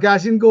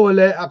narakasing ko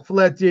le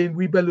akflatin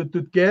we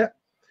belutut ke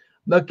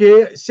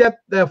naki set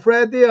the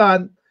Freddy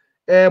an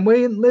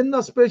may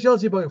na special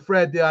si pag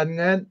Freddy an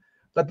ngen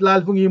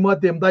katlal fung imo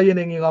tem dayen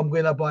ngam ko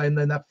na pa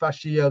na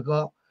fashi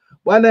ka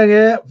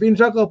wanange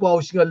Finsrak ko pa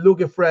using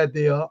look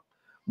Freddy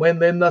when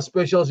then na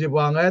special si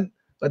bangen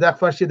kadak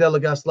fashi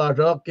delegas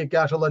larger ki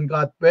kashalan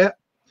gat pe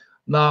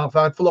na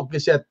fact flop ki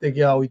set ti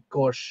awit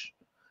kosh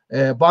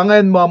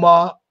bangen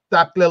mama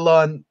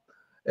taklelan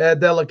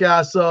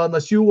delegasa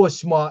na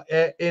siwosma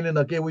in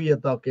na ke wi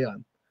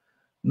atakian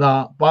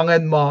na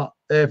bangen ma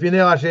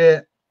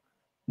finashe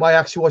my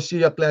actual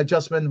si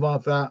adjustment va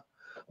fa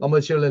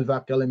amashil el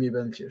vakalemi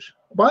benches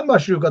ban ma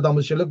shuga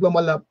damashil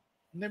malap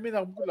nemi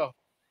na bula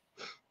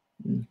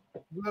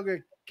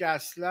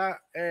Kasla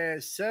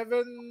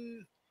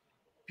 7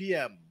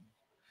 p.m.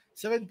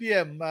 7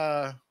 p.m.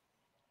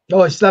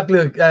 Oh, exactly.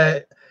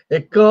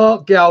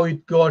 Eko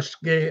kawit gosh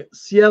ke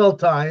Seattle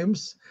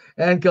Times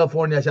and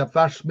California sa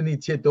fast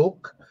minute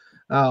chetok.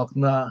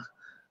 Na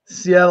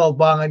Seattle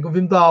bangan kung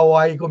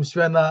vindaway kung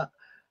swena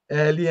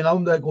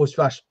liang da goes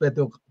fast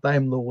petok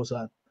time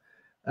logosan.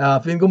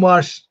 Fin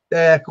kumash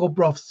ko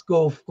prof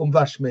scope kung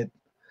vashmit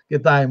ke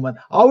time man.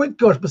 Awit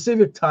gosh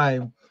Pacific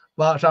time.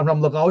 Ba sam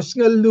look aus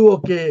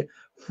ngalu ke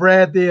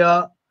Friday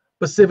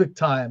Pacific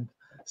time.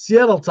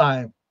 Seattle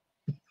time.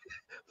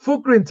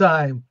 Fukrin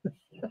time.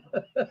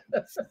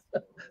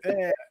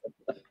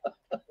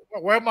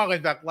 Where am I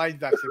going back? Line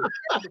back.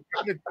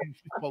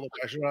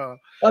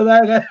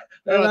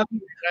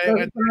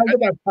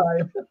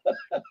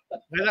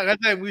 That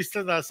time. We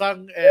still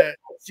sang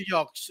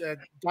Seahawks and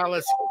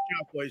Dallas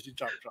Cowboys in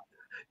Chop.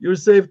 You're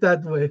safe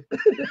that way.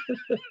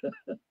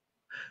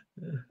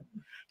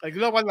 Like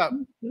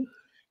Global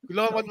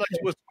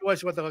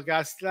was what the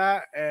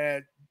Gasla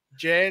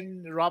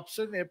Jen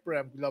Robson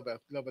Ephraim Global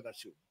na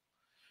shoot.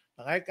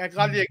 I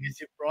call you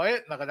si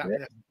Proy, nakadami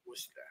na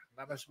boost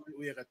na. Namas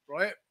uwi kat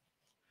Proy.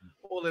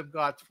 All of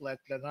got flat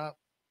na.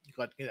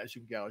 Got kina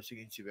asyung gaw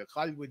singin si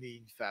Kalwo ni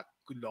in fact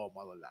kulo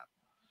malala.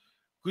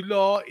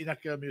 Kulo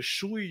inakil mi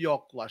shui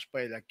yok lash pa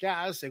ila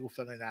gas ego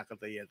fana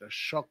nakataya da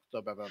shock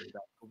to baba da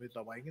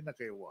kumita maingin na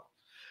kayo.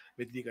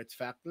 Medli kat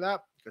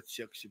fakla kat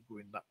siyak si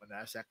buin na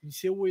manasak ni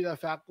siwi da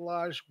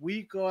faklash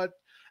we got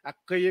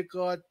akaya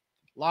got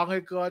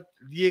long got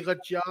liye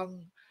got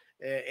yang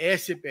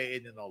SCP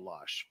in the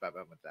lash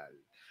baba madal.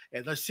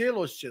 And the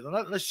selos sin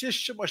na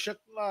system masyak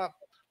na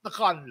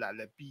nakanla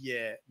la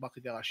piye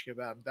makidarash ke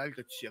bam dal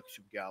kat siyak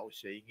si gaw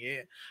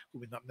saying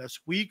kumita na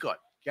we got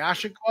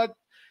cash got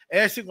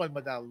SCP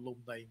madal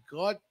lum na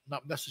got na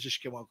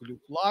message ke mga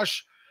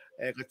kuluklash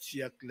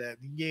katsiyak le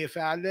nye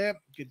fale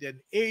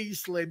kiden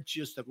slim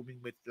cheers na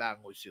kumingmit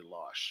lang o si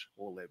lash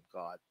olem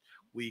god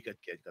we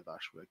got get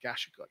kadash we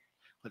cash got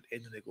kat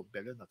enene ko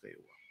bela na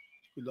kayo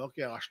kulo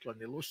ke ashla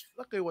nilus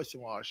na kayo si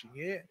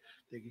mga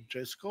taking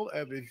tresco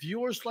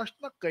viewers lash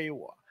na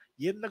kayo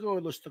yen na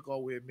ko lus to go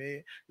we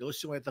me yo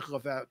si mga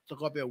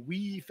takabe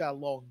we fa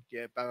long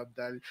ke para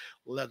dal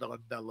leather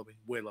and dalamin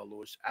wela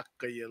los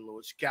akaya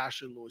los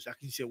cash los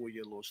akin se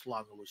we los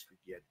lang los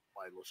again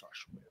my los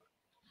ashwe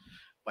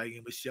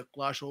Paging siya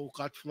clash o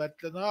cut flat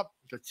na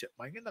that's it.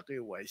 Paging na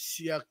kayo ay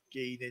siya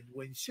kainin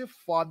when siya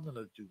fun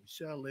na doon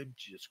siya lim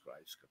Jesus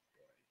Christ ka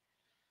po.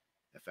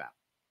 Fact.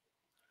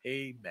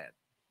 Amen.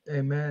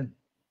 Amen.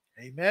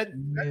 Amen.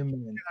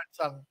 Amen.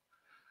 Sang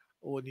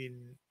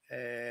unin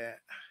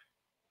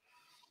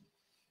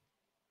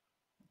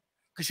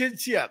kasi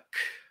siyak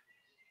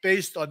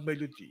based on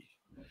melody.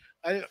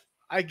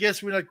 I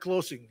guess we're not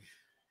closing.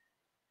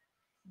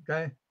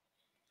 Okay.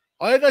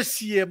 Ay na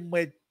siya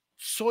may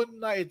son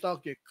na ito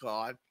kay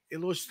God,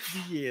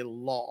 illustrate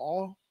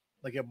law,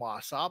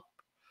 nag-masap,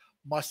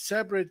 must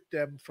separate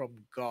them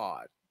from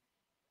God.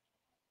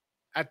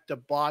 At the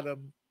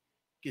bottom,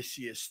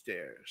 kasi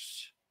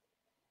stairs.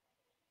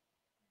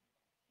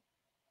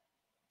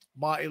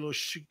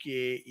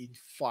 Ma-illustrate in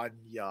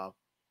fanya,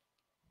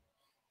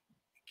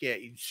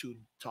 kaya in soon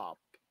top,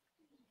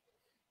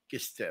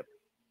 step.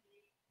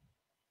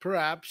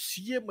 Perhaps,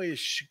 siya may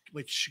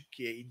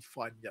in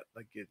fanya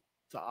nag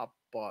top,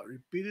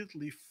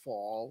 repeatedly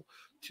fall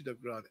to the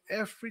ground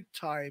every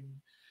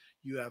time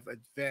you have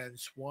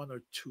advanced one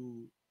or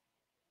two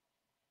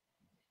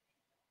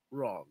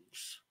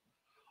rungs.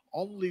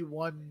 Only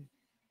one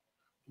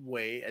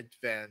way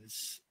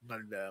advance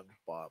na lang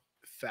pa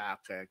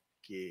faka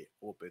ke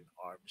open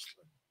arms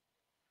lang.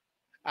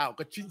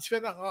 Kachinchwe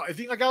na I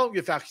think agawang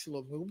yung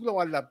faxilong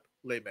ngumulawan lab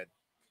layman.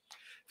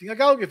 I think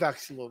agawang yung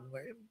faxilong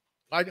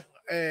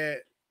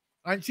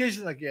ang siyas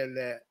na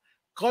gele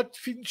Kat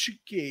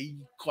finchike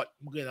kat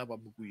mga ba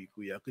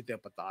kuya kita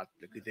patat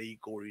kita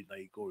igori na.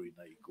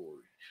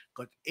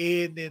 Kat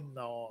enen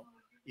na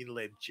in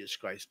lem Jesus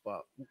Christ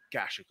pa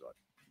cash kat.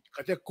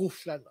 Kaya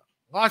kufla na.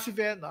 Nga si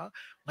Vena,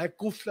 nga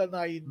kufla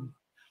na in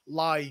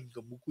line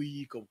ka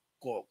mukui ko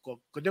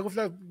kaya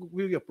kufla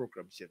kuya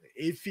program siya.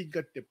 Fin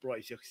kat the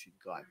price yak sin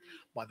kat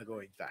mana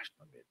going fast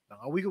na mit.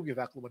 Nga we ko give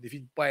back man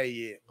fin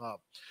pay nga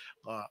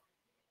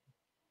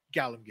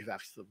galam give back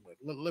to mo.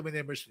 Lemon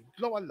Emerson.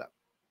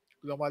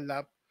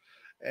 Lumalap.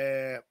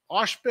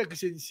 Aspect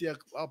sin siya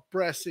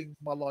pressing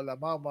malala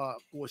mama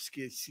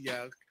kuski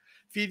siya.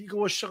 Fin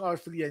ko siya nga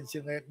influence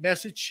nga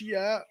message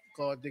siya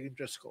ko digin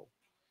dress ko.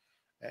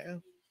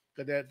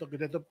 Kada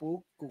to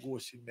po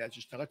kukusin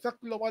message na katak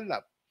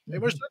lumalap.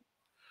 Emerson,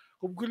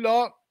 kung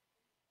gulo,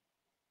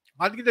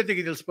 ano kita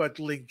digin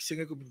spot link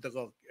siya kuminta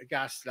ko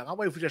gas lang. Ang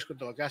may flash ko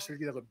to gas lang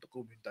kita ko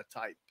kuminta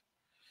type.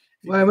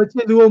 May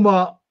matindi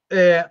mo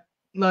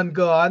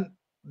nangaan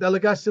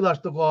delegas sila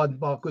to God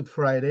ba Good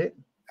Friday.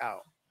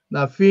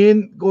 Na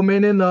fin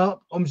gomene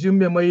na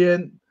omsumye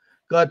mayen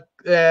kat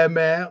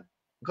me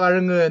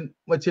karangan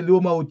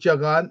maciluma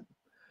ucakan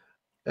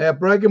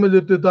pragi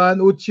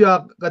malututan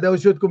ucak kada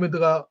usut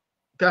kumita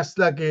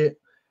kasla ke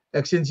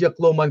exensia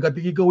kloman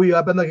katigi kawi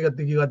apa na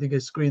katigi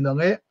screen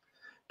nge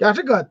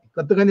kashakat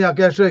katakan ya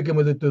kasha ke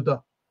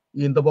malututa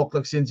in the box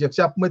exensia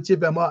sap machi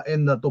bema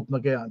en na top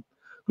na kayan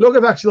Look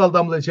at actual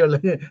damle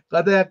Shirley.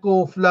 Kada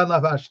ko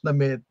flana fash na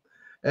med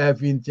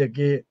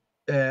Finsrak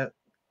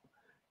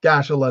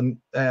casual and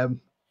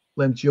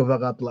lem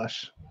chiovagat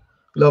lash.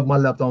 Love my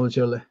lap damle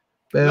Shirley.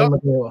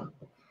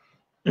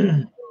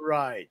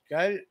 Right,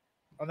 okay.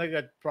 And I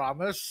got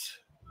promise.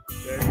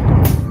 There you go.